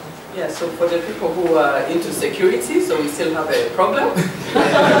 Yeah, so for the people who are into security, so we still have a problem.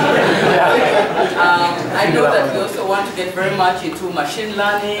 I know that we also want to get very much into machine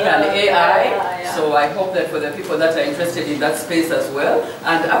learning and AI, so I hope that for the people that are interested in that space as well,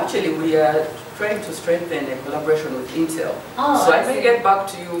 and actually we are trying to strengthen a collaboration with Intel. So I may get back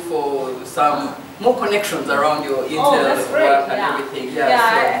to you for some more connections around your Intel work and everything.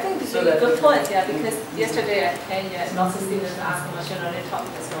 I think this is a good point, because yesterday at Kenya, lots of students asked the machine learning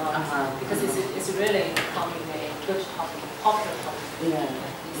topic as well, because it's really becoming a good topic, popular topic.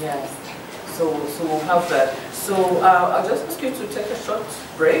 Yeah. So we'll have that. So I'll just ask you to take a short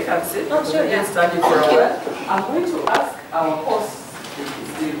break and sit. Oh, sure, We've been standing for a while. I'm going to ask our host,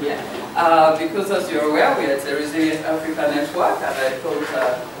 still here, because as you're aware, we are at the Resilient Africa Network, and I thought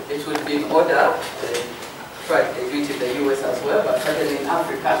it would be in order. They do it in the US as well, but certainly in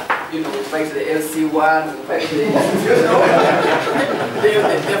Africa, we fight the LC1, we fight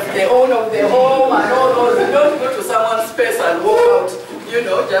the owner of the home and all those. You don't go to someone's space and walk out,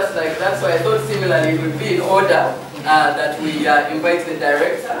 just like that. So I thought similarly it would be in order that we invite the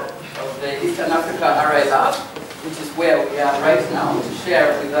director of the Eastern Africa RI Lab, which is where we are right now, to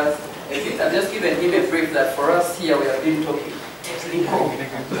share with us a bit. I've just given him a brief that for us here we have been talking technical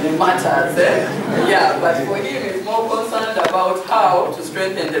matters. Yeah, but for him it's more concerned about how to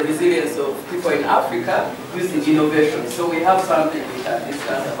strengthen the resilience of people in Africa using innovation. So we have something we can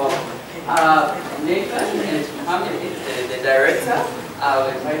discuss about. Nathan and Mohammed is the director. I'll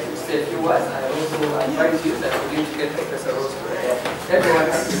invite you to say a few words. I also invite you that we need to get Professor Rose to everyone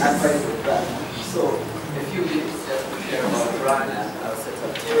has been advised with that. So a few minutes just to share about RAN and our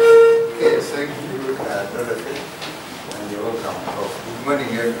setup. Yes, thank you, Dorothy, and you're welcome. Good morning,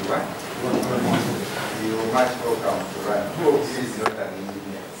 everyone. You're much welcome to RAN. Who is not an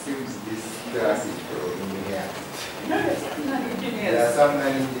engineer? Seems this class is for engineers. There are some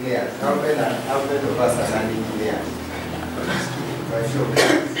non-engineers. How many of us are non-engineers? By show of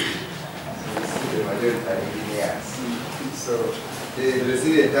hands. The majority are engineers. So the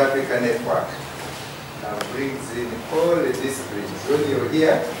Resilient Africa Network brings in all the disciplines. When you're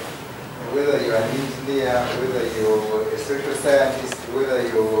here, whether you're an engineer, whether you're a social scientist, whether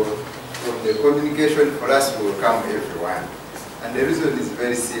you're from the communication, for us we welcome everyone. And the reason is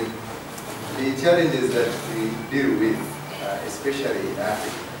very simple. The challenges that we deal with, especially in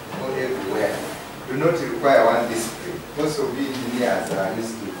Africa or everywhere, do not require one discipline. Most of the engineers are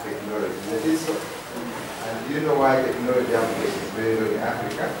used to technology. That is so. And do you know why technology uptake is very low in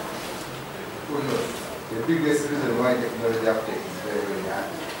Africa? Who knows? The biggest reason why technology uptake is very low in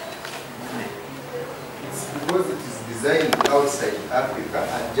Africa. It's because it is designed outside Africa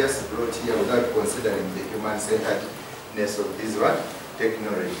and just brought here without considering the human-centeredness of these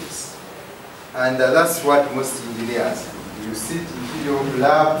technologies. And that's what most engineers do. You sit into your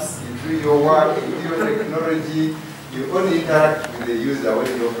labs, you do your work, you do your technology, you only interact with the user when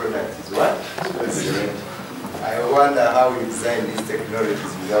your product is what? I wonder how we design these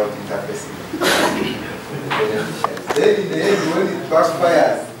technologies without interfacing with the beneficiaries. Then in the end, when it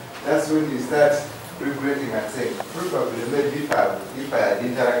backfires, that's when you start regretting and saying, probably maybe if I had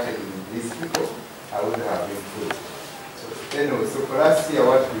interacted with these people, I would have been good. So anyway, so for us here,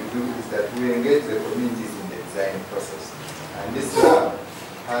 what we do is that we engage the communities in the design process. And this lab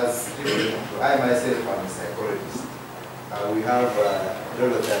has different, I myself am a psychologist. We have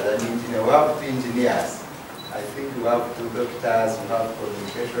Dorothy as an engineer. We have 2 engineers. I think we have 2 doctors, we have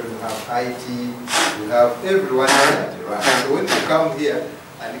communication, we have IT, we have everyone here. So when you come here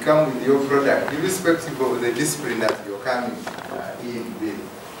and come with your product, irrespective of the discipline that you're coming in with,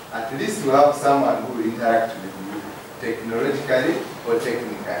 at least you have someone who will interact with you technologically or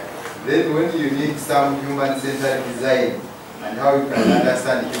technically. Then when you need some human-centered design and how you can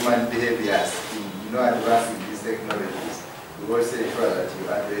understand human behaviors in advancing these technologies, we also ensure that you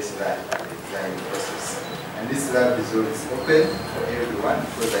address that in the design process. And this lab is always open for everyone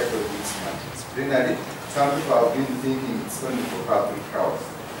because I thought it's multidisciplinary. Some people have been thinking it's only for public health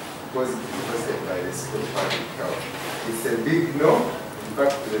because it's hosted by the school public health. It's a big no. In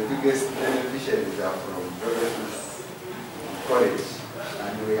fact, the biggest beneficiaries are from Dorothy's college.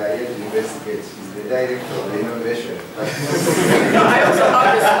 And we are here to investigate. She's the director of the innovation. I also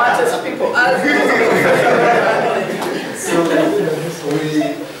have the smartest people.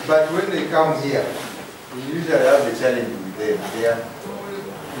 But when they come here, we usually have a challenge with them. They are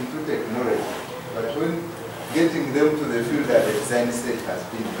into technology. But when getting them to the field at the design stage has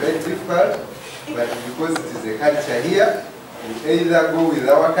been very difficult. But because it is a culture here, you either go with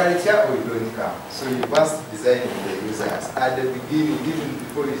our culture or you don't come. So you must design with the users. At the beginning, even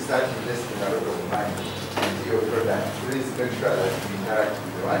before you start investing a lot of money into your product, please make sure that you interact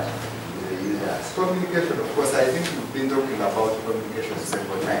with the users. Communication, of course, I think we've been talking about communication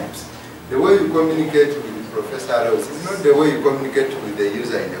several times. The way you communicate with Professor Rose is not the way you communicate with the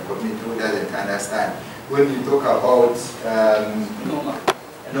user in the community who doesn't understand. When you talk about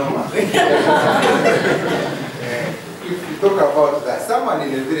Norma. If you talk about that, someone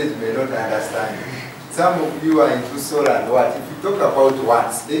in a village may not understand. Some of you are into solar and what. If you talk about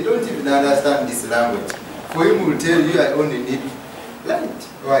watts, they don't even understand this language. For him, will tell you, I only need light,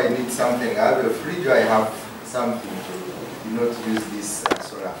 or I need something. I have a fridge, or I have something to not use this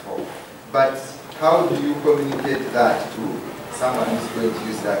solar for. But how do you communicate that to someone who's going to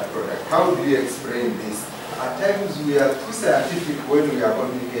use that product? How do you explain this? At times we are too scientific when we are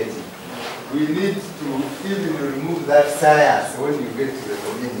communicating. We need to even remove that science when you get to the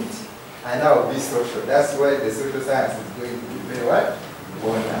community. And now be social. That's why the social science is going to be very what?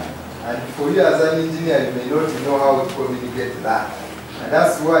 Important. And for you as an engineer, you may not know how to communicate that. And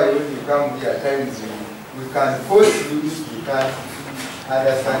that's why when you come here, at times we can force you if you can't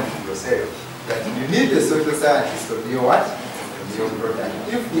understand it yourself. That you need a social scientist of your what? Your product.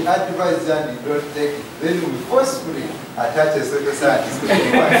 If the advice and you don't take it, then we forcefully attach a social scientist to your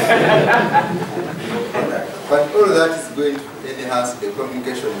product. But all that is going to enhance the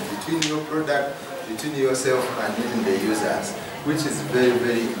communication between your product, between yourself and even the users, which is very,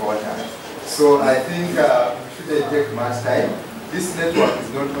 very important. So I think we shouldn't take much time. This network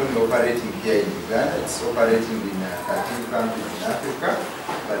is not only operating here in Uganda, it's operating in 13 countries in Africa,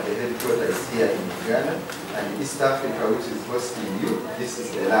 but the headquarters is here in Uganda. And East Africa, which is hosting you, this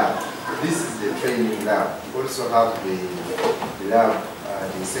is the lab. This is the training lab. We also have the lab,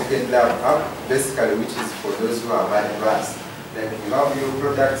 the second lab hub, basically, which is for those who are advanced. Like you have your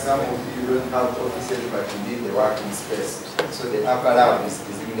product, some of you don't have offices, but you need the working space. So the upper lab is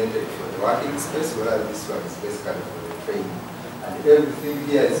designated for the working space, whereas this one is basically for the training. And everything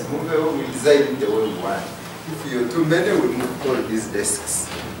here is movable, we design it the way we want. If you're too many, we move all these desks.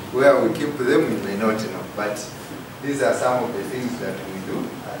 Where we keep them, we may not know. But these are some of the things that we do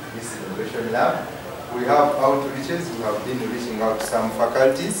at this innovation lab. We have outreaches, we have been reaching out to some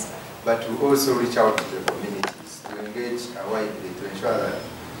faculties, but we also reach out to the communities to engage widely to ensure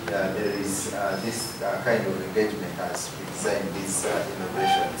that there is this kind of engagement as we design these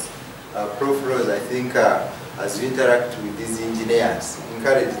innovations. Prof. Rose, I think as you interact with these engineers,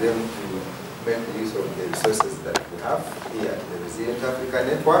 encourage them to make use of the resources that we have here at the Resilient Africa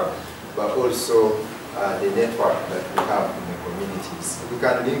Network, but also the network that we have in the communities. We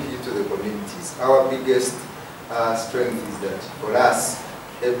can link you to the communities. Our biggest strength is that for us,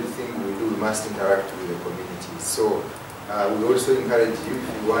 everything we do, we must interact with the communities. So we also encourage you,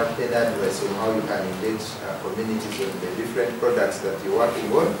 if you want any advice on how you can engage communities on the different products that you're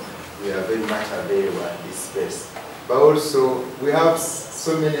working on, we are very much available at this space. But also, we have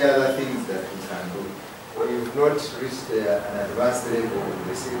so many other things that we can do. We've not reached an advanced level of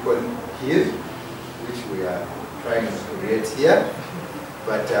the silicon here, which we are trying to create here,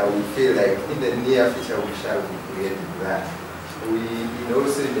 but we feel like in the near future we shall be creating that.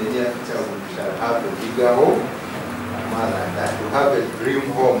 Also in the near future we shall have a bigger home, more than that. We have a dream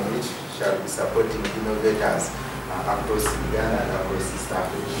home which shall be supporting innovators across Uganda and across East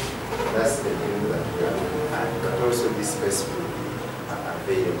Africa. That's the thing that we are doing, but also this space will be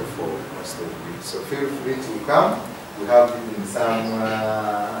available for most of you. So feel free to come. We have even some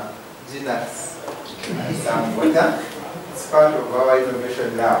GNATs and some water. It's part of our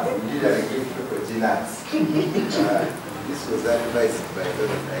innovation lab. We usually give people GNATs. This was advised by, I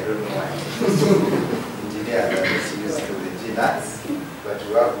don't know why, engineers that is used to the GNATs, but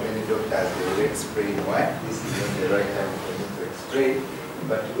we have many doctors, they will explain why. This is not the right time for me to explain,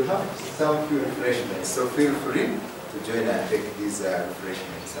 but we have some few refreshments, so feel free to join and take these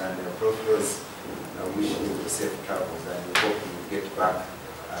refreshments. And Professors, I wish you safe travels, and we hope you get back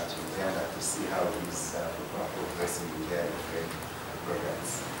to Uganda to see how these people are progressing with their different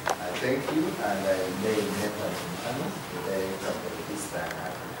programs. Thank you, and I may Nathan Thomas, the Director of the East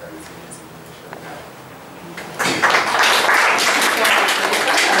Africa Resilience Innovation Lab.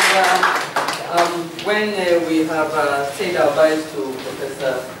 When we have said our byes to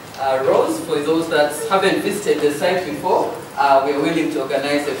Professor Rose, for those that haven't visited the site before, we are willing to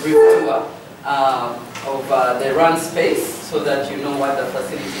organize a brief tour of the run space so that you know what the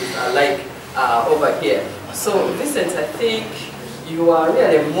facilities are like over here. So Vincent, I think you are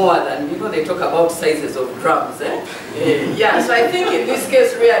really more than, they talk about sizes of drums, eh? Yeah, so I think in this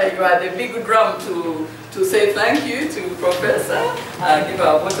case really you are the big drum to say thank you to Professor, give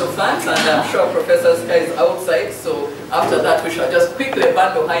our vote of thanks, and I'm sure Professor Sky is outside, so after that we shall just quickly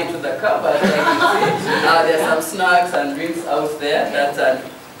bundle her into the car, but there are some snacks and drinks out there that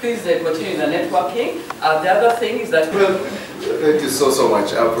please continue the networking. The other thing is that... Well, thank you so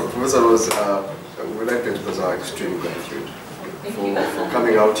much. Professor Rose, we'd like to express our extreme gratitude for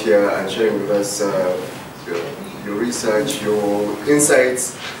coming out here and sharing with us your research, your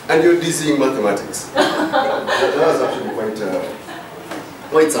insights, and your dizzying mathematics. That was actually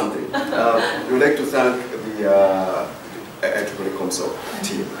quite something. We would like to thank the IEEE Consult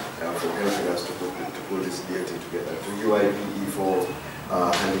team for helping us to put this DLT together, to UIPE for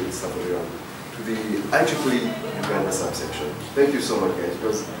handling this stuff around, to the IEEE Uganda subsection. Thank you so much, guys,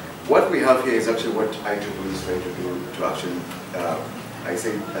 because what we have here is actually what IEEE is trying to do to actually, I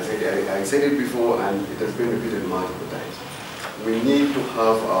said it before and it has been repeated multiple times. We need to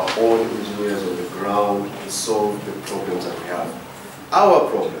have our own engineers on the ground to solve the problems that we have. Our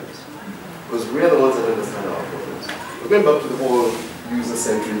problems, because we are the ones that understand our problems. We're going back to the whole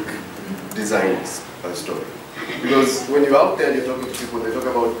user-centric design story. Because when you're out there and you're talking to people, they talk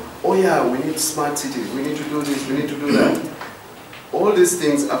about, oh yeah, we need smart cities, we need to do this, we need to do that. All these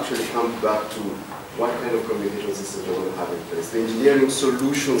things actually come back to what kind of communication systems we're going to have in place. The engineering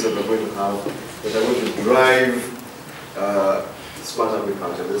solutions that we're going to have that are going to drive smart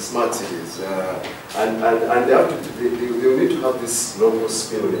agriculture, the smart cities. And they need to have this local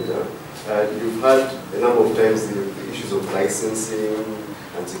spin on it. You've had a number of times the issues of licensing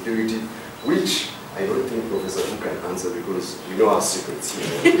and security, which I don't think Professor Wu can answer because we know our secrets here.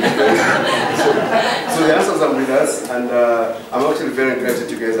 so the answers are with us, and I'm actually very grateful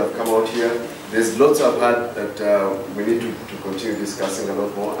you guys have come out here. There's lots I've had that we need to continue discussing a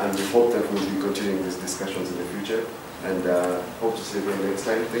lot more, and we hope that we'll be continuing these discussions in the future. And hope to see you again next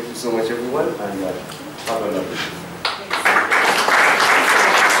time. Thank you so much, everyone, and have a lovely day.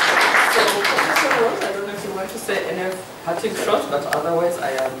 I don't know if you want to say any parting shot, but otherwise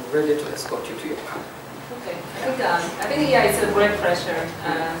I am ready to escort you to your car. Okay, I think yeah, it's a great pleasure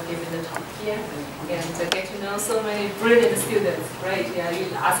giving the talk here and to get to know so many brilliant students. Right? Yeah, you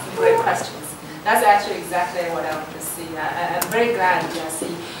asking great questions. That's actually exactly what I want to see. I'm very glad to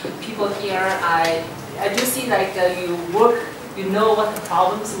see people here. I do see like you work, you know what the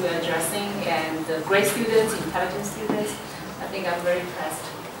problems we're addressing, and great students, intelligent students. I think I'm very impressed.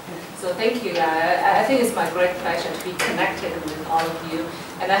 So thank you. I think it's my great pleasure to be connected with all of you.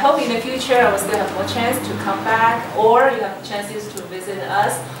 And I hope in the future I will still have more chance to come back, or you have chances to visit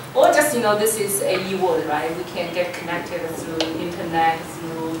us, or just, this is a e-world, right? We can get connected through internet,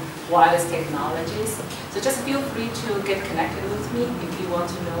 through wireless technologies. So just feel free to get connected with me if you want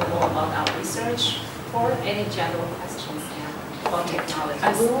to know more about our research or any general questions about technology.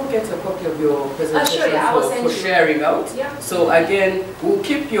 And we will get a copy of your presentation sure, yeah, for sharing out. Yeah. So again, we'll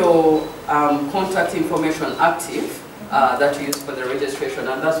keep your contact information active that you use for the registration,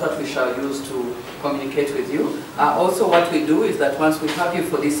 and that's what we shall use to communicate with you. Also what we do is that once we have you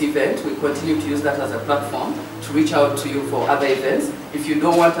for this event, we continue to use that as a platform to reach out to you for other events. If you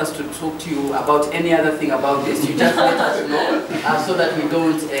don't want us to talk to you about any other thing about this, you just let us know so that we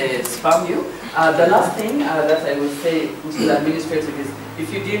don't spam you. The last thing that I will say, which is administrative, is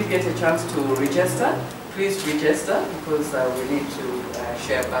if you didn't get a chance to register, please register, because we need to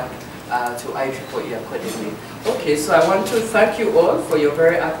share back to IEEE Academy. Okay, so I want to thank you all for your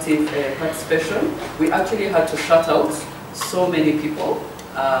very active participation. We actually had to shut out so many people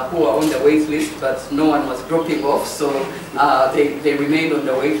who were on the wait list, but no one was dropping off, so they remained on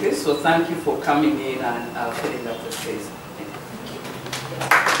the wait list. So thank you for coming in and filling up the space.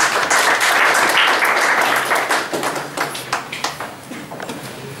 Thank you.